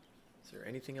 Is there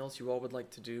anything else you all would like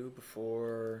to do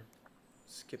before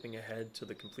skipping ahead to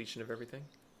the completion of everything?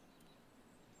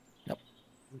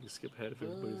 We can skip ahead if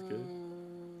everybody's good.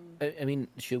 I mean,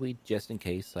 should we, just in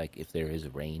case, like, if there is a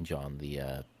range on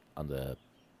the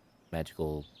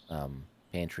magical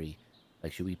pantry,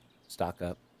 like, should we stock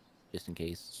up just in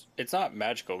case? It's not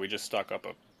magical. We just stock up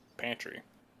a pantry.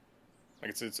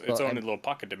 Like it's Well, own little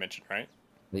pocket dimension, right?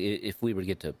 If we were to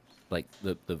get to, like,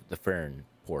 the Fern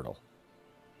portal.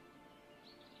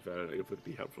 Well, it would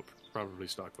be helpful to probably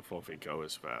stock before we go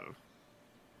as well.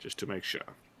 Just to make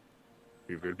sure.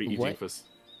 We will be eating What? for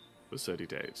 30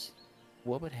 days.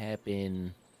 What would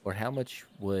happen, or how much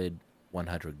would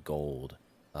 100 gold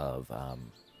of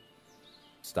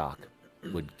stock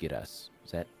would get us?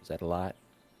 Is that a lot?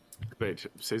 Wait,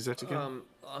 say that again?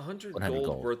 100 100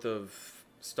 gold worth of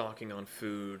stocking on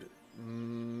food.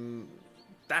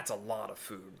 That's a lot of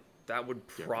food. That would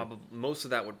probably most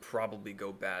of that would probably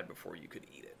go bad before you could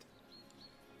eat it.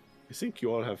 I think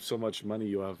you all have so much money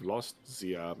you have lost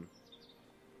the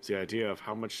idea of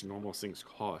how much normal things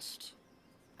cost.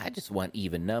 I just want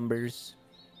even numbers.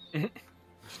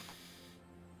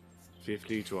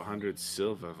 50 to 100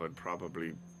 silver would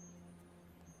probably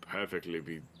perfectly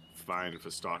be fine for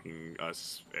stocking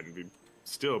us, and we'd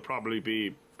still probably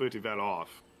be pretty well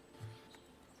off.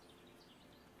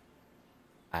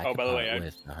 I Oh, could by the part way,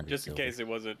 with 100 just in silver. case it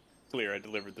wasn't clear, I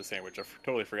delivered the sandwich. I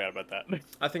totally forgot about that.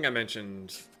 I think I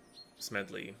mentioned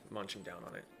Smedley munching down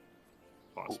on it.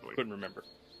 Possibly. Couldn't remember.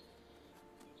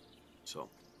 So,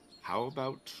 how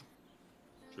about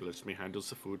you let me handle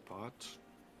the food part,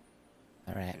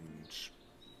 All right. and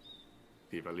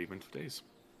we will leave in 2 days.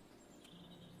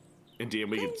 And DM,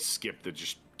 we could skip the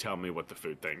just tell me what the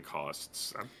food thing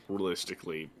costs.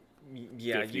 Realistically,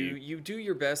 Yeah, 50. you do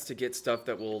your best to get stuff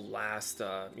that will last.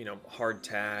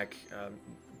 Hardtack,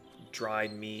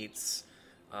 dried meats.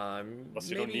 Unless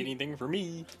you don't need anything for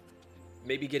me.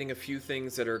 Maybe getting a few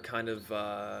things that are kind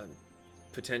of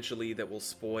potentially that will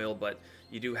spoil, but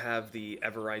you do have the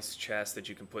Everice chest that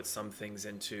you can put some things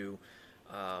into.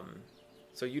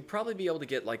 So you'd probably be able to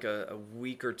get like a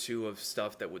week or two of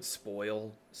stuff that would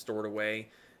spoil stored away,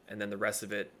 and then the rest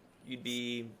of it you'd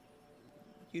be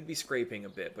scraping a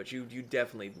bit, but you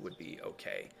definitely would be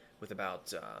okay with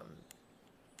about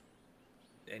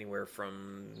anywhere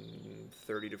from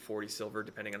 30 to 40 silver,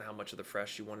 depending on how much of the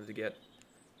fresh you wanted to get.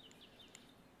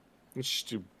 let's just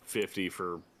do 50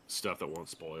 for stuff that won't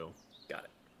spoil. Got it.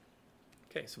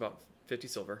 Okay, so about 50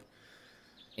 silver.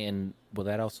 And will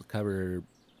that also cover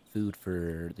food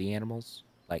for the animals?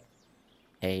 Like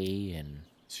hay and...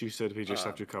 She said we just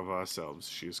have to cover ourselves.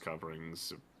 She's covering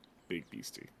the big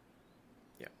beastie.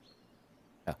 Yeah.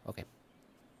 Oh, okay.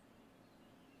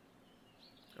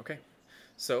 Okay.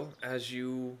 So, as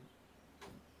you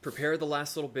prepare the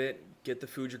last little bit, get the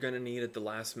food you're going to need at the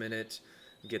last minute,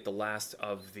 get the last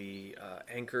of the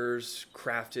anchors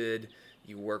crafted,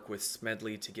 you work with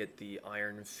Smedley to get the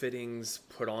iron fittings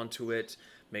put onto it,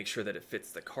 make sure that it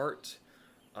fits the cart.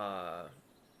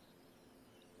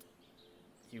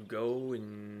 You go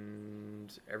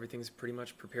and everything's pretty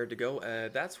much prepared to go.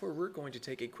 That's where we're going to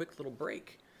take a quick little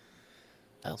break.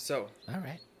 Oh, So, all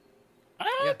right.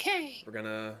 Okay. we're going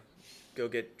to go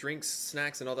get drinks,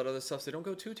 snacks, and all that other stuff, so don't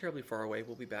go too terribly far away.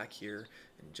 We'll be back here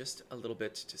in just a little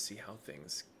bit to see how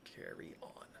things carry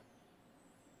on.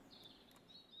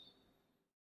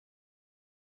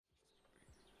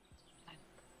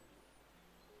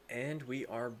 And we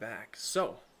are back.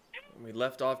 So, when we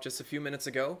left off just a few minutes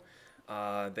ago,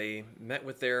 they met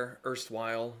with their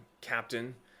erstwhile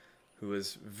captain, who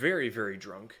was very, very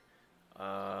drunk.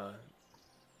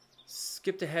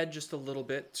 Skipped ahead just a little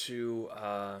bit to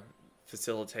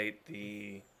facilitate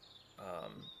the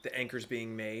anchors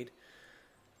being made.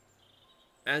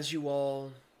 As you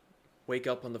all wake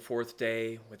up on the fourth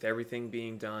day with everything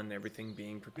being done, everything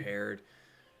being prepared,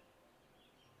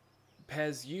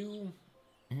 Pez, you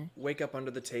wake up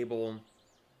under the table.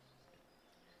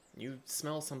 You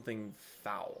smell something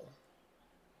foul.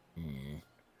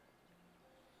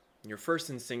 Your first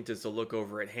instinct is to look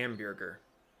over at Hamburger.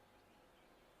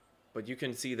 But you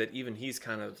can see that even he's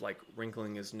kind of like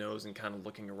wrinkling his nose and kind of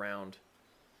looking around.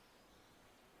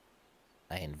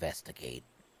 I investigate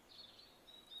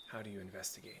How do you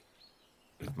investigate?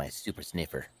 with my super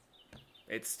sniffer.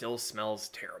 It still smells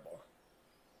terrible.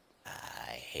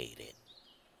 I hate it.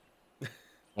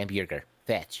 Hamburger,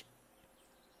 fetch.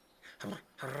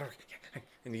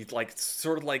 And he's like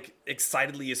sort of like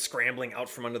excitedly is scrambling out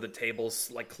from under the tables,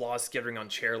 like claws skittering on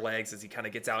chair legs as he kind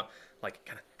of gets out, like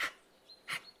kind of.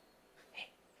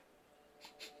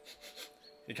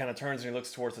 He kind of turns and he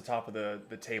looks towards the top of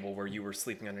the table where you were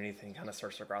sleeping underneath, and he kind of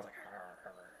starts to growl like.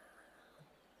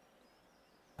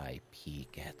 I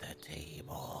peek at the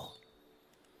table.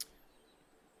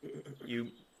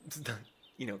 You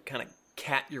kind of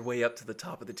cat your way up to the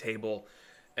top of the table,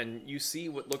 and you see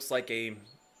what looks like a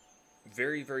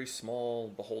very, very small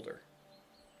beholder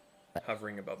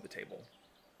hovering above the table.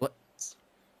 What?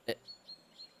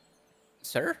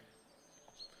 Sir?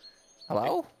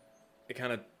 Hello? It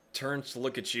kind of turns to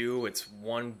look at you. Its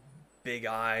one big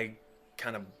eye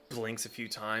kind of blinks a few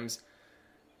times.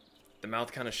 The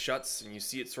mouth kind of shuts, and you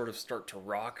see it sort of start to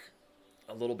rock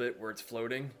a little bit where it's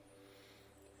floating.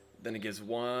 Then it gives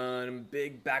one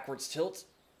big backwards tilt,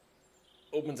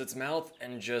 opens its mouth,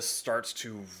 and just starts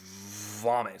to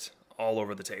vomit all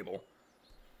over the table.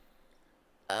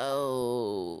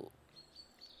 Oh.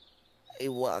 I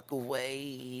walk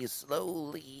away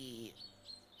slowly.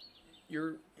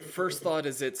 Your first thought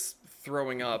is it's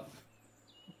throwing up,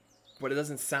 but it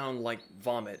doesn't sound like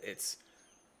vomit. It's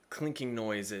clinking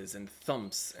noises and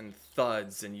thumps and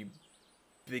thuds, and you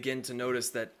begin to notice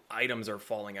that items are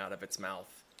falling out of its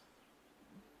mouth.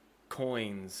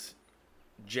 Coins,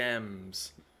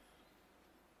 gems,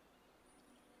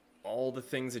 all the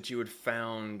things that you had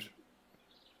found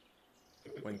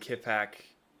when Kipak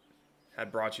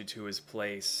had brought you to his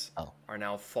place are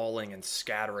now falling and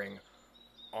scattering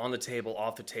on the table,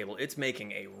 off the table. It's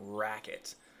making a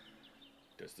racket.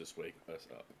 Does this wake us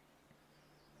up?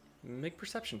 Make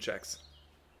perception checks.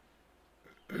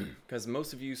 Because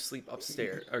most of you sleep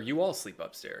upstairs, or you all sleep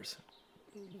upstairs.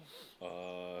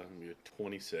 I'm at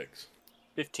 26.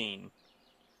 15.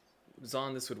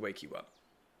 Zahn, this would wake you up.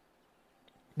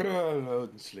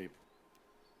 Load and sleep.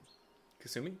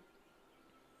 Kasumi?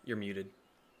 You're muted.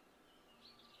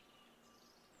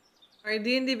 Alright,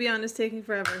 D&D Beyond is taking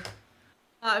forever.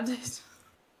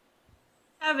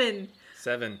 Evan.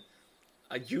 7.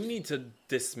 You need to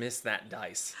dismiss that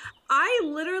dice. I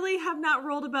literally have not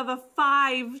rolled above a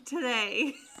 5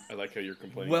 today. I like how you're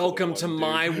complaining. Welcome to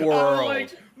my I'm world. like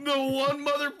the one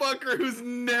motherfucker who's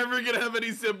never gonna have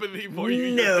any sympathy for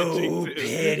you. No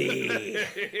pity.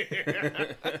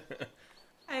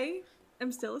 I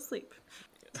am still asleep.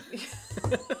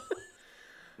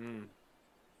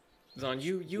 Zahn,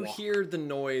 you hear the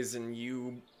noise and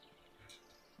you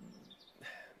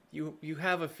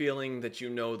have a feeling that you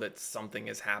know that something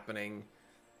is happening.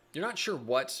 You're not sure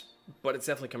what, but it's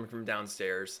definitely coming from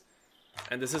downstairs.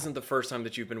 And this isn't the first time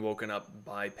that you've been woken up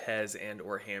by Pez and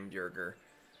or Hamburger.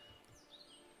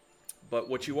 But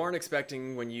what you aren't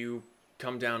expecting when you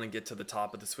come down and get to the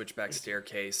top of the switchback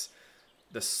staircase,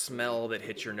 the smell that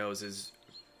hits your nose is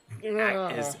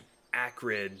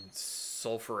acrid,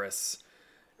 sulfurous,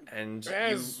 and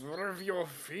what if you're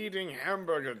feeding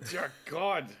hamburger? Dear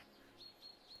God.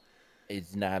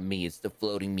 It's not me, it's the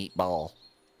floating meatball.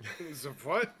 The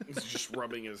what? He's just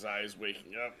rubbing his eyes,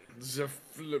 waking up. The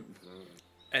flip.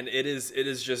 And it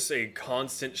is just a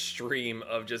constant stream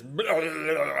of just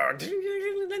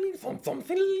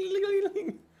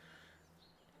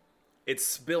it's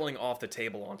spilling off the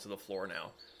table onto the floor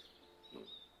now.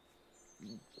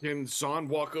 Can Zahn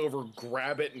walk over,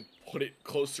 grab it, and put it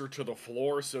closer to the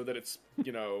floor so that it's,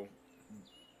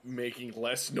 making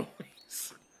less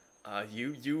noise?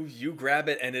 You grab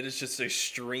it, and it is just a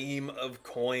stream of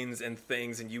coins and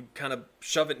things, and you kind of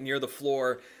shove it near the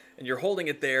floor, and you're holding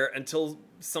it there until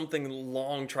something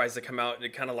long tries to come out, and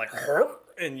it kind of like,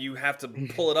 and you have to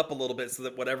pull it up a little bit so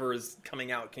that whatever is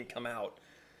coming out can come out.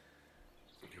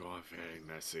 You are very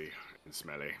messy and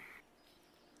smelly.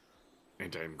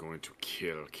 And I'm going to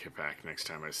kill Kipak next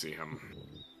time I see him.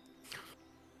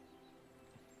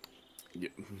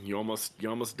 You almost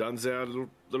done there,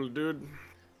 little dude?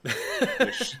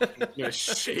 Gonna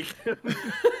shake him.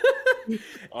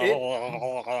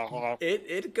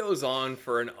 It goes on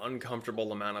for an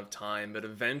uncomfortable amount of time, but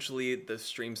eventually the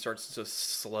stream starts to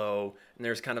slow, and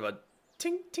there's kind of a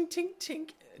tink, tink, tink, tink,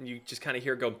 and you just kind of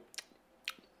hear it go,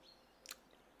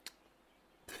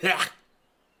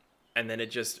 and then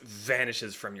it just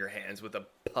vanishes from your hands with a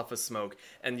puff of smoke,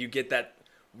 and you get that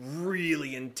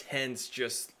really intense,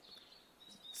 just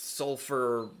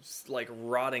sulfur, like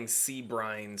rotting sea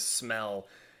brine smell,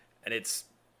 and it's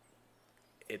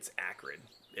acrid.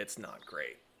 It's not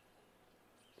great.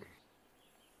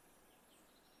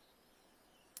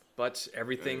 But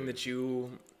everything that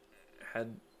you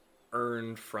had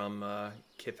earned from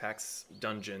Kipak's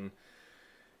dungeon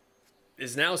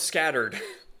is now scattered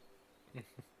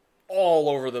all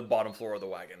over the bottom floor of the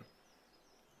wagon.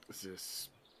 This is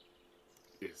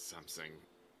something.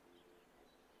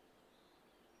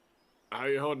 How are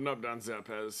you holding up down there,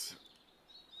 Pez?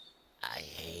 I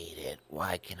hate it.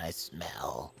 Why can I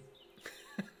smell?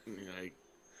 I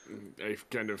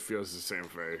kind of feel the same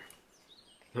way.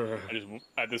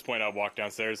 At this point, I'll walk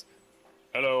downstairs.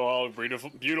 Hello, all.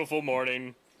 Beautiful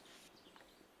morning.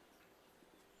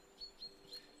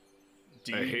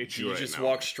 Do I hate you you right just now.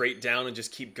 walk straight down and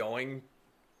just keep going?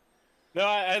 No,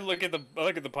 I look at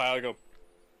the pile. I go.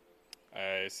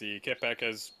 I see Kipak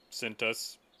has sent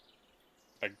us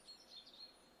a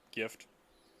gift.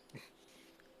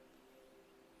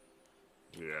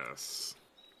 Yes.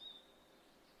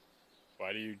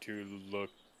 Why do you two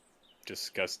look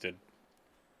disgusted?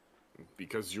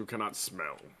 Because you cannot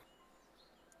smell.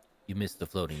 You missed the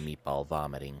floating meatball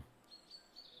vomiting.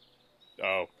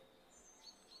 Oh.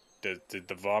 Did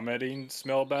the vomiting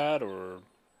smell bad, or?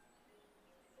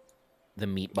 The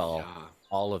meatball, Yeah.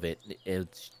 all of it,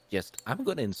 it's just, I'm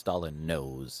going to install a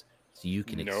nose so you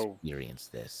can No. experience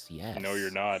this. Yes. No,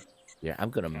 you're not. Yeah, I'm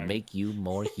going to make you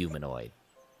more humanoid.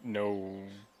 No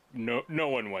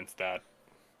one wants that.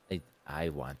 I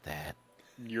want that.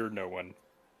 You're no one.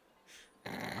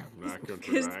 I'm not going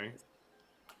to lie.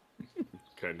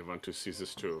 Kind of want to see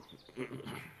this too.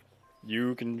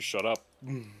 You can shut up.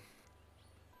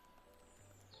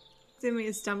 Sumi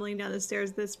is stumbling down the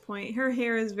stairs at this point. Her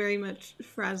hair is very much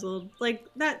frazzled. Like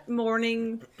that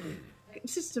morning,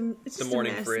 it's just a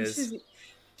morning mess. frizz.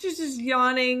 She's just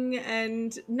yawning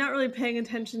and not really paying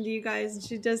attention to you guys. And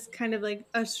she does kind of like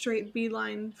a straight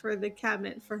beeline for the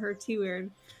cabinet for her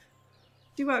T-word.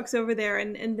 She walks over there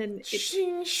and then it,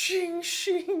 Shing, shing,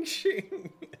 shing,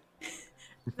 shing.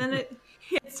 then it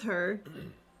hits her.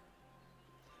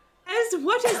 As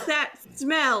what is that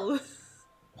smell?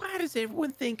 Why does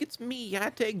everyone think it's me? I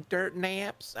take dirt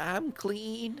naps. I'm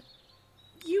clean.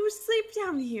 You sleep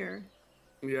down here.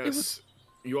 Yes.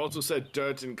 You also said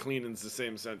dirt and clean in the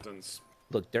same sentence.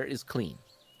 Look, dirt is clean.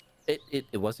 It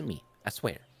wasn't me. I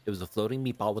swear. It was a floating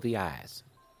meatball with the eyes.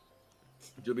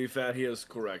 To be fair, he is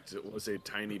correct. It was a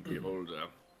tiny beholder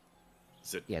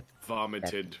that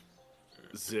vomited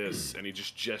this, and he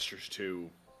just gestures to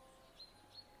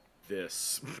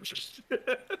this. Just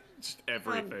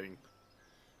everything.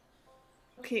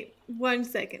 Okay, 1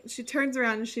 second. She turns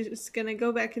around and she's gonna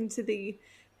go back into the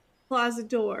closet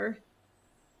door.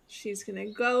 She's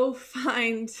gonna go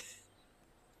find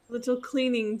little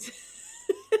cleaning.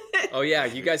 Oh yeah,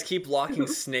 you guys keep locking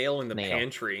Snail in the Snail.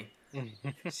 pantry.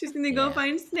 She's gonna go Yeah.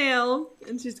 find Snail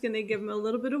and she's gonna give him a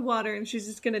little bit of water and she's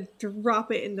just gonna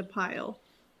drop it in the pile.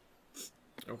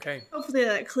 Okay. Hopefully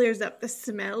that clears up the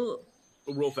smell.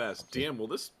 Real fast. Damn, well,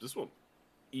 this won't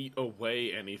eat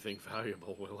away anything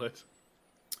valuable, will it?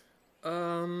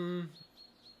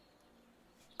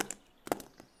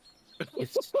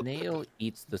 If snail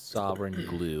eats the sovereign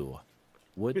glue,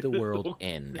 would the world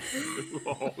end?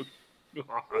 Oh,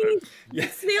 God. Yeah,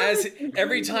 Snail as is-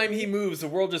 every time he moves, the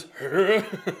world just.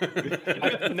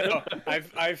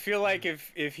 I feel like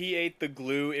if he ate the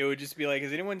glue, it would just be like,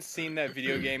 has anyone seen that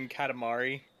video game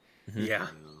Katamari? Yeah.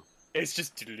 It's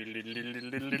just.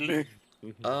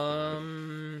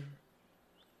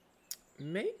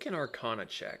 Make an Arcana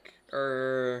check,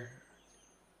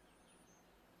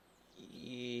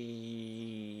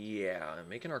 yeah,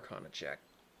 make an Arcana check.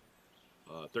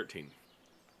 13.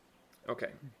 Okay.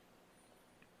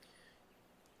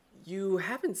 You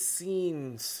haven't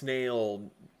seen Snail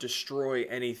destroy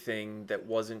anything that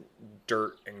wasn't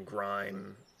dirt and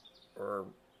grime or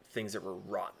things that were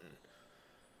rotten.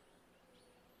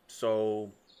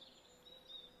 So,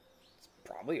 it's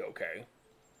probably okay.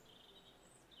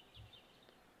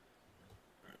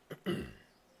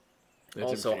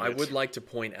 Also, I would like to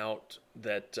point out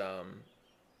that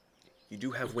you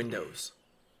do have windows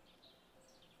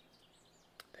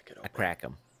that could I open. crack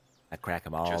them. I crack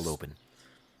them all Just- open.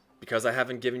 Because I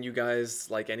haven't given you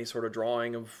guys like any sort of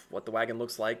drawing of what the wagon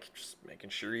looks like, just making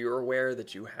sure you're aware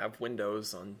that you have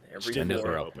windows on every Didn't know they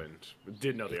floor. opened.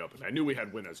 Didn't know they opened. I knew we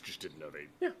had windows, just didn't know they.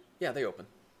 Yeah, they open.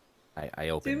 I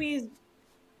open. Sumi's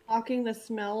blocking the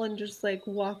smell and just like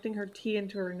wafting her tea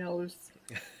into her nose.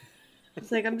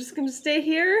 It's like, I'm just gonna stay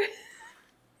here.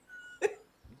 I'm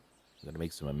gonna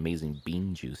make some amazing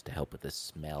bean juice to help with the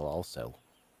smell. Also,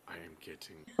 I am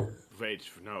getting. Wait,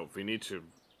 no, we need to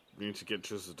get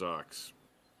to the docks.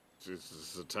 This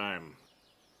is the time.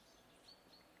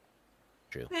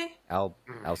 true. Hey. I'll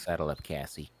saddle up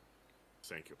Cassie.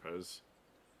 Thank you, Pez.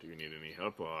 Do you need any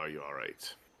help, or are you all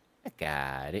right? I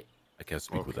got it. I can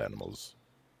speak with animals.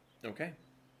 Okay.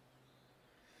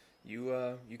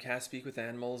 You cast Speak with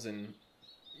Animals, and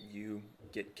you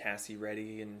get Cassie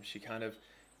ready, and she kind of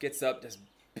gets up, this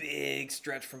big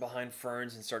stretch from behind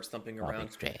ferns, and starts thumping around.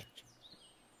 Big stretch.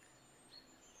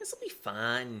 This'll be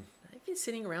fun. I've been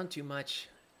sitting around too much.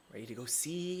 Ready to go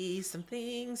see some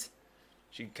things.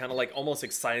 She kind of like almost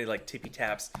excited, like tippy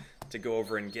taps to go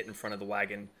over and get in front of the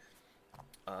wagon.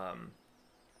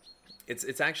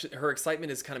 It's actually, her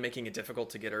excitement is kind of making it difficult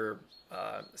to get her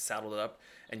saddled up,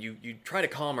 and you try to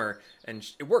calm her, and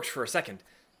it works for a second,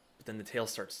 but then the tail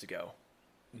starts to go,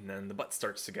 and then the butt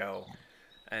starts to go,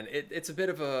 and it's a bit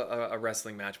of a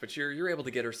wrestling match, but you're able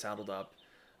to get her saddled up.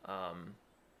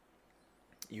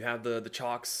 You have the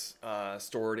chalks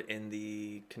stored in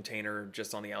the container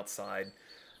just on the outside,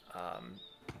 and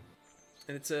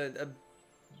it's a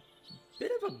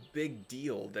bit of a big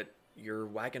deal that your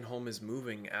wagon home is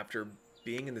moving after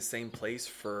being in the same place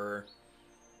for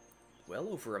well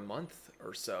over a month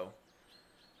or so.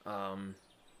 The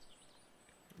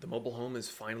mobile home is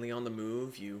finally on the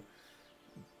move. You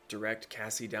direct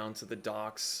Cassie down to the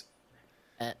docks.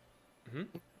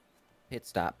 Pit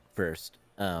stop first.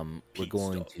 We're Pit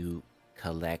going stop. to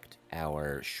collect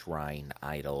our shrine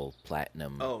idol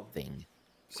platinum thing.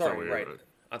 Sorry, So, right.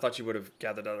 I thought you would have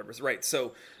gathered that up. Right,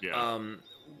 so Yeah.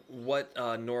 what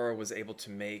Nora was able to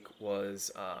make was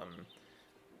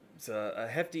it's a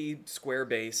hefty square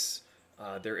base.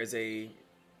 There is a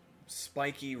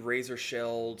spiky,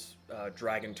 razor-shelled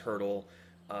dragon turtle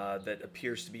that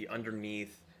appears to be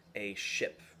underneath a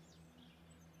ship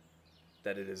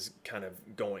that it is kind of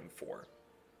going for.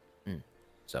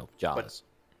 So Jaws.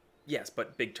 Yes,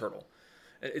 but big turtle.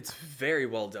 It's very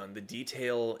well done. The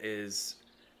detail is,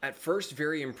 at first,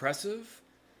 very impressive,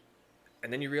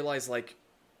 and then you realize, like,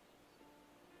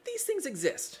 these things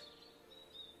exist.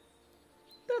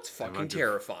 That's fucking wonder-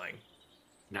 terrifying.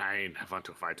 Nein, I want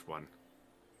to fight one.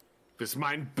 With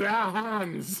mine bare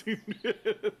hands.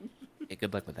 Hey,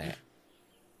 good luck with that.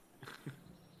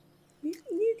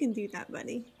 You can do that,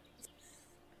 buddy.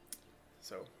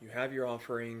 So, you have your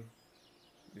offering.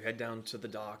 You head down to the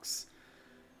docks.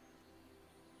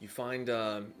 You find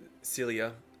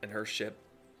Celia and her ship,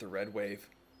 the Red Wave.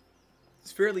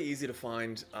 It's fairly easy to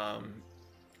find.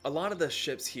 A lot of the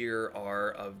ships here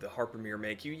are of the Harpermere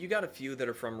make. You got a few that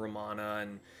are from Romana,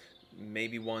 and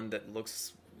maybe one that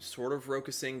looks sort of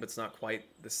Rokusing, but it's not quite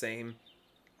the same.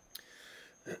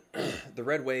 The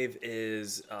Red Wave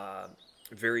is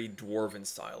very dwarven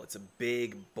style. It's a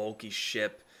big, bulky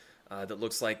ship that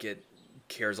looks like it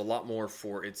cares a lot more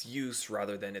for its use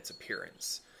rather than its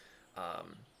appearance.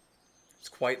 It's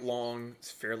quite long.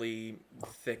 It's fairly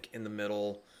thick in the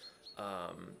middle.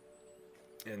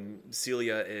 And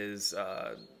Celia is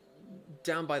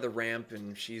down by the ramp,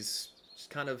 and she's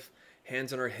kind of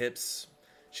hands on her hips.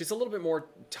 She's a little bit more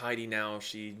tidy now.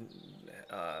 She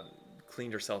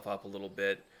cleaned herself up a little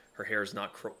bit her hair's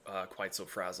not quite so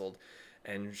frazzled,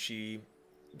 and she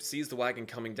sees the wagon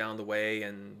coming down the way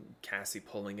and Cassie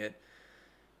pulling it.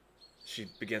 She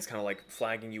begins kind of like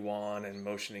flagging you on and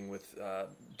motioning with,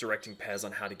 directing Pez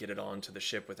on how to get it onto the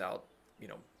ship without,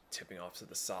 tipping off to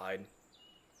the side.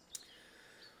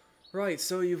 Right,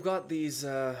 so you've got these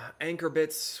anchor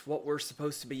bits, what we're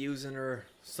supposed to be using or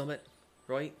summit,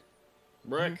 right?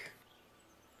 Brick.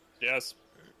 Yes.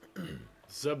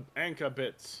 Sub anchor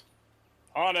bits.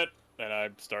 On it. And I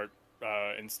start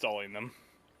installing them.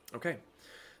 Okay.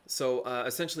 So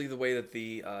essentially, the way that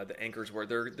the anchors work,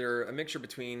 they're a mixture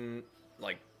between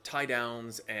like tie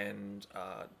downs and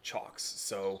chocks.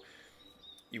 So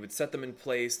you would set them in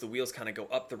place. The wheels kind of go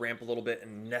up the ramp a little bit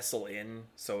and nestle in,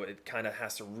 so it kind of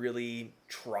has to really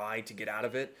try to get out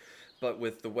of it. But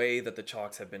with the way that the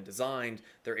chocks have been designed,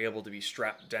 they're able to be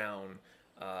strapped down.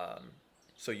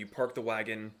 So you park the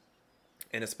wagon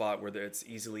in a spot where it's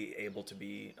easily able to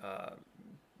be.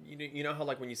 You know how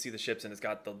like when you see the ships and it's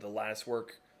got the lattice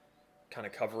work kind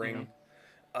of covering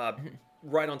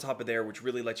right on top of there, which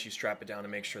really lets you strap it down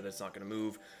and make sure that it's not going to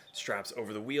move. Straps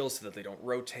over the wheels so that they don't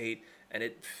rotate, and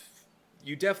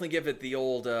you definitely give it the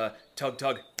old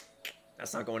tug.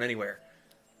 That's not going anywhere.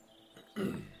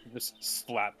 Just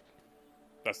slap.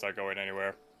 That's not going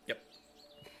anywhere. Yep.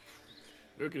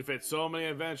 You can fit so many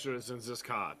adventures in this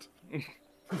cart.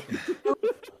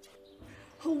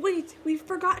 Oh wait, we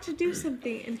forgot to do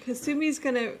something. And Kasumi's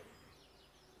gonna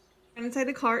run inside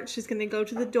the cart. She's gonna go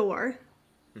to the door.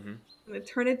 Mm-hmm. Gonna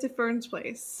turn it to Fern's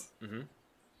place. Mm-hmm.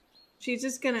 She's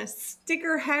just gonna stick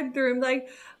her head through and be like,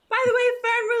 "By the way,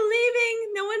 Fern, we're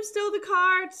leaving. No one stole the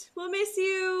cart. We'll miss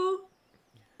you.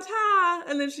 Ta!"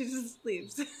 And then she just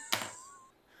leaves. It's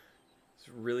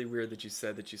really weird that you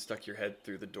said that you stuck your head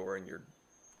through the door and your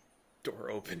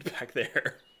door opened back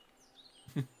there.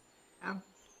 Oh.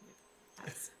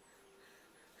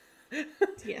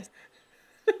 Yes.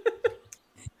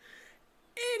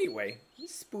 Anyway,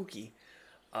 spooky.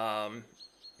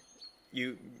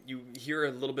 You hear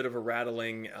a little bit of a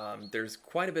rattling. There's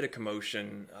quite a bit of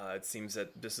commotion. It seems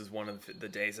that this is one of the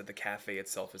days that the cafe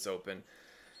itself is open.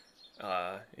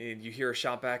 You hear a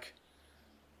shout back.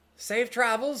 Safe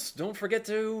travels. Don't forget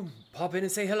to pop in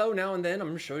and say hello now and then.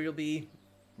 I'm sure you'll be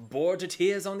bored to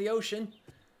tears on the ocean.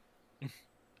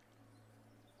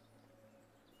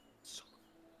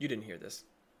 You didn't hear this.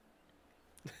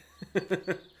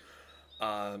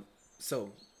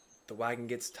 So, the wagon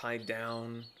gets tied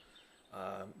down.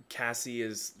 Cassie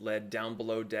is led down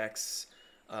below decks.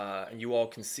 And you all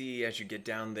can see as you get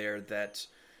down there that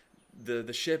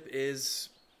the ship is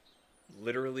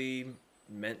literally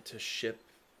meant to ship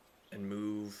and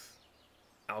move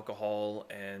alcohol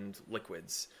and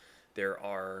liquids. There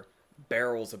are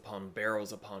barrels upon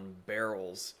barrels upon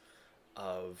barrels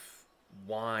of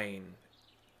wine,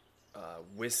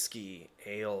 whiskey,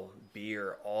 ale,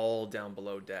 beer, all down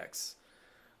below decks.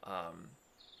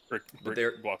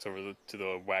 Rick walks over to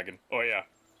the wagon. Oh yeah,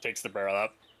 takes the barrel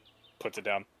out, puts it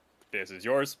down. This is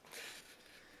yours.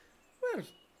 Well,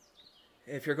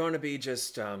 if you're going to be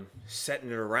just setting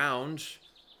it around,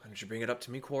 why don't you bring it up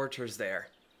to me quarters there?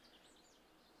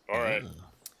 All right.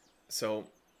 So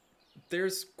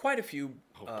there's quite a few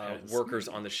workers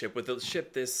on the ship. With a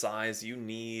ship this size,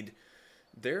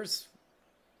 there's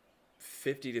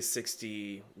 50 to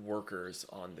 60 workers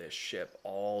on this ship,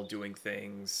 all doing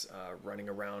things, running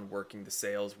around, working the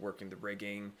sails, working the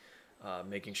rigging,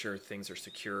 making sure things are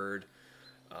secured.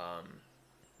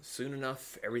 Soon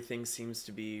enough, everything seems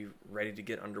to be ready to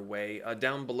get underway.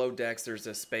 Down below decks, there's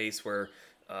a space where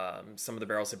some of the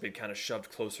barrels have been kind of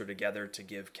shoved closer together to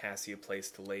give Cassie a place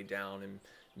to lay down and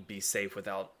be safe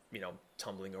without,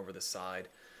 tumbling over the side.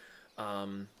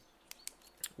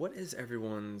 What is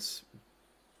everyone's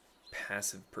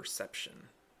passive perception?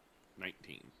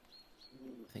 19.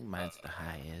 I think mine's the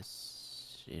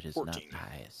highest. It is 14. not the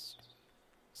highest.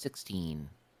 16.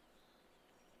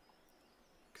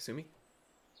 Kasumi?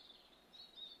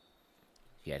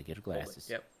 You gotta get her glasses.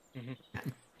 Yep.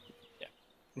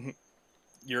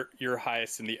 Yeah. You're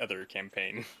highest in the other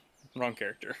campaign. Wrong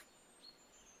character.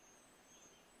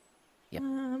 Yep,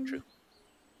 true.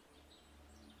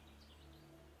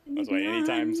 That's why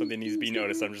anytime something needs to be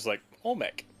noticed, I'm just like,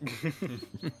 Olmec.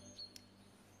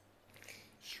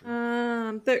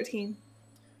 13.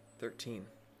 13.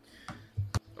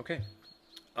 Okay.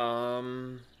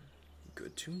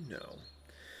 Good to know.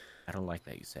 I don't like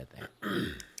that you said that.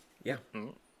 Yeah.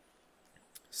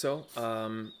 So,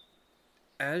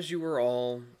 as you were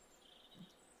all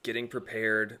getting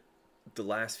prepared, the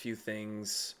last few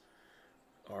things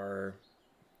are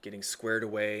getting squared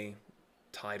away,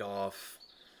 tied off.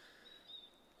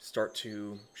 start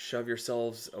to shove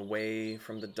yourselves away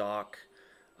from the dock.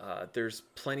 There's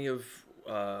plenty of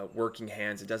working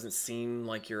hands. It doesn't seem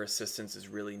like your assistance is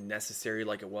really necessary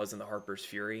like it was in the Harper's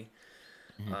Fury.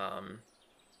 Mhm.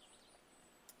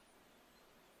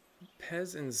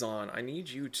 Pez and Zahn, I need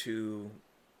you to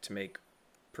make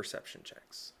perception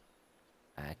checks.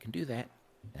 I can do that.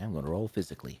 I'm going to roll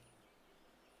physically.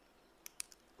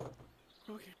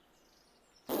 Okay.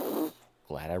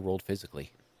 Glad I rolled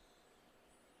physically.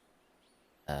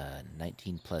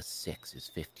 19 plus 6 is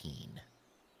 15.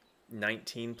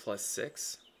 19 plus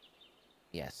 6?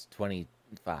 Yes,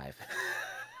 25.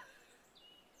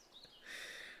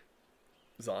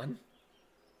 Zahn?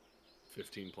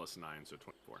 15 plus 9, so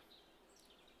 24.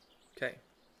 Okay.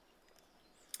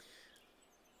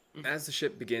 As the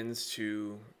ship begins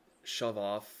to shove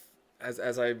off, as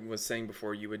I was saying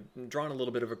before, you had drawn a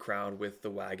little bit of a crowd with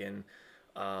the wagon.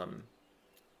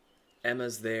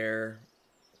 Emma's there.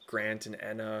 Grant and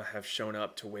Enna have shown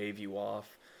up to wave you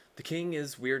off. The king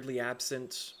is weirdly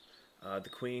absent. The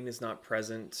queen is not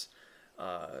present.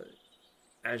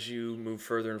 As you move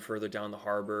further and further down the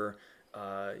harbor,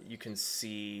 you can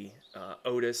see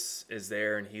Otis is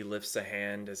there, and he lifts a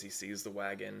hand as he sees the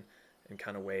wagon and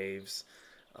kind of waves.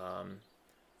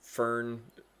 Fern,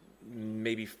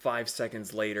 maybe 5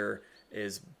 seconds later,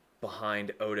 is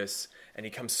behind Otis, and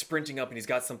he comes sprinting up, and he's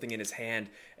got something in his hand,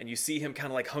 and you see him kind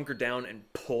of like hunker down and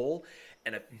pull,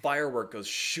 and a firework goes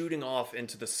shooting off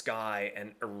into the sky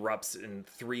and erupts in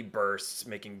 3 bursts,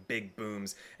 making big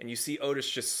booms. And you see Otis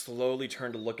just slowly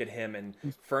turn to look at him, and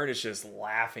Fern is just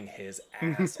laughing his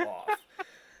ass off.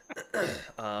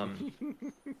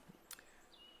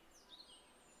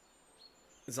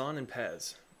 Zahn and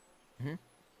Pez,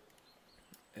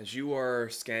 as you are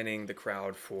scanning the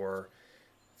crowd for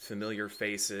familiar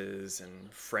faces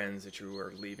and friends that you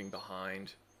are leaving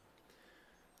behind,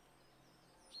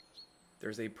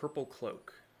 there's a purple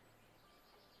cloak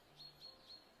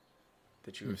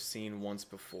that you have seen once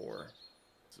before.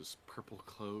 This purple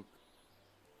cloak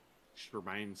should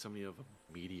remind somebody of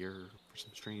a meteor for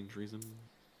some strange reason.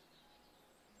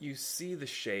 You see the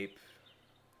shape,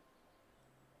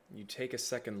 you take a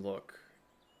second look,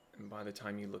 and by the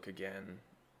time you look again,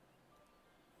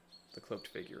 the cloaked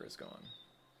figure is gone.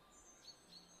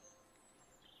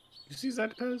 You see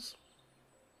that, Pez?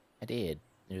 I did.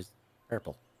 There's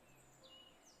purple.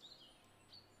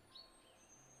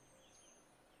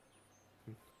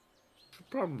 Should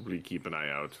probably keep an eye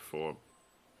out for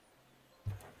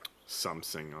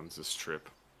something on this trip.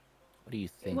 What do you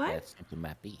think What? that something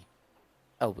might be?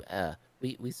 Oh,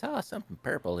 we saw something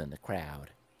purple in the crowd.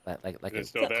 Like Is it a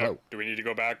still there? cloak. Do we need to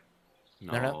go back?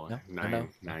 No. Nine.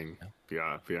 No. We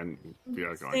are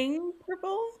going. Thing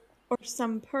purple or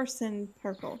some person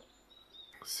purple?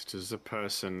 It is a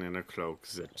person in a cloak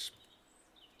that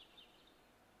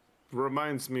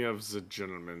reminds me of the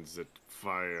gentleman that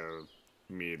fire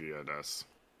mediated us.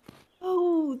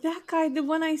 Oh, that guy, the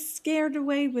one I scared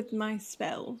away with my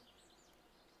spell.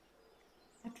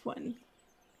 That one.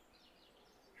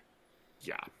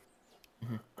 Yeah.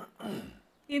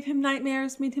 Gave him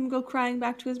nightmares, made him go crying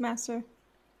back to his master.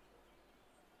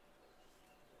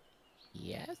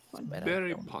 Yes, but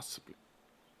Very I possibly.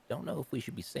 don't know if we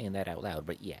should be saying that out loud,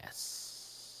 but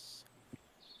yes.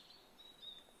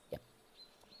 I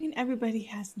mean, everybody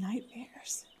has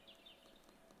nightmares.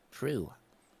 True.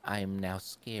 I'm now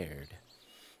scared.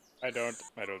 I don't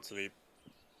sleep.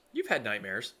 You've had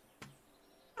nightmares.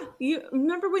 You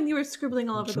remember when you were scribbling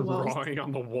all over the walls? Drawing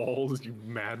on the walls, you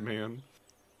madman.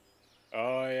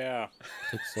 Oh yeah.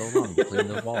 It took so long to clean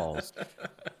the walls.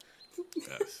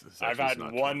 Yes, this I've actually is had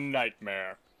not one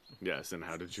nightmare. true. Yes, and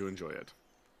how did you enjoy it?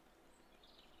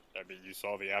 I mean, you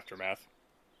saw the aftermath.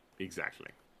 Exactly.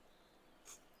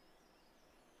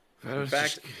 In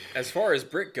fact, as far as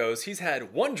Brick goes, he's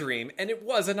had one dream, and it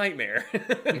was a nightmare.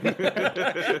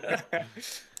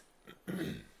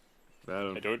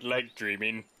 I don't like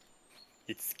dreaming.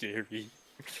 It's scary.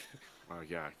 Well,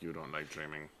 yeah, you don't like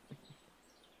dreaming.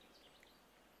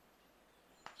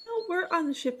 Oh, we're on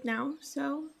the ship now,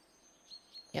 so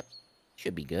Yep.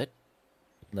 Should be good.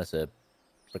 Unless a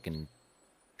frickin'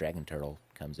 dragon turtle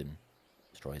comes and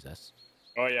destroys us.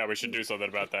 Oh yeah, we should do something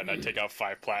about that. And I take out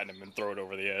 5 platinum and throw it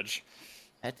over the edge.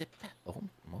 Oh,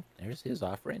 well, there's his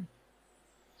offering.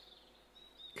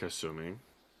 Kasumi,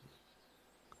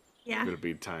 yeah, it'll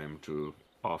be time to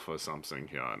offer something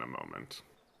here in a moment.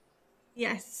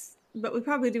 yes. But we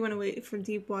probably do want to wait for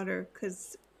deep water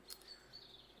because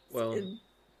Well,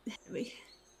 heavy.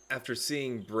 after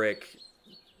seeing Brick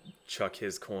chuck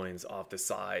his coins off the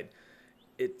side,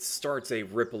 it starts a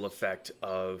ripple effect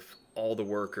of all the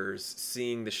workers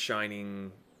seeing the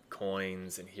shining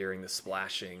coins and hearing the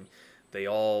splashing, they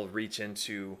all reach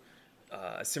into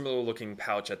a similar looking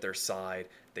pouch at their side.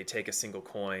 They take a single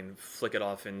coin, flick it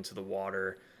off into the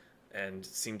water, and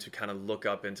seem to kind of look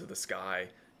up into the sky,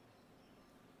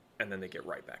 and then they get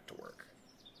right back to work.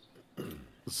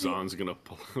 Zahn's gonna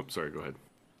pull. I'm sorry, go ahead.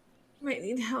 Might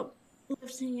need help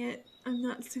lifting it. I'm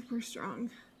not super strong.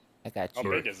 I got How you.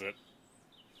 big is it?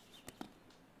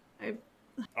 I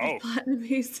Oh, platinum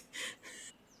piece.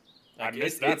 I Like,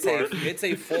 missed that part. It's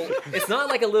a full. It's not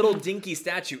like a little dinky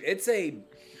statue. It's a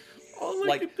All I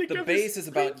like can think the of base is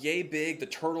about yay big. The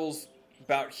turtle's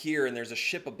about here, and there's a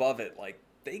ship above it. Like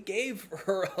they gave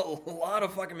her a lot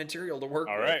of fucking material to work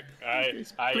All with. right,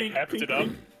 I Blink, heft blink, it up.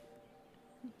 blink.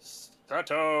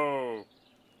 Strato.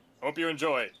 Hope you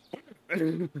enjoy.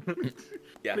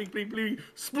 Yeah. Blink, blink, blink.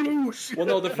 Sploosh. Well,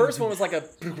 no, the first one was like a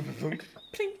plink,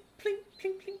 plink, plink,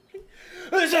 plink, plink.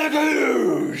 It's a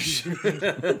goosh!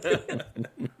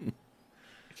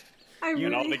 I really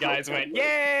And all the guys hope went, that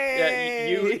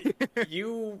 "Yay!" Yeah,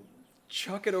 you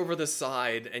chuck it over the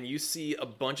side, and you see a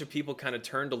bunch of people kind of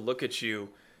turn to look at you.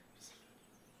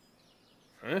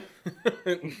 Huh?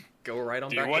 Go right on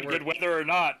Do back you want to work. good weather or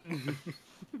not?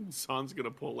 Zahn's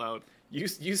gonna pull out. You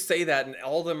say that, and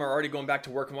all of them are already going back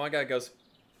to work, and one guy goes,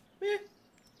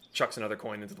 chucks another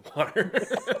coin into the water.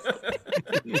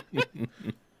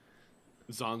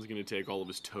 Zahn's gonna take all of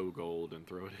his toe gold and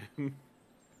throw it in.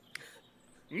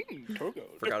 Togo.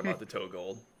 Forgot about the toe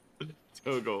gold.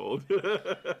 Toe gold.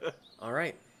 All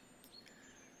right.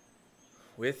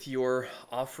 With your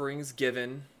offerings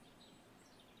given,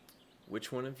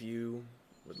 which one of you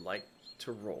would like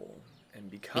to roll? And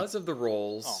because of the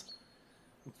rolls,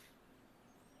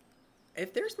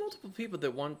 if there's multiple people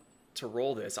that want to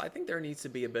roll this, I think there needs to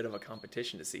be a bit of a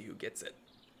competition to see who gets it.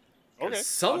 'Cause Okay.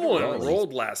 someone I'll do it.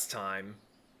 rolled last time.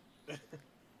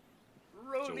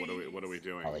 So what are we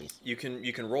doing? Ollies. You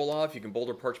can roll off. You can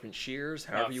boulder parchment shears.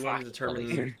 However you want to fuck.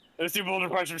 determine. Let's do boulder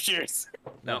punch of shears.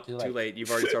 No, Too too late. late.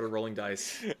 You've already started rolling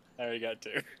dice. I already got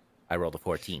two. I rolled a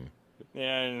 14.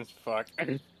 Yeah, fuck.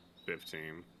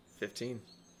 15. 15.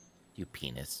 You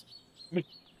penis.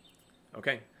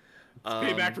 Okay.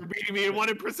 Payback for beating me in one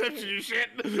in perception, you shit.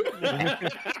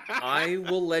 I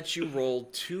will let you roll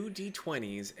 2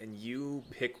 d20s and you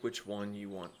pick which one you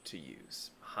want to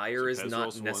use. Higher So is Pez not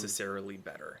rolls one. necessarily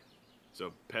better.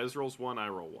 So Pez rolls one, I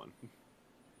roll one.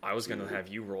 I was going to have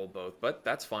you roll both, but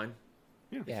that's fine.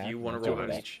 Yeah. Yeah, If you want I'll to do roll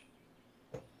that. each.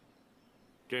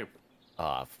 Okay.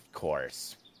 Of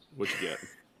course. What'd you get?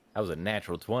 That was a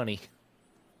natural 20.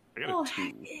 I got Oh, a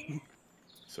 2.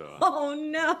 So Oh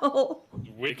no!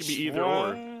 Which could be either or.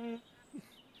 one?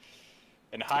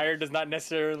 And higher does not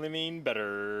necessarily mean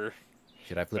better,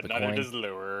 Should I flip but a neither coin? does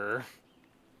lower.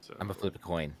 I'm gonna flip a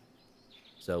coin.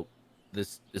 So, the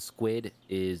squid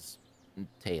is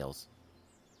tails.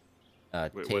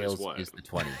 Wait, what is Tails what? is the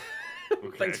 20.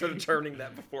 Okay. Thanks for determining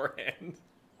that beforehand.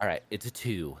 All right, it's a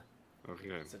 2. Okay.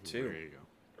 It's a 2. There you go.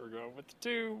 We're going with the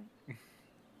 2.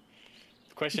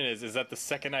 The question is that the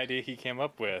second idea he came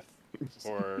up with,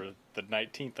 or the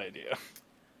 19th idea?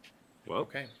 Well,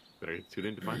 Okay. better tune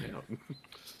in to find out.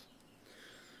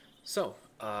 So,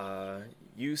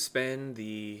 you spend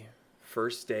the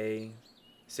first day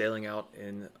sailing out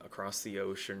across the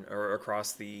ocean or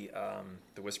across the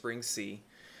Whispering Sea.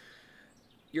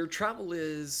 Your travel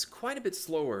is quite a bit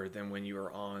slower than when you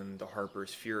were on the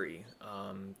Harper's Fury.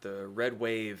 The red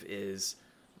wave is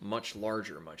much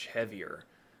larger, much heavier.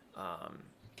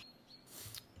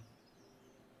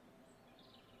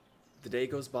 The day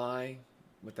goes by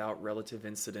without relative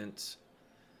incident.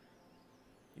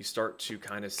 You start to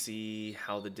kind of see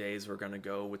how the days were going to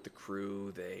go with the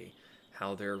crew,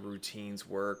 how their routines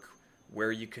work,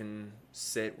 where you can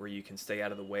sit, where you can stay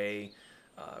out of the way.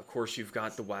 Of course, you've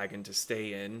got the wagon to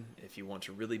stay in if you want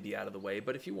to really be out of the way,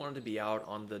 but if you wanted to be out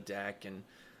on the deck and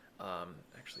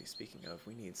actually, speaking of,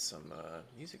 we need some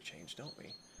music change, don't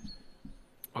we?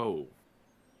 Oh.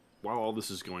 While all this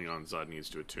is going on, Zod needs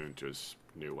to attune to his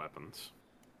new weapons.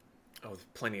 Oh,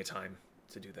 plenty of time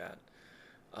to do that.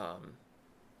 The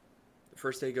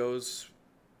first day goes,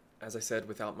 as I said,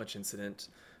 without much incident.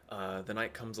 The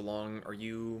night comes along. Are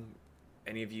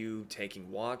any of you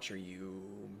taking watch? Are you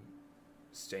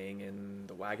staying in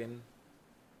the wagon?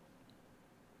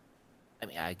 I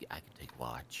mean, I can take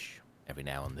watch every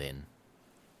now and then.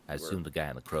 I Where- assume the guy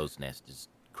in the crow's nest is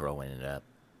crowing it up.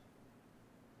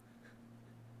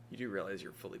 You do realize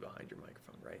you're fully behind your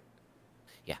microphone, right?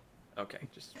 Yeah. Okay,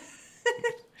 just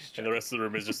And the rest of the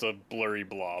room is just a blurry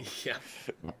blob. yeah.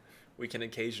 We can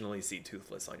occasionally see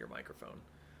Toothless on your microphone.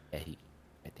 Yeah,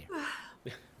 right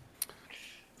there.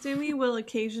 Sumi will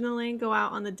occasionally go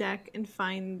out on the deck and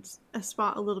find a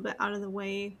spot a little bit out of the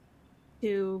way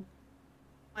to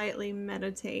quietly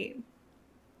meditate.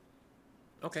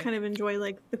 Okay. Kind of enjoy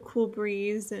like the cool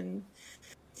breeze and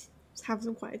just have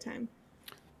some quiet time.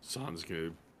 Zon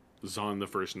the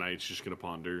first night's just gonna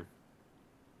ponder.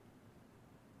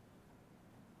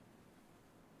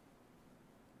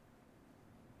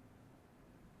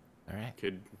 All right.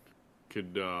 Could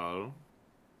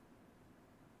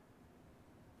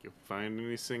you find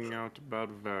anything out about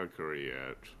Valkyrie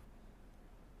yet?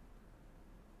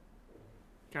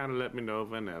 Kinda let me know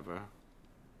whenever.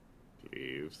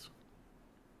 Please.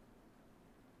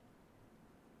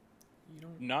 You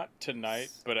don't. Not tonight,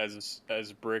 but as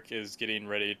Brick is getting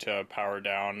ready to power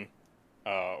down,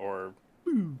 or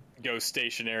go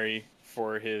stationary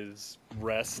for his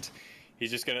rest,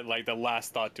 he's just gonna like the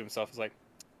last thought to himself is like,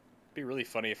 "It'd be really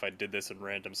funny if I did this in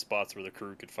random spots where the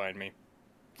crew could find me."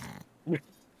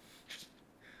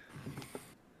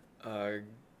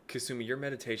 Kasumi, your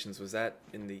meditations, was that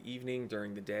in the evening,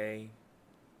 during the day?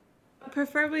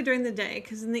 Preferably during the day,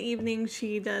 because in the evening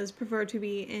she does prefer to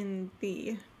be in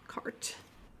the cart.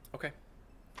 Okay.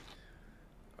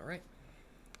 All right.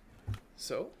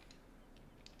 So,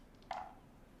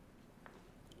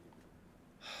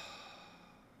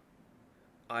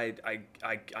 I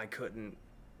couldn't.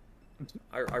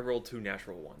 I rolled 2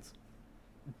 natural ones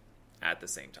at the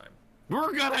same time.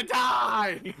 We're gonna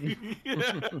die!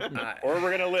 Or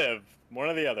we're gonna live. One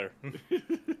or the other.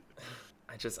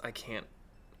 I can't.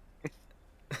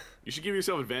 You should give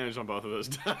yourself advantage on both of those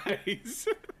dice.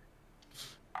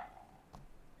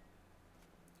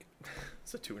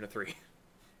 It's a 2 and a 3.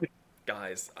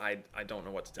 Guys, I don't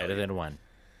know what to tell Better you. than one.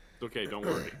 Okay, don't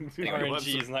worry.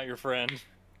 RNG is not your friend.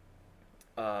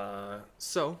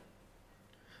 So,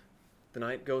 the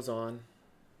night goes on.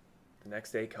 The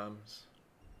next day comes.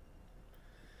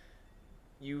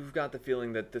 You've got the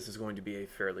feeling that this is going to be a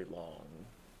fairly long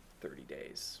 30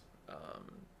 days.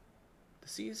 The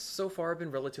seas so far have been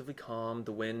relatively calm.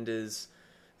 The wind is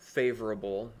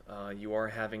favorable. You are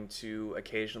having to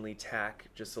occasionally tack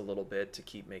just a little bit to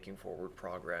keep making forward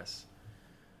progress.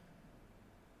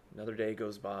 Another day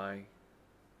goes by.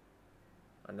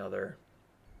 Another.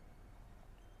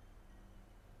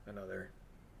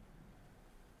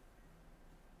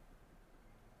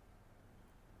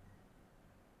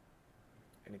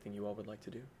 Anything you all would like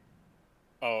to do?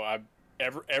 Oh,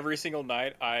 every single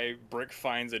night, Brick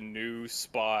finds a new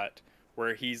spot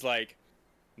where he's like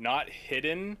not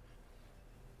hidden,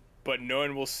 but no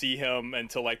one will see him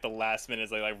until like the last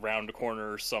minute, like round a corner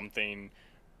or something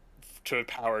to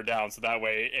power down. So that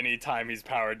way, anytime he's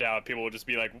powered down, people will just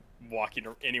be like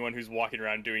anyone who's walking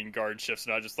around doing guard shifts,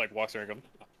 not just like walks around and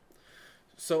goes.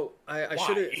 So I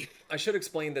should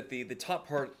explain that the top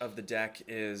part of the deck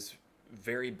is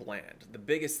very bland. The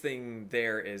biggest thing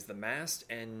there is the mast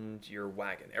and your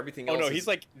wagon. Everything else. Oh no, is... he's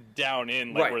like down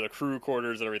in like right. where the crew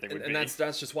quarters and everything would be. And that's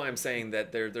just why I'm saying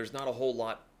that there's not a whole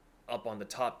lot up on the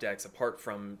top decks apart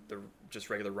from the just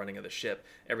regular running of the ship.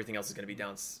 Everything else is going to be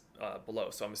down below.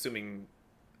 So I'm assuming,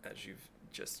 as you've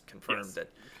just confirmed, Yes. that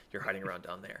you're hiding around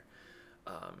down there.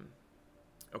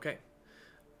 Okay.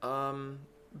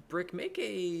 Brick, make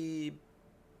a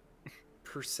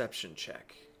perception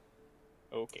check.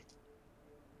 Okay.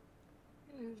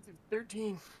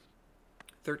 13.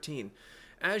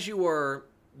 As you are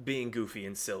being goofy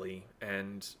and silly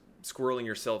and squirreling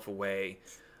yourself away,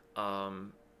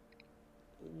 one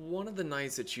of the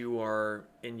nights that you are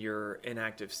in your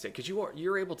inactive state, because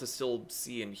you're able to still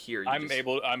see and hear.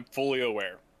 I'm fully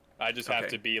aware. I just have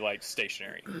Okay. to be like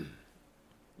stationary.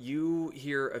 You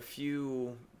hear a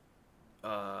few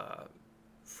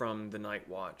from the night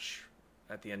watch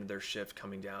at the end of their shift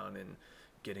coming down and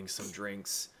getting some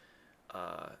drinks.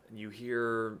 You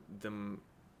hear them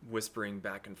whispering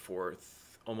back and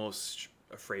forth, almost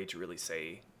afraid to really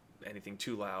say anything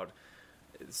too loud.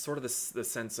 It's sort of the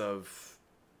sense of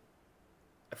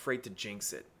afraid to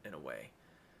jinx it in a way.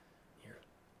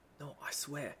 No, I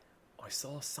swear, I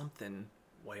saw something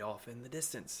way off in the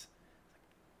distance.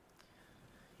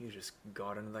 You just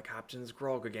got into the captain's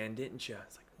grog again, didn't you?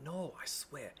 It's like, no, I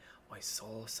swear, I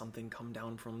saw something come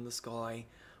down from the sky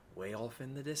way off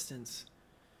in the distance.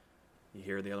 You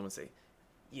hear the other one say,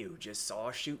 you just saw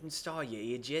a shooting star,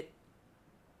 you idiot.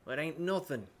 It ain't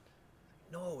nothing.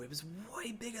 No, it was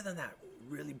way bigger than that.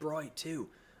 Really bright, too.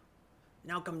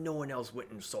 And how come no one else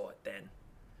went and saw it then?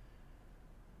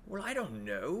 Well, I don't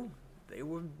know. They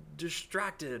were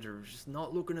distracted or just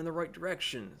not looking in the right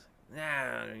direction.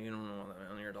 Nah, you don't know what the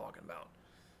hell you're talking about.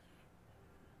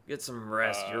 Get some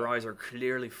rest. Your eyes are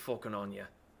clearly fucking on you.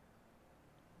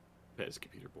 That is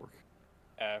computer Borg.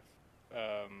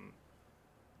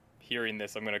 hearing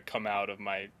this, I'm gonna come out of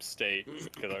my state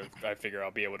because I figure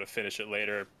I'll be able to finish it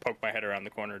later. Poke my head around the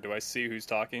corner. Do I see who's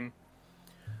talking?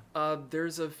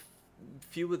 There's a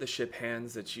few of the ship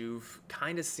hands that you've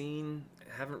kind of seen.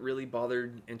 Haven't really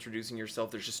bothered introducing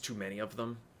yourself. There's just too many of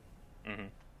them. Mm-hmm.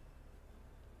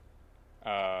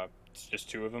 It's just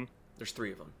two of them? There's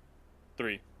 3 of them.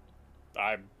 3.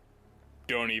 I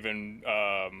don't even,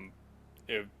 I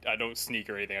don't sneak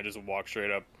or anything. I just walk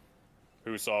straight up.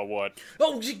 Who saw what?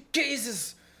 Oh,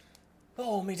 Jesus!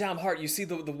 Oh, me damn heart. You see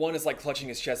the one is like clutching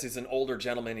his chest. He's an older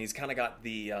gentleman. He's kind of got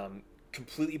the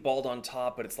completely bald on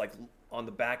top, but it's like on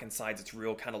the back and sides it's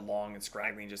real kind of long and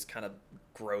scraggly and just kind of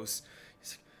gross.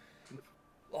 He's like,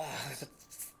 oh, the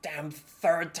damn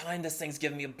 3rd time this thing's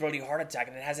giving me a bloody heart attack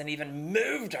and it hasn't even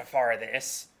moved for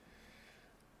this.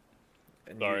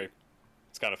 And Sorry.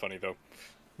 It's kind of funny, though.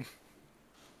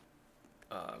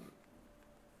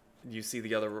 You see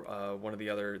the other, one of the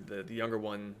other, the younger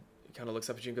one kind of looks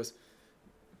up at you and goes,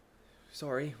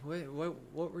 sorry,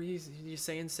 what were you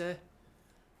saying, sir?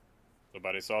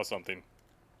 Somebody saw something.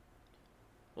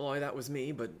 Well, that was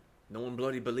me, but no one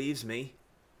bloody believes me.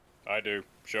 I do.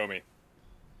 Show me.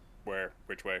 Where?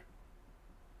 Which way?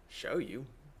 Show you?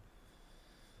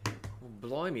 Well,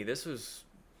 blimey, this was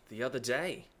the other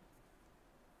day.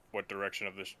 What direction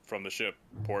from the ship?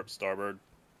 Port, starboard,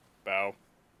 bow?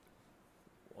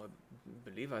 Well, I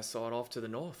believe I saw it off to the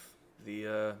north,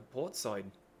 the port side.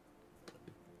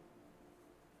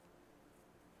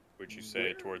 Would you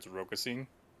say towards Rokasing?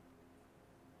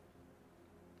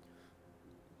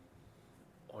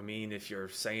 I mean, if you're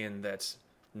saying that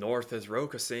north is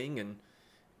Rokasing and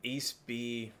east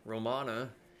be Romana,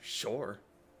 sure.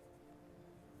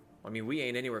 I mean, we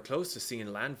ain't anywhere close to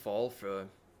seeing landfall for...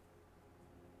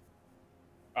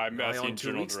 I'm asking 2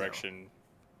 general weeks direction.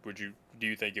 Do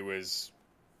you think it was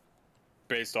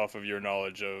based off of your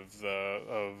knowledge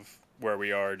of where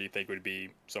we are? Do you think it would be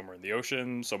somewhere in the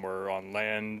ocean, somewhere on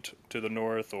land to the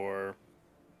north, or?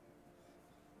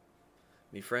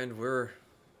 Me friend, we're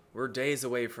days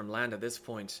away from land at this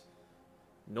point.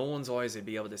 No one's always gonna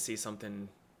be able to see something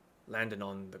landing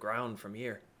on the ground from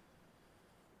here.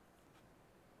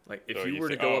 Like, if So you you were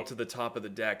to think- go oh. up to the top of the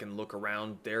deck and look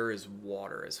around, there is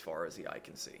water as far as the eye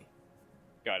can see.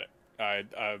 Got it.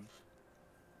 I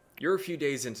You're a few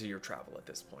days into your travel at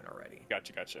this point already.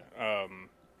 gotcha.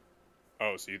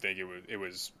 Oh, so you think it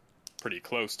was pretty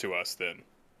close to us then,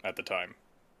 at the time?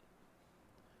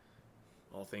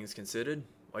 All things considered,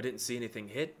 I didn't see anything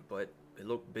hit, but it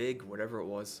looked big, whatever it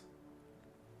was.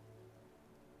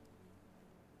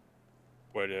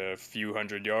 What, a few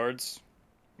hundred yards?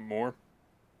 More?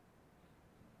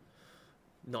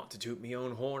 Not to toot me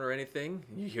own horn or anything.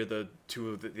 You hear the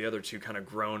other two kind of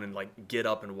groan and like get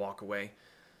up and walk away.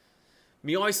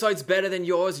 Me eyesight's better than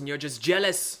yours, and you're just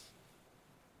jealous.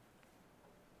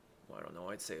 Well, I don't know.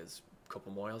 I'd say it's a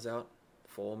couple miles out,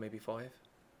 4, maybe 5.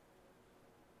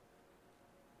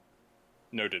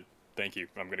 Noted. Thank you.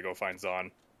 I'm gonna go find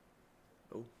Zahn.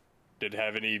 Oh, Did it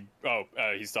have any? Oh,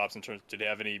 he stops and turns. Did it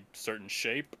have any certain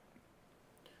shape?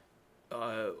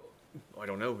 I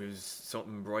don't know. It was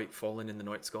something bright falling in the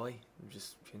night sky.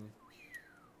 Just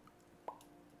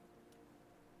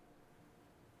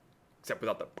except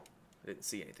without the. I didn't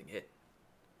see anything hit.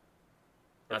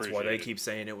 That's why they Appreciate it. keep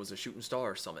saying it was a shooting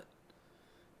star summit.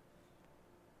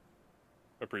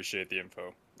 Appreciate the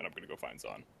info, and I'm gonna go find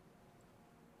Zahn.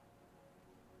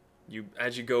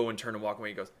 As you go and turn and walk away,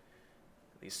 he goes,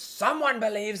 "At least someone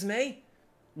believes me."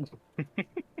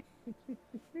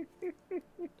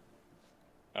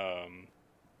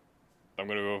 I'm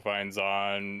gonna go find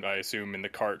Zahn. I assume in the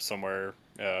cart somewhere.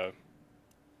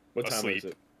 What time Asleep. is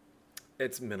it?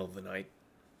 It's middle of the night.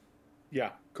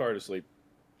 Yeah, card asleep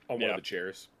on one Yeah. of the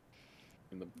chairs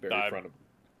in the very I- front of.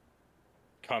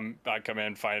 I come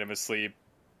in, find him asleep.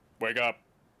 Wake up.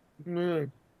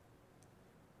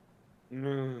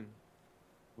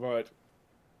 What?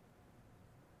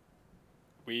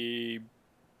 We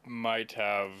might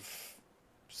have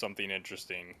something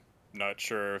interesting. Not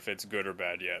sure if it's good or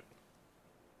bad yet.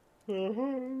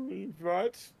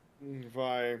 What?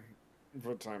 Why?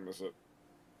 What time is it?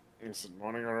 Is it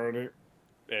morning already?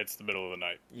 It's the middle of the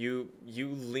night. You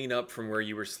lean up from where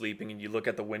you were sleeping and you look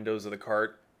at the windows of the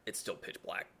cart. It's still pitch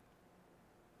black.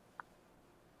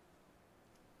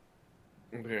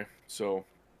 Okay, so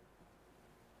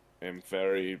I'm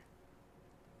very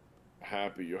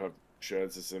happy you have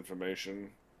shared this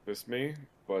information with me,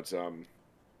 but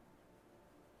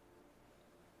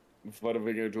what are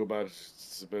we gonna do about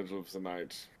the middle of the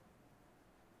night?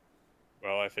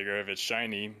 Well, I figure if it's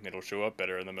shiny, it'll show up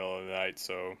better in the middle of the night.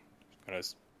 So, gonna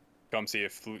come see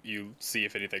if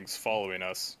anything's following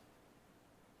us.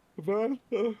 Well,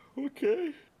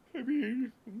 okay. I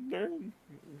mean,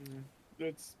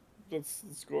 let's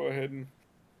go ahead and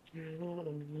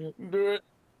do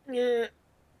it. Yeah.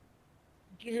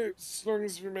 As long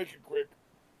as we make it quick.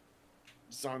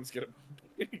 Zan's gonna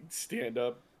stand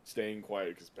up, staying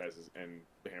quiet because Pez and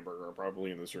Hamburger are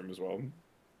probably in this room as well.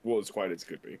 Well, as quiet as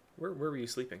could be. Where were you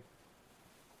sleeping?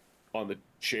 On the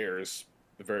chairs,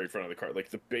 the very front of the car, like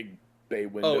the big bay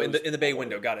window. Oh, in the bay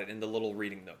window. Got it. In the little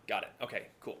reading nook. Got it. Okay,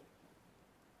 cool.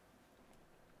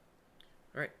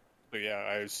 All right. So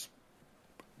yeah,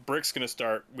 Brick's gonna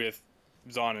start with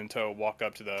Zahn in tow, walk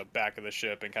up to the back of the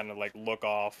ship and kind of like look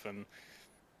off, and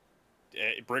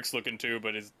Brick's looking too,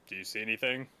 but do you see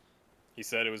anything? He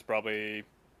said it was probably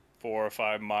 4 or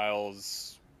 5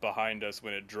 miles behind us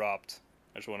when it dropped.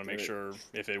 I just want to make sure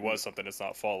if it was something, it's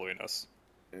not following us.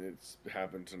 And it's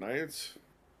happened tonight?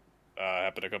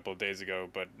 Happened a couple of days ago,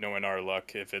 but knowing our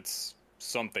luck, if it's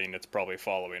something, it's probably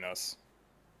following us.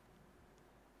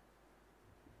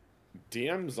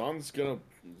 DM Zon's gonna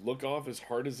look off as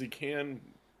hard as he can,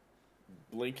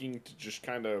 blinking to just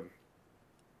kind of...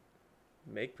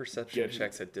 Make perception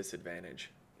checks at disadvantage.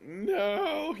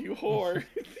 No, you whore.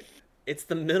 It's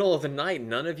the middle of the night.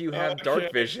 None of you have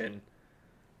dark vision.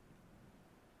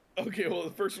 Okay, well, the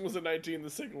first one was a 19, the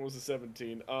second one was a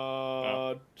 17.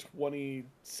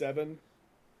 27.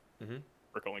 Mm-hmm.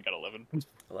 Brick only got 11.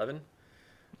 11.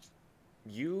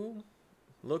 You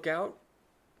look out.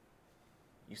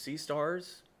 You see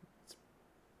stars.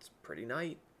 It's pretty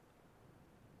night.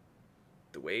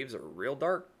 The waves are real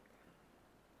dark.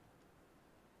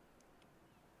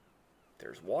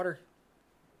 There's water.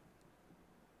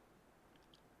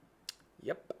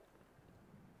 Yep.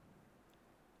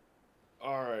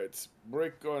 Alright,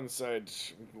 Brick, go inside.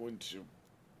 I'm going to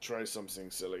try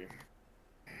something silly.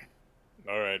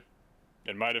 Alright.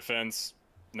 In my defense,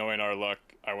 knowing our luck,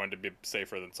 I wanted to be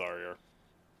safer than sorry are.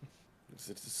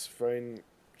 It's fine.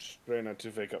 Just try not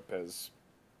to wake up Pez.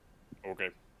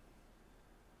 Okay.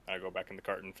 I go back in the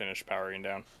cart and finish powering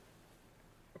down.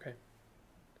 Okay.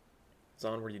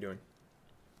 Zahn, what are you doing?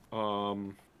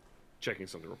 Checking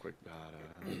something real quick.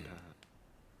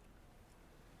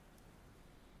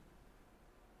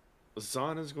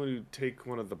 Zahn is going to take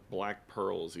one of the black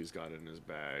pearls he's got in his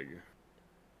bag.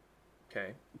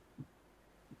 Okay.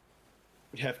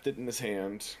 Heft it in his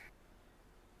hand.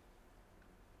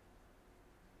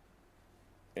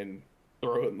 And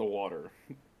throw it in the water.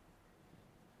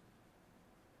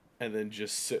 And then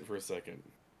just sit for a second.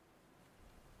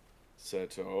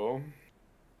 Seto.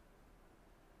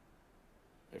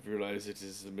 I've realized it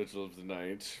is the middle of the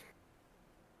night.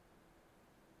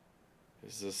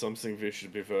 Is there something we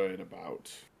should be worried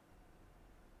about?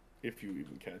 If you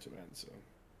even catch an answer.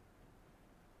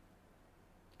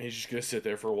 And he's just gonna sit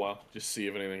there for a while, just see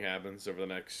if anything happens over the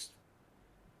next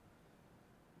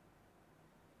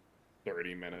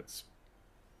 30 minutes.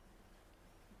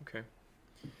 Okay.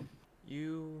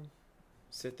 You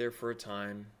sit there for a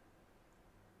time.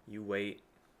 You wait.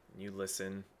 You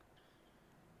listen.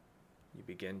 You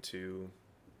begin to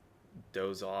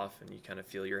doze off, and you kind of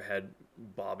feel your head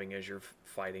bobbing as you're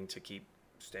fighting to keep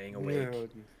staying awake. Yeah,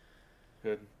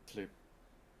 good sleep.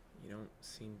 You don't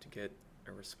seem to get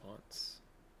a response.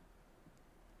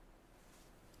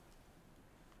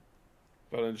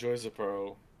 But enjoy the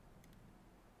pearl.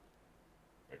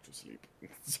 Back to sleep.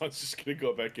 So I'm just gonna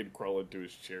go back and crawl into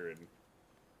his chair and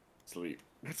sleep.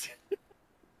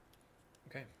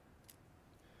 Okay.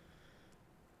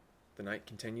 The night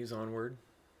continues onward.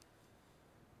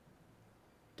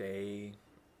 Day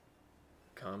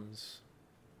comes.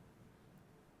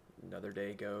 Another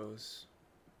day goes.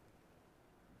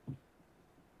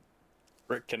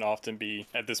 Brick can often be,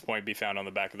 at this point, be found on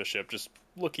the back of the ship, just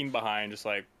looking behind, just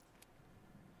like,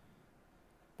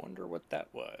 wonder what that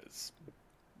was.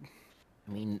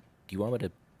 I mean, do you want me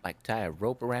to, like, tie a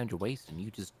rope around your waist and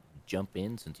you just jump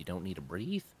in since you don't need to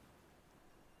breathe?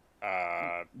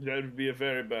 That would be a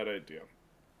very bad idea.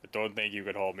 I don't think you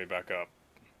could hold me back up.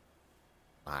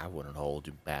 I wouldn't hold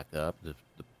you back up. The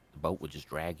boat would just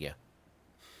drag you.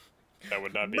 That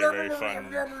would not be a very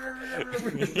fun...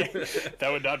 That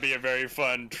would not be a very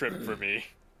fun trip for me.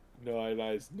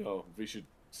 No, we should...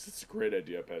 It's a great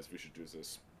idea, Pez. We should do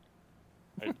this.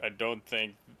 I don't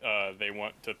think they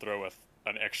want to throw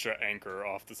an extra anchor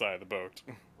off the side of the boat.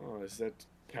 Oh, is that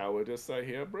cowardice I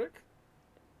hear, Brick?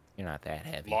 You're not that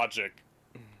heavy. Logic.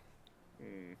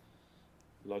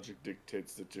 Logic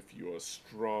dictates that if you are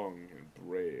strong and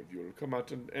brave, you will come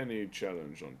out in any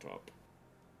challenge on top.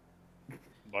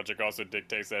 Logic also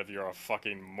dictates that if you're a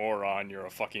fucking moron, you're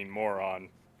a fucking moron.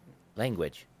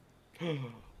 Language.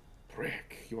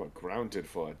 Brick, you are grounded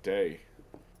for a day.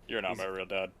 You're not my real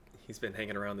dad. He's been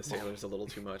hanging around the sailors a little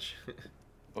too much.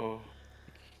 Oh,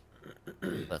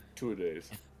 Look, 2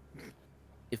 days.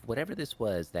 if whatever this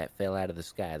was that fell out of the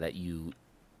sky that you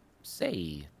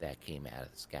say that came out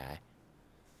of the sky,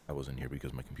 I wasn't here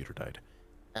because my computer died.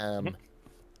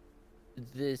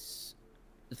 this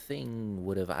thing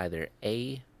would have either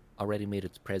A, already made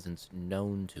its presence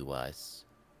known to us,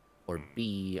 or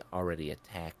B, already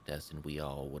attacked us and we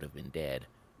all would have been dead,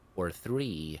 or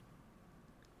 3,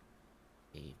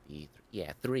 A-B-3,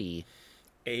 yeah, 3,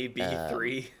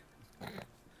 A-B-3.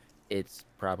 it's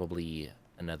probably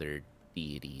another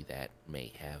deity that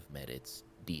may have met its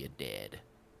dead.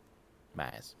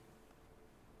 Mize.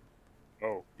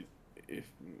 Oh, If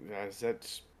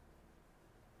that's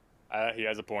he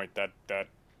has a point. That.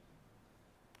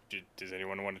 Does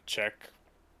anyone want to check?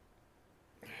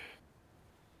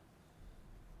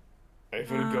 I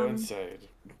will go inside.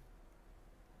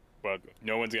 Well,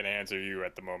 no one's gonna answer you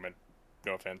at the moment.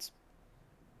 No offense.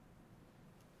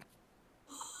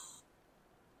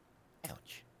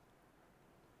 Ouch.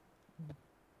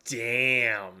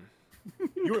 Damn.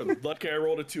 You were lucky I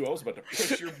rolled a 2. I was about to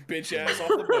push your bitch ass off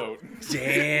the boat.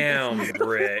 Damn,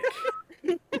 Brick.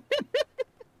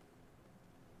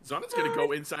 Zonna's gonna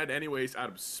go inside anyways out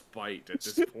of spite at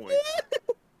this point.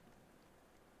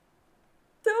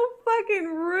 So fucking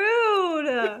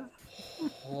rude.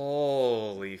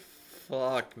 Holy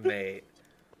fuck, mate.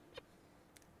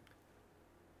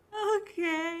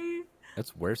 Okay.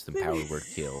 That's worse than power word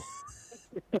kill.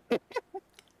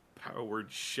 Power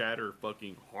word shatter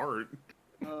fucking heart.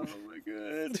 Oh my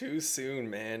god. Too soon,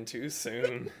 man. Too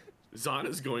soon.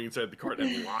 Zonna's going inside the cart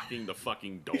and locking the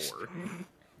fucking door.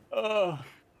 Oh.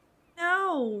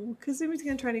 No, Kazumi's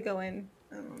gonna try to go in.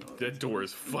 I don't know. That door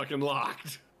is fucking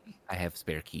locked. I have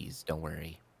spare keys, don't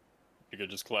worry. You could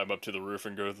just climb up to the roof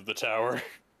and go through the tower.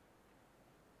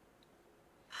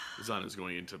 Zonna's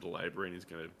going into the library and he's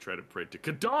gonna try to pray to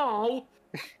Kadal.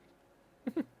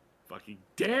 Fucking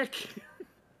dick.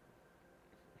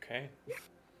 Okay.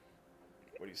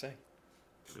 What do you say?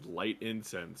 Light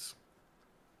incense.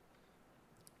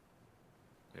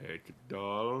 Hey,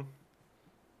 Kadal.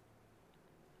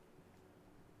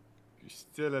 You're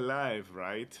still alive,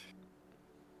 right?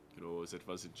 Gross, it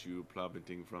wasn't you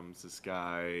plummeting from the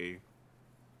sky.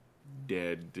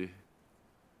 Dead.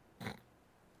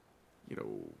 You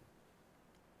know,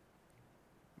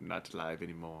 not alive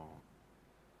anymore.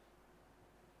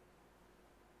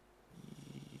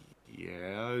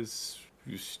 Yes,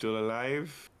 you still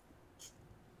alive?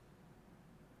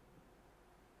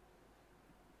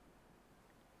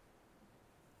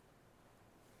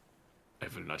 I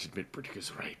will not admit Brick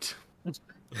is right.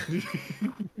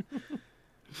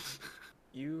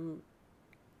 You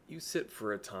sit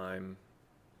for a time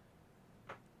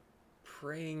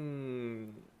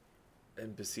praying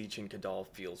and beseeching Kadal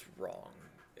feels wrong.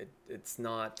 It's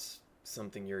not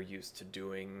something you're used to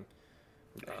doing.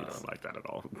 I don't like that at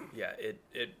all. Yeah,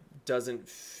 it doesn't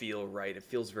feel right. It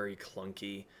feels very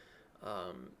clunky,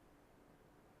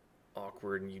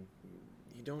 awkward, and you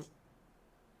don't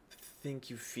think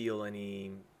you feel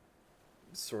any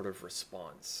sort of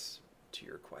response to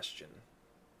your question.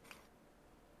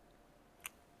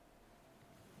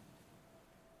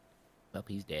 Well,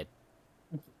 he's dead.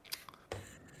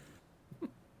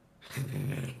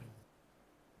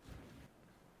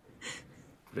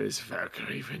 Where's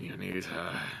Valkyrie when you need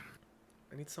her?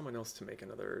 I need someone else to make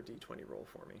another d20 roll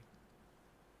for me.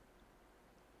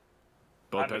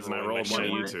 Both I'm Pez and I rolling rolled, my one of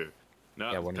you shit. two.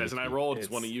 No, Yeah, one of Pez you and I two. rolled, it's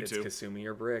one of you it's two. Kasumi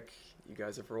or Brick. You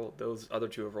guys have rolled. Those other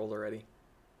two have rolled already.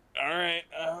 Alright.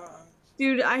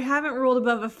 Dude, I haven't rolled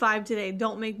above a 5 today.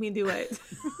 Don't make me do it.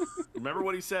 Remember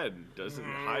what he said.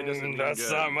 High doesn't mean That's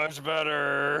good. not much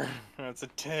better. That's a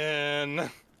 10.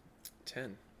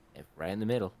 10. Yeah, right in the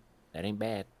middle. That ain't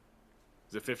bad.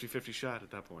 It's a 50-50 shot at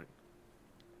that point.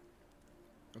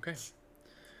 Okay.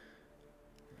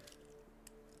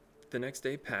 The next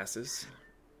day passes,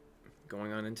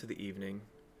 going on into the evening.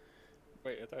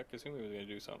 Wait, I thought Kasumi was gonna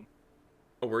do something.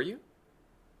 Oh, were you?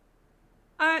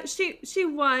 She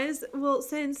was, well,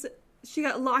 since she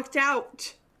got locked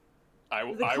out I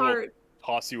of the will cart.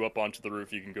 toss you up onto the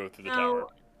roof. You can go through the No. tower.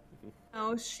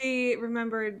 Oh, she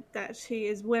remembered that she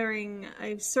is wearing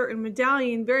a certain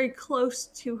medallion very close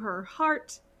to her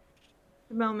heart at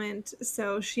the moment,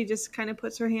 so she just kind of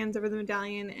puts her hands over the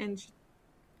medallion and she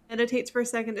meditates for a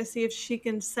second to see if she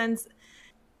can sense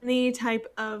any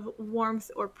type of warmth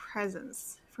or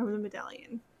presence from the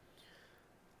medallion.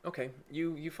 Okay.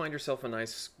 You find yourself a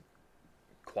nice,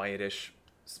 quietish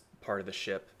part of the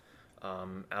ship,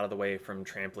 out of the way from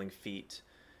trampling feet.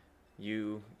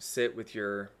 You sit with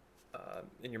your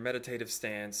in your meditative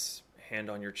stance, hand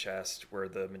on your chest where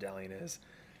the medallion is.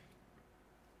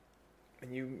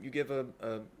 And you give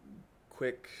a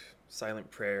quick,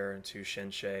 silent prayer into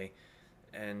Shenshe,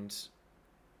 and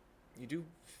you do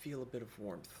feel a bit of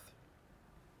warmth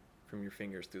from your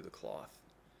fingers through the cloth.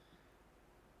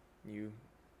 You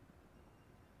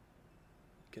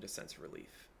get a sense of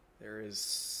relief. There is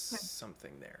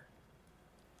something there.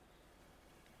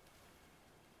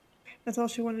 That's all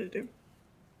she wanted to do.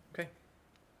 Okay.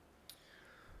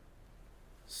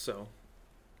 So,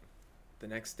 the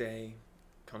next day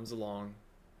comes along,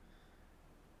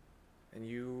 and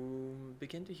you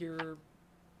begin to hear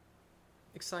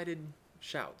excited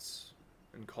shouts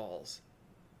and calls.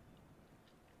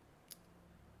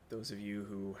 Those of you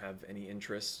who have any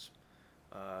interest,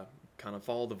 kind of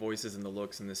follow the voices and the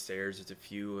looks and the stares. There's a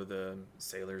few of the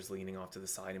sailors leaning off to the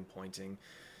side and pointing.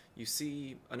 You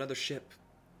see another ship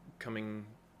coming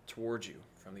towards you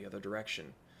from the other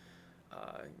direction.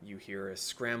 You hear a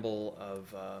scramble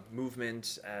of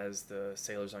movement as the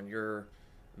sailors on your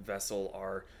vessel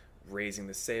are raising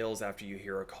the sails after you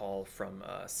hear a call from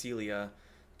Celia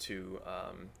to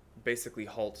basically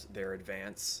halt their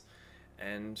advance.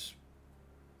 And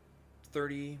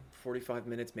 30, 45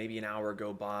 minutes, maybe an hour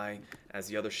go by as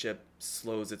the other ship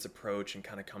slows its approach and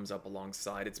kind of comes up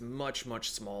alongside. It's much,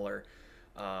 much smaller.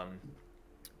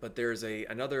 But there's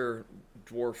another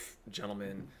dwarf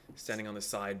gentleman standing on the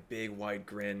side, big wide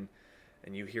grin,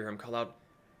 and you hear him call out,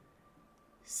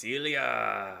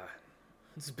 "Celia,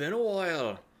 it's been a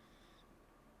while.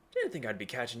 Didn't think I'd be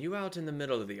catching you out in the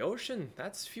middle of the ocean.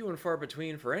 That's few and far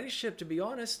between for any ship, to be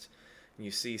honest." And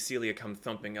you see Celia come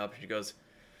thumping up. She goes,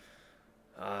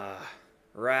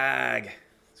 "Rag,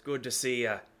 it's good to see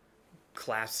ya."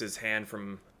 Clasps his hand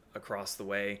from across the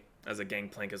way as a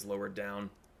gangplank is lowered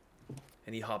down.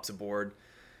 And he hops aboard.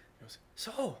 He goes,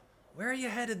 "So, where are you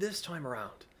headed this time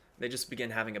around?" They just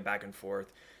begin having a back and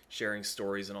forth, sharing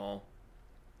stories and all,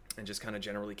 and just kind of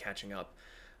generally catching up.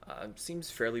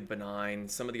 Seems fairly benign.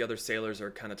 Some of the other sailors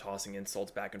are kind of tossing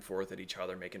insults back and forth at each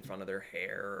other, making fun of their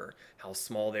hair or how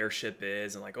small their ship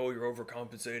is, and like, "Oh, you're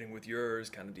overcompensating with yours,"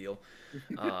 kind of deal.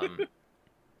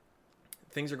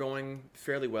 Things are going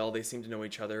fairly well. They seem to know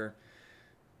each other.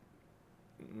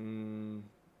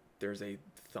 There's a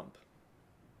thump.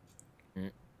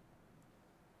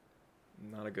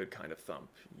 Not a good kind of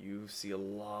thump. You see a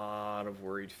lot of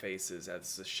worried faces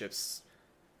as the ships,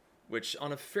 which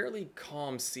on a fairly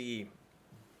calm sea,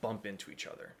 bump into each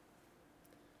other.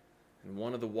 And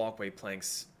one of the walkway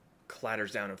planks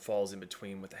clatters down and falls in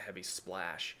between with a heavy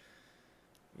splash.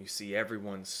 You see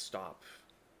everyone stop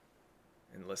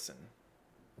and listen.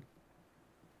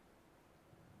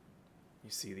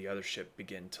 You see the other ship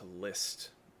begin to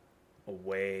list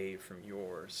away from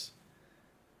yours.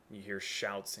 You hear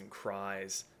shouts and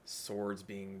cries, swords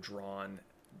being drawn.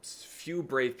 Few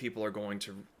brave people are going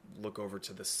to look over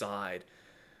to the side.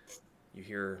 You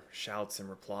hear shouts and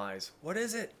replies. "What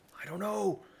is it? I don't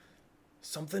know.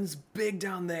 Something's big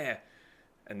down there."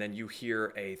 And then you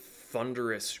hear a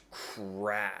thunderous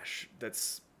crash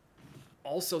that's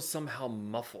also somehow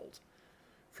muffled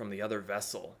from the other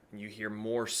vessel. And you hear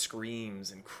more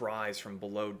screams and cries from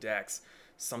below decks.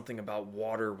 Something about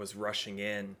water was rushing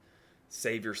in.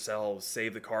 "Save yourselves,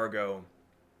 save the cargo."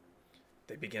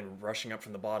 They begin rushing up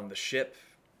from the bottom. The ship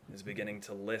is beginning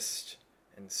to list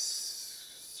and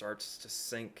starts to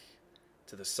sink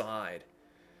to the side.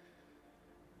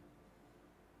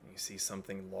 You see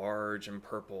something large and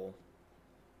purple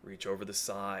reach over the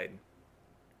side.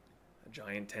 A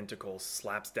giant tentacle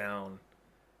slaps down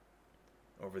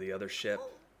over the other ship.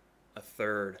 A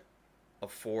third, a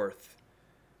fourth,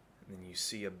 and then you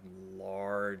see a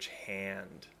large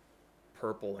hand,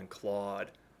 purple and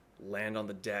clawed, land on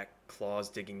the deck, claws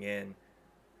digging in.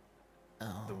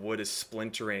 Oh. The wood is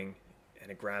splintering,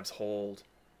 and it grabs hold,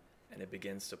 and it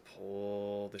begins to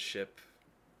pull the ship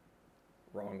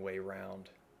wrong way round,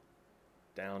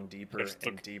 down deeper Just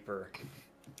and look- deeper.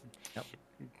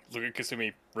 Look at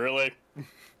Kasumi. Really?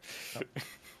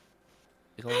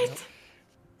 It'll help.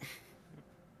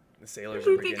 The sailors I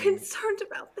are would be beginning. concerned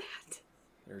about that.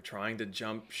 They're trying to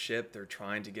jump ship. They're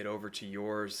trying to get over to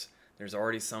yours. There's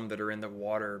already some that are in the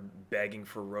water begging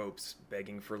for ropes,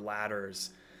 begging for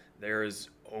ladders. There is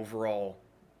overall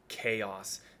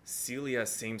chaos. Celia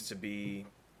seems to be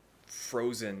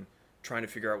frozen, trying to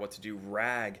figure out what to do.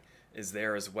 Rag is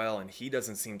there as well, and he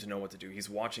doesn't seem to know what to do. He's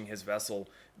watching his vessel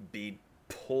be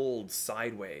pulled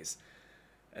sideways.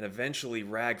 And eventually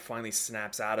Rag finally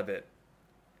snaps out of it.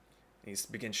 He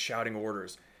begins shouting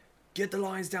orders. "Get the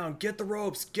lines down, get the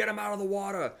ropes, get him out of the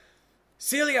water.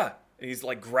 Celia!" And he's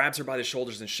like grabs her by the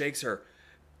shoulders and shakes her.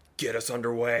 get us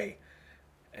underway.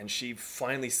 And she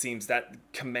finally seems that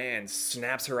command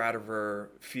snaps her out of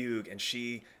her fugue, and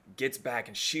she gets back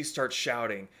and she starts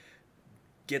shouting,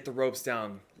 get the ropes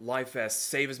down, life vest,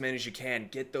 save as many as you can,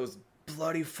 get those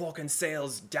bloody fucking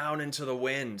sails down into the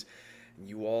wind. And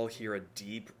you all hear a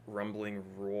deep rumbling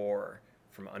roar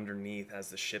from underneath as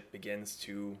the ship begins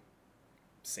to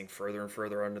sink further and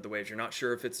further under the waves. You're not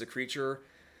sure if it's a creature,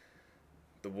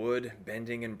 the wood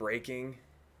bending and breaking.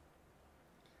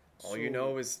 All you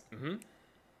know is...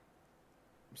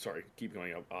 Sorry, keep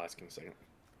going. I'll ask in a second.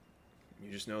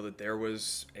 You just know that there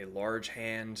was a large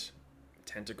hand,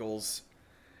 tentacles,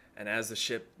 and as the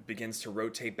ship begins to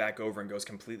rotate back over and goes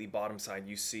completely bottom side,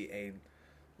 you see a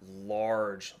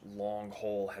large, long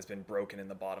hole has been broken in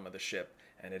the bottom of the ship,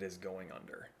 and it is going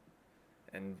under.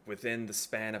 And within the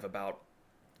span of about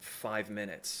 5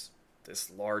 minutes, this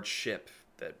large ship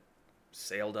that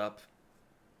sailed up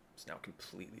is now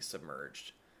completely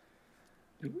submerged.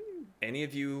 Any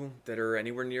of you that are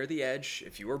anywhere near the edge,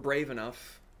 if you are brave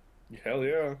enough, Hell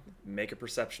yeah. make a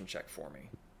perception check for me.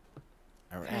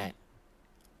 All right.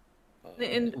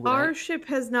 And our ship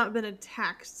has not been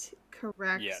attacked,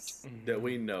 correct? Yes. That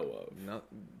we know of. No,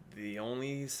 the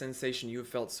only sensation you have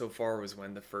felt so far was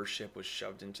when the first ship was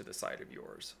shoved into the side of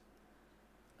yours.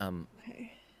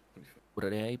 Okay.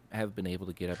 Would I have been able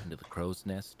to get up into the crow's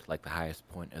nest, like the highest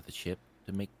point of the ship,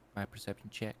 to make my perception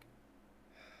check?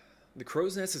 The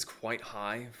crow's nest is quite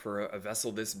high for a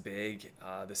vessel this big.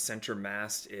 The center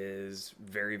mast is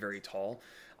very, very tall.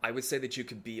 I would say that you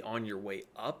could be on your way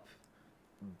up,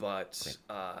 but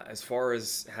as far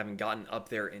as having gotten up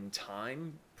there in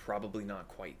time, probably not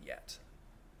quite yet.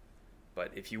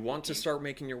 But if you want to start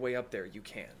making your way up there, you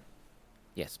can.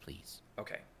 Yes, please.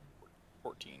 Okay.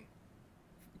 14.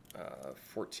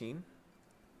 14.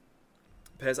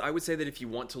 Pez, I would say that if you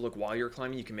want to look while you're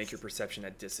climbing, you can make your perception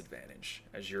at disadvantage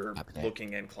as you're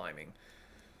looking and climbing.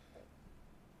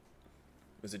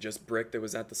 Was it just Brick that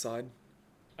was at the side?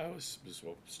 I was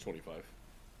 25.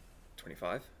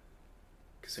 25?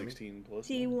 Kasumi? 16 plus.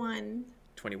 T1.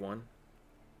 21?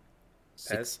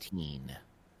 Pez? 16.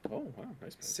 Oh, wow.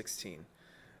 Nice. 16.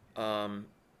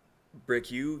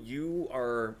 Brick, you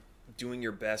are doing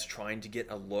your best trying to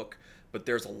get a look, but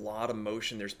there's a lot of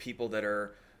motion. There's people that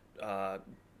are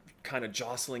kind of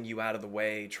jostling you out of the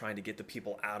way, trying to get the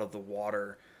people out of the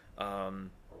water.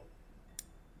 Pez,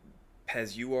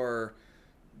 you are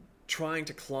trying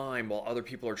to climb while other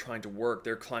people are trying to work.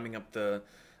 They're climbing up the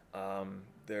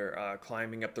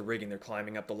climbing up the rigging. They're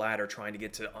climbing up the ladder, trying to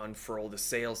get to unfurl the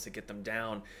sails to get them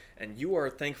down. And you are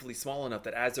thankfully small enough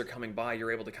that as they're coming by,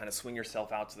 you're able to kind of swing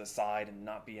yourself out to the side and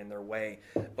not be in their way.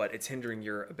 But it's hindering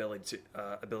your ability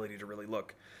to really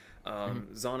look.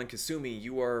 Zan and Kasumi,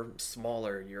 you are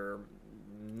smaller, you're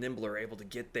nimbler, able to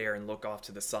get there and look off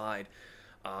to the side.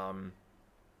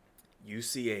 You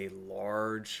see a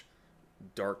large,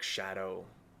 dark shadow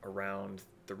around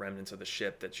the remnants of the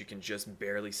ship that you can just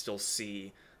barely still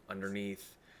see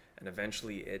underneath, and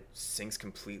eventually it sinks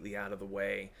completely out of the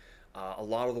way. A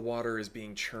lot of the water is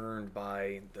being churned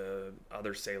by the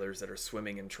other sailors that are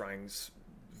swimming and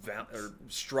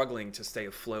struggling to stay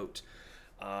afloat.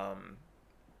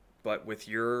 But with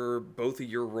both of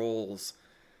your rolls,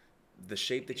 the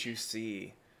shape that you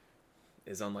see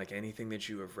is unlike anything that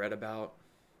you have read about.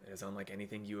 It is unlike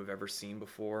anything you have ever seen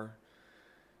before.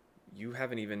 You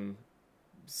haven't even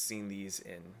seen these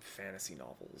in fantasy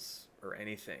novels or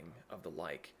anything of the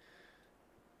like.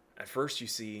 At first you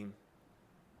see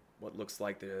what looks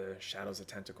like the shadows of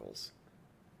tentacles,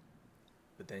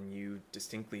 but then you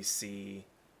distinctly see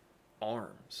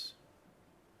arms,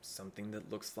 something that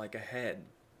looks like a head.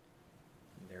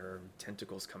 There are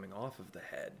tentacles coming off of the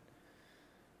head,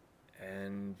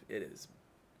 and it is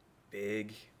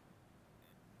big,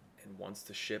 and once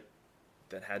the ship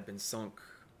that had been sunk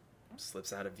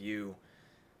slips out of view,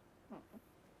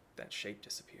 that shape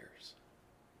disappears.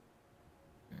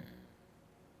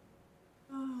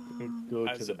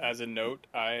 As a note,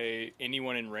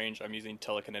 anyone in range, I'm using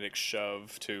telekinetic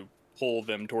shove to pull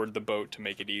them toward the boat to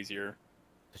make it easier.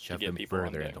 To shove get them people on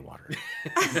further deck. in the water.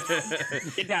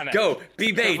 Get down there. Go!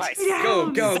 Be bait!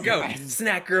 Sacrifice. Go!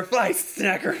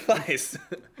 Sacrifice!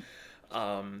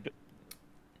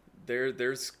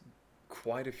 There's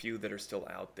quite a few that are still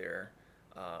out there.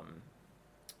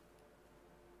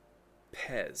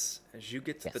 Pez, as you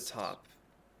get to the top,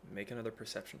 make another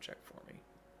perception check for me.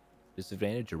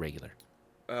 Disadvantage or regular?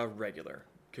 Regular.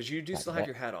 Because you do still have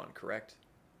your hat on, correct?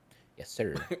 Yes,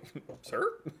 sir.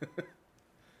 Sir?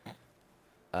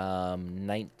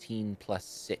 19 plus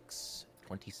 6.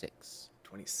 26.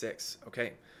 26.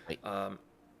 Okay. Wait.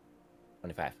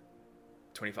 25.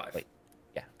 25. Wait.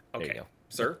 Yeah. Okay. There you go.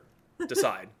 Sir?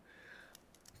 decide.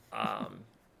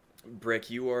 Brick,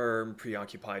 you are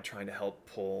preoccupied trying to help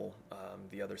pull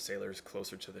the other sailors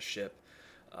closer to the ship.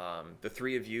 The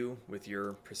three of you, with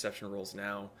your perception rolls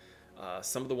now,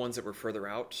 some of the ones that were further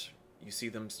out, you see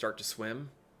them start to swim,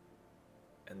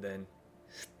 and then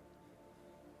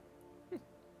they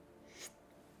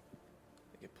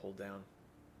get pulled down.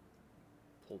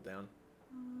 Pulled down.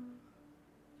 I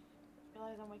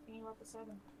realize I'm waking you up at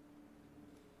 7.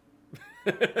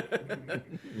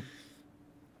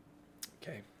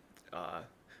 Okay.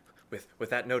 With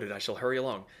that noted, I shall hurry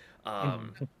along.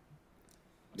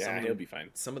 Yeah, he'll be fine.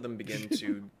 Some of them begin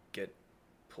to get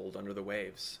pulled under the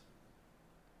waves.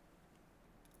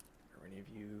 Are any of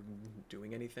you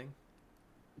doing anything?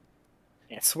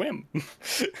 Can't swim. You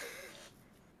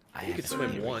could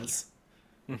swim once.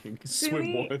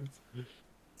 Swim once.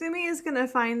 Sumi is gonna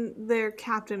find their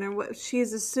captain, or what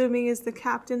she's assuming is the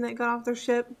captain that got off their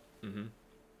ship. Mm-hmm.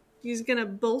 She's gonna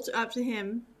bolt up to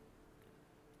him.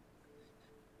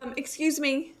 Excuse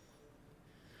me,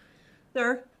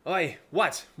 sir. Oi,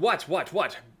 what?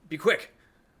 Be quick.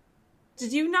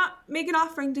 Did you not make an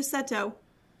offering to Seto?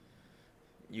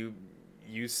 You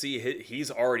see he's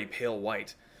already pale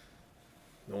white.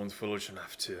 No one's foolish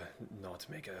enough to not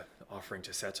make an offering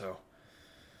to Seto.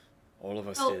 All of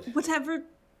us did. Whatever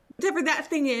that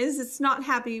thing is, it's not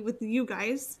happy with you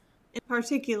guys in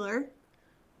particular.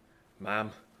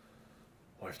 Ma'am,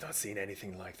 I've not seen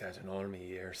anything like that in all my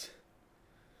years.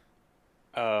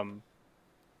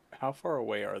 How far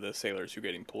away are the sailors who are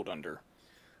getting pulled under?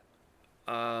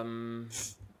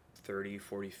 30,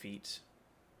 40 feet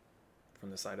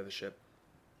from the side of the ship.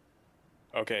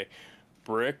 Okay.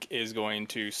 Brick is going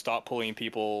to stop pulling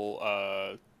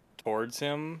people towards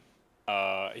him.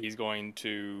 He's going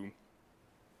to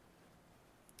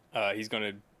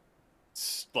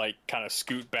like kind of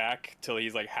scoot back till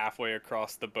he's like halfway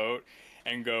across the boat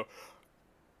and go.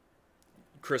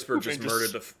 Crisper just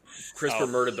murdered the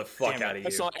fuck out of you. I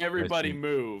saw everybody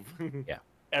move. Yeah.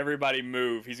 Everybody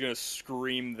move. He's going to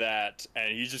scream that,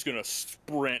 and he's just going to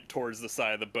sprint towards the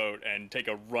side of the boat and take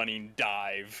a running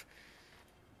dive.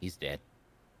 He's dead.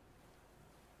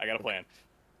 I got a plan.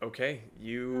 Okay,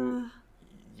 you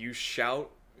shout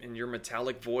in your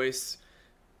metallic voice.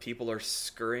 People are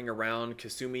scurrying around.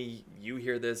 Kasumi, you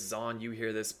hear this. Zahn, you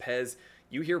hear this. Pez,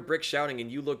 you hear Brick shouting,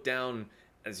 and you look down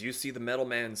as you see the metal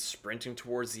man sprinting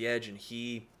towards the edge, and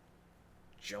he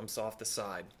jumps off the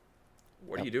side.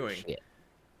 What are you doing? Shit.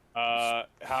 How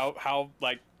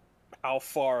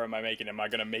far am I making? Am I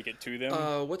gonna make it to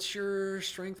them? What's your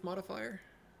strength modifier?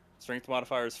 Strength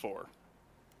modifier is 4.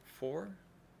 4?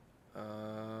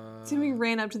 Sumi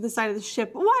ran up to the side of the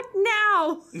ship. What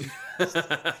now?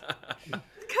 Concern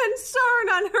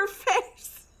on her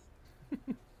face.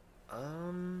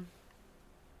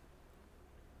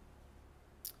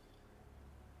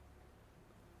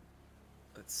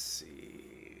 Let's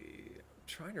see. I'm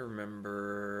trying to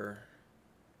remember.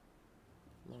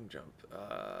 Long jump.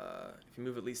 If you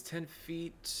move at least 10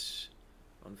 feet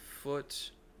on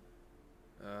foot,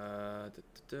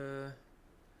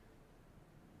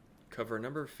 cover a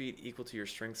number of feet equal to your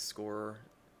strength score.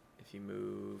 If you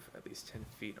move at least 10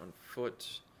 feet on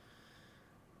foot.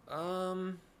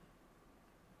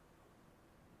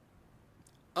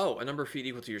 Oh, a number of feet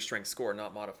equal to your strength score,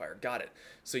 not modifier. Got it.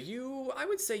 So I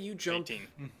would say you jump 18.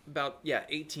 about,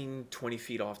 18, 20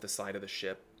 feet off the side of the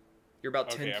ship. You're about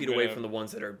 10 Okay, feet away from the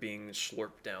ones that are being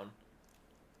slurped down.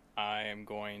 I am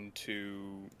going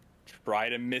to try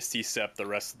to Misty Step the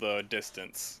rest of the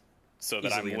distance so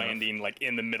that Easily I'm enough. landing like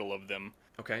in the middle of them.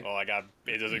 Okay. Well,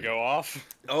 does it go off?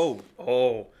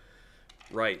 Oh.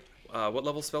 Right. What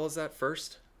level spell is that?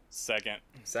 First? Second.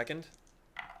 Second?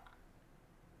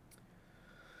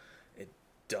 It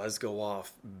does go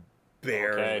off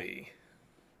barely. Okay.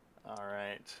 All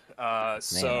right.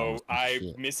 So I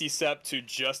shit. Misty Step to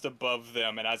just above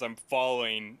them, and as I'm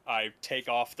falling, I take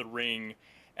off the ring,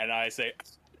 and I say,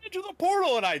 "Into the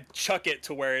portal!" and I chuck it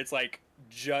to where it's like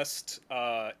just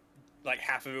like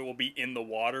half of it will be in the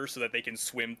water, so that they can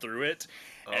swim through it,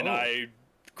 and Oh. I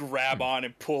grab on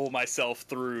and pull myself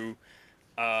through.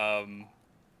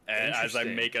 And as I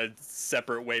Interesting. make a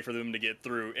separate way for them to get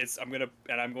through,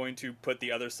 I'm going to put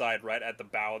the other side right at the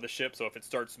bow of the ship. So if it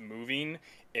starts moving,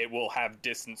 it will have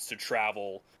distance to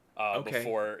travel Okay.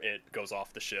 before it goes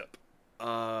off the ship.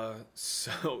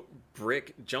 So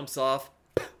Brick jumps off,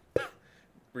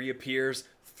 reappears,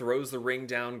 throws the ring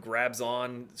down, grabs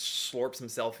on, slurps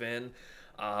himself in.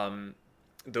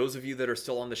 Those of you that are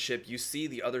still on the ship, you see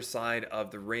the other side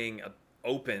of the ring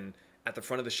open at the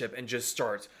front of the ship and just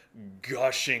starts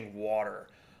gushing water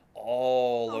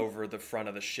all over the front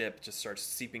of the ship, just starts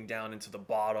seeping down into the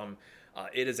bottom.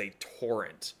 It is a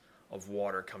torrent of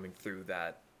water coming through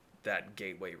that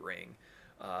gateway ring.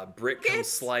 Brick comes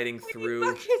sliding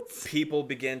through. People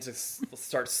begin to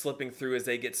start slipping through as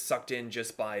they get sucked in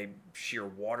just by sheer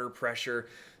water pressure.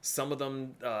 Some of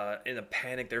them, in a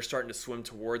panic, they're starting to swim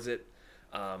towards it.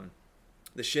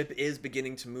 The ship is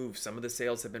beginning to move. Some of the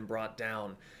sails have been brought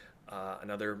down.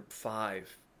 Another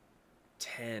 5,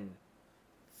 10,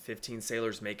 15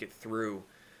 sailors make it through.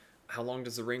 How long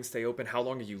does the ring stay open? How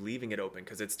long are you leaving it open?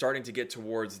 Because it's starting to get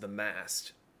towards the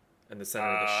mast in the center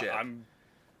of the ship.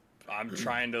 I'm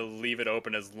trying to leave it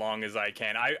open as long as I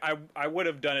can. I would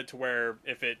have done it to where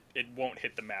if it won't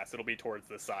hit the mast, it'll be towards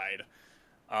the side.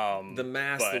 The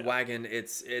mast, the wagon,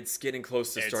 it's getting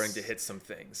close to starting to hit some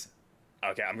things.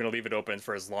 Okay, I'm gonna leave it open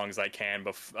for as long as I can,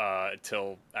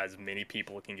 till as many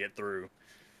people can get through.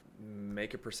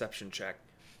 Make a perception check.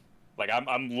 Like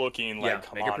I'm looking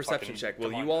like, make a perception check.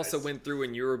 Well, you also went through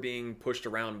and you were being pushed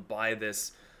around by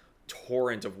this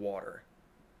torrent of water.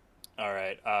 All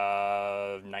right,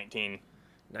 19.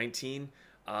 19.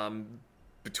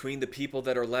 Between the people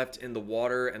that are left in the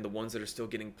water and the ones that are still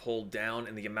getting pulled down,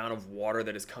 and the amount of water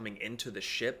that is coming into the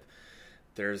ship,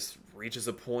 there's reaches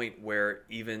a point where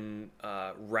even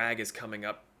Rag is coming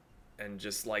up and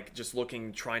just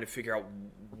looking, trying to figure out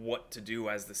what to do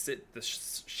as the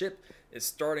ship is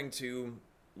starting to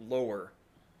lower.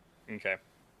 Okay.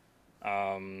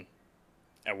 And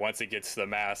once it gets to the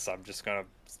mast, I'm just gonna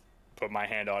put my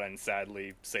hand on it and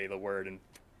sadly say the word. And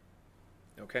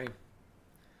okay.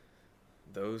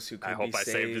 Those who could be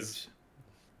saved.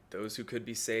 Those who could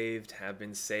be saved have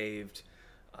been saved.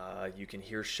 You can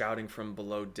hear shouting from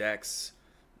below decks.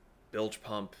 Bilge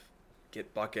pump,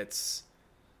 get buckets,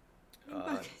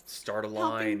 start a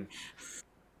line.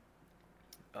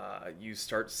 You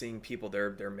start seeing people.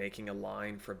 They're making a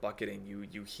line for bucketing.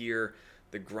 You hear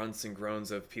the grunts and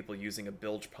groans of people using a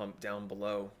bilge pump down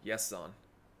below. Yes, Zon.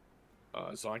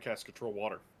 Zon casts control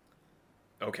water.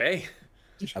 Okay.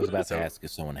 I was about to ask if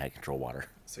someone had control water.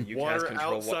 So you water cast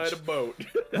control outside a boat.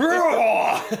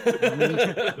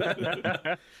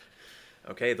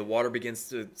 Okay, the water begins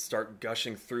to start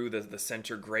gushing through the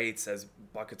center grates as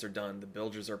buckets are done. The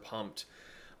bilges are pumped.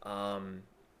 I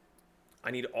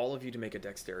need all of you to make a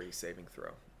dexterity saving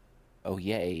throw. Oh,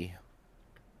 yay.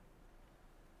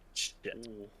 shit.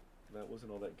 Ooh, that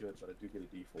wasn't all that good, but I do get a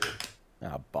D4.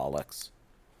 Ah, bollocks.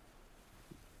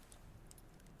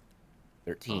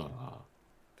 13.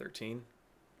 13.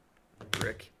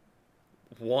 Rick.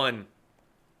 1.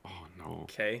 Oh, no.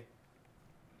 Okay.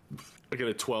 I get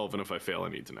a 12, and if I fail, I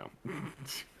need to know.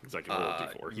 Because I can roll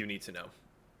a D4. You need to know.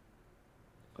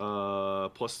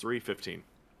 Plus 3, 15.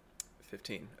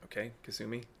 15. Okay.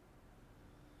 Kasumi.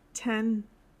 10.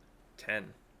 10.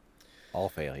 All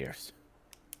failures.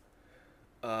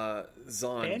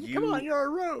 Zon, And you... come on, you're a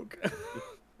rogue.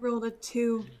 Rolled a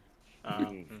 2.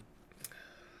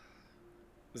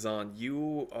 Zon,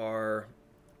 you are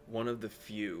one of the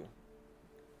few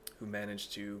who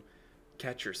managed to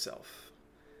catch yourself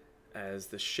as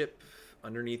the ship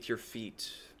underneath your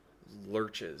feet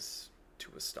lurches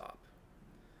to a stop.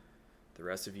 The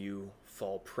rest of you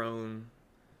fall prone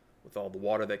with all the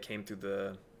water that came through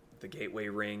the gateway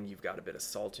ring. You've got a bit of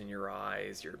salt in your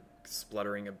eyes. You're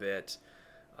spluttering a bit.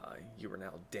 You are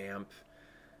now damp.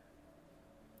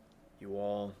 You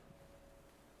all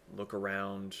look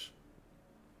around,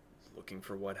 looking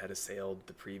for what had assailed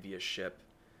the previous ship.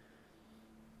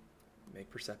 Make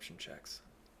perception checks.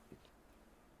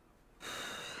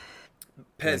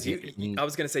 Pez, I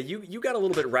was going to say, you got a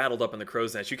little bit rattled up in the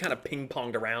crow's nest. You kind of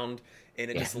ping-ponged around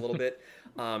in it just a little bit.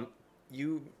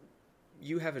 You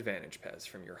have advantage, Pez,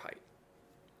 from your height.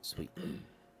 Sweet.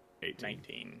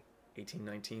 19. 18,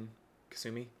 19.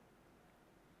 Kasumi?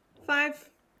 5.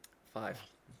 5.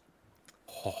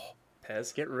 Oh,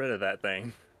 Pez? Get rid of that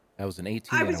thing. that was an 18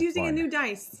 I and was a using 1. a new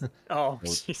dice. Oh, Nope.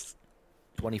 jeez.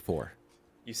 24.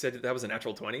 You said that was a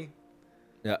natural 20?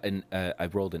 Yeah, and I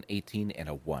rolled an 18 and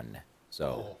a 1.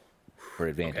 So, for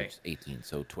advantage, Okay. 18.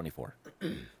 So, 24.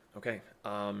 Okay.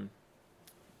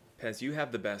 Pez, you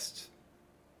have the best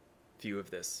view of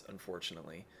this,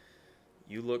 unfortunately.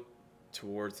 You look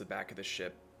towards the back of the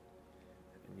ship,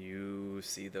 and you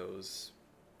see those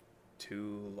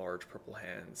 2 large purple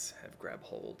hands have grabbed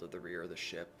hold of the rear of the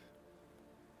ship.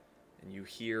 And you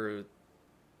hear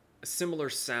a similar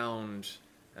sound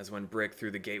as when Brick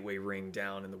threw the gateway ring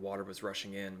down and the water was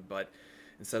rushing in, but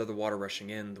instead of the water rushing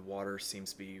in, the water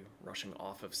seems to be rushing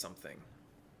off of something.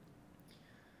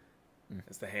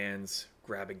 As the hands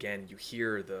grab again, you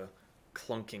hear the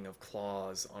clunking of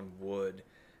claws on wood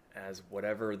as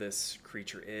whatever this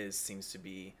creature is seems to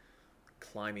be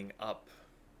climbing up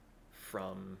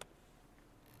from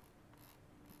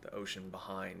the ocean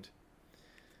behind.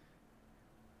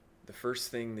 The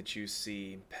first thing that you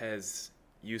see, Pez,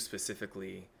 you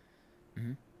specifically,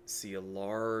 see a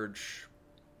large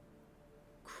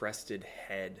crested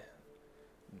head,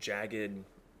 jagged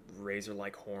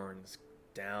razor-like horns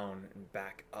down and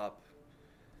back up.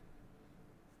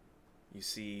 You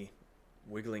see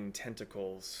wiggling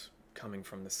tentacles coming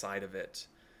from the side of it.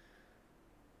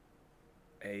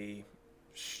 A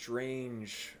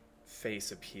strange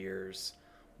face appears,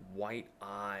 white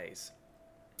eyes,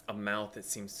 a mouth that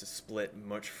seems to split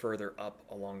much further up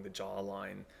along the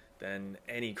jawline than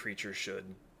any creature should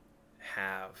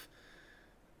have.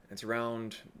 It's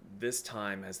around this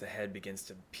time as the head begins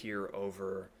to peer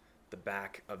over the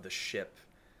back of the ship,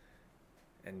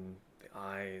 and the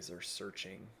eyes are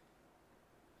searching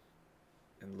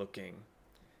and looking.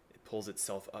 It pulls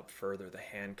itself up further. The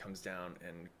hand comes down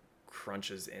and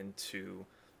crunches into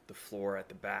the floor at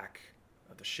the back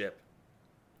of the ship.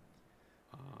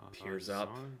 Peers up,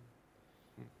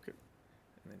 Okay.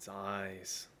 and its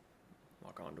eyes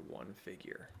lock onto one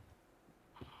figure.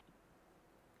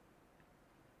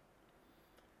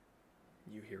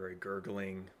 You hear a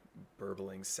gurgling,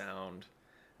 burbling sound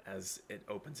as it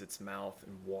opens its mouth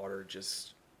and water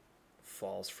just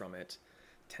falls from it.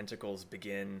 Tentacles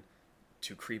begin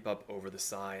to creep up over the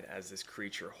side as this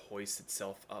creature hoists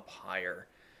itself up higher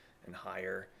and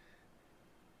higher.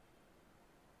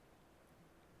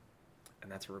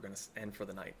 And that's where we're going to end for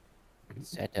the night.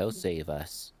 Seto, save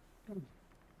us.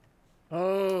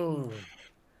 Oh.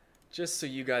 Just so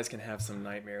you guys can have some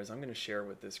nightmares, I'm going to share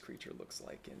what this creature looks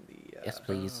like in the... Yes,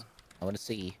 please. I want to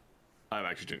see. I'm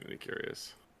actually genuinely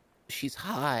curious. She's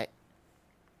hot.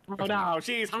 Oh no,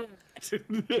 she's hot.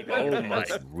 Oh my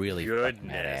That's really fucking badass.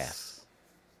 goodness.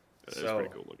 That is So-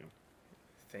 pretty cool looking.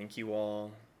 Thank you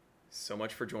all so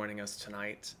much for joining us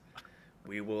tonight.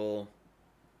 We will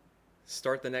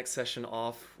start the next session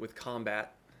off with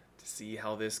combat to see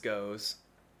how this goes.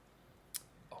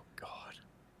 Oh god.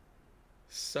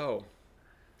 So,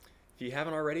 if you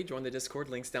haven't already, join the Discord.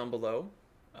 Links down below.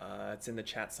 It's in the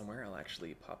chat somewhere. I'll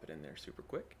actually pop it in there super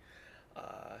quick.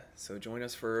 So join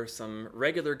us for some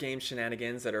regular game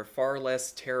shenanigans that are far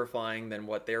less terrifying than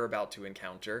what they're about to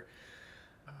encounter.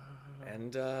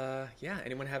 And yeah,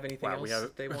 anyone have anything Wow, else we have-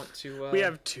 that they want to... We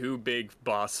have 2 big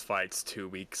boss fights 2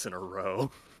 weeks in a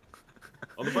row.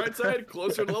 On the bright side,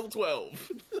 closer to level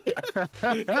 12.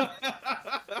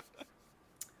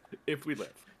 If we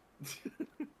live.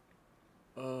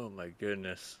 Oh my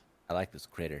goodness. I like this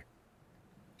critter.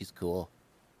 She's cool.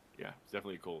 Yeah, it's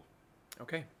definitely cool.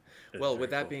 Okay. That's Well, with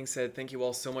very that cool. being said, thank you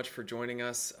all so much for joining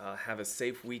us. Have a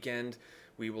safe weekend.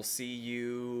 We will see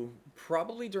you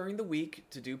probably during the week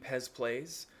to do Pez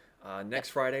Plays. Next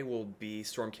Friday will be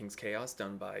Storm King's Chaos,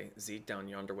 done by Zeke down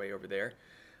yonder way over there.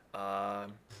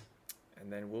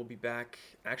 And then we'll be back.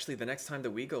 Actually, the next time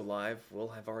that we go live, we'll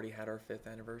have already had our 5th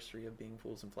anniversary of being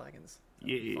Fools and Flagons.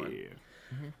 That'll be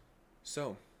fun.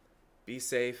 So, be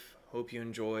safe. Hope you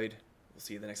enjoyed. We'll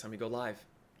see you the next time we go live.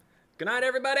 Good night,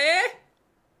 everybody!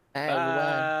 Hi, everyone.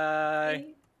 Bye.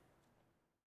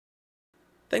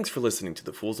 Thanks for listening to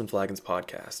the Fools and Flagons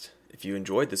podcast. If you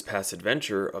enjoyed this past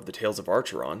adventure of the Tales of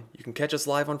Archeron, you can catch us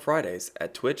live on Fridays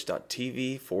at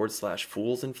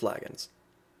twitch.tv/Fools and Flagons.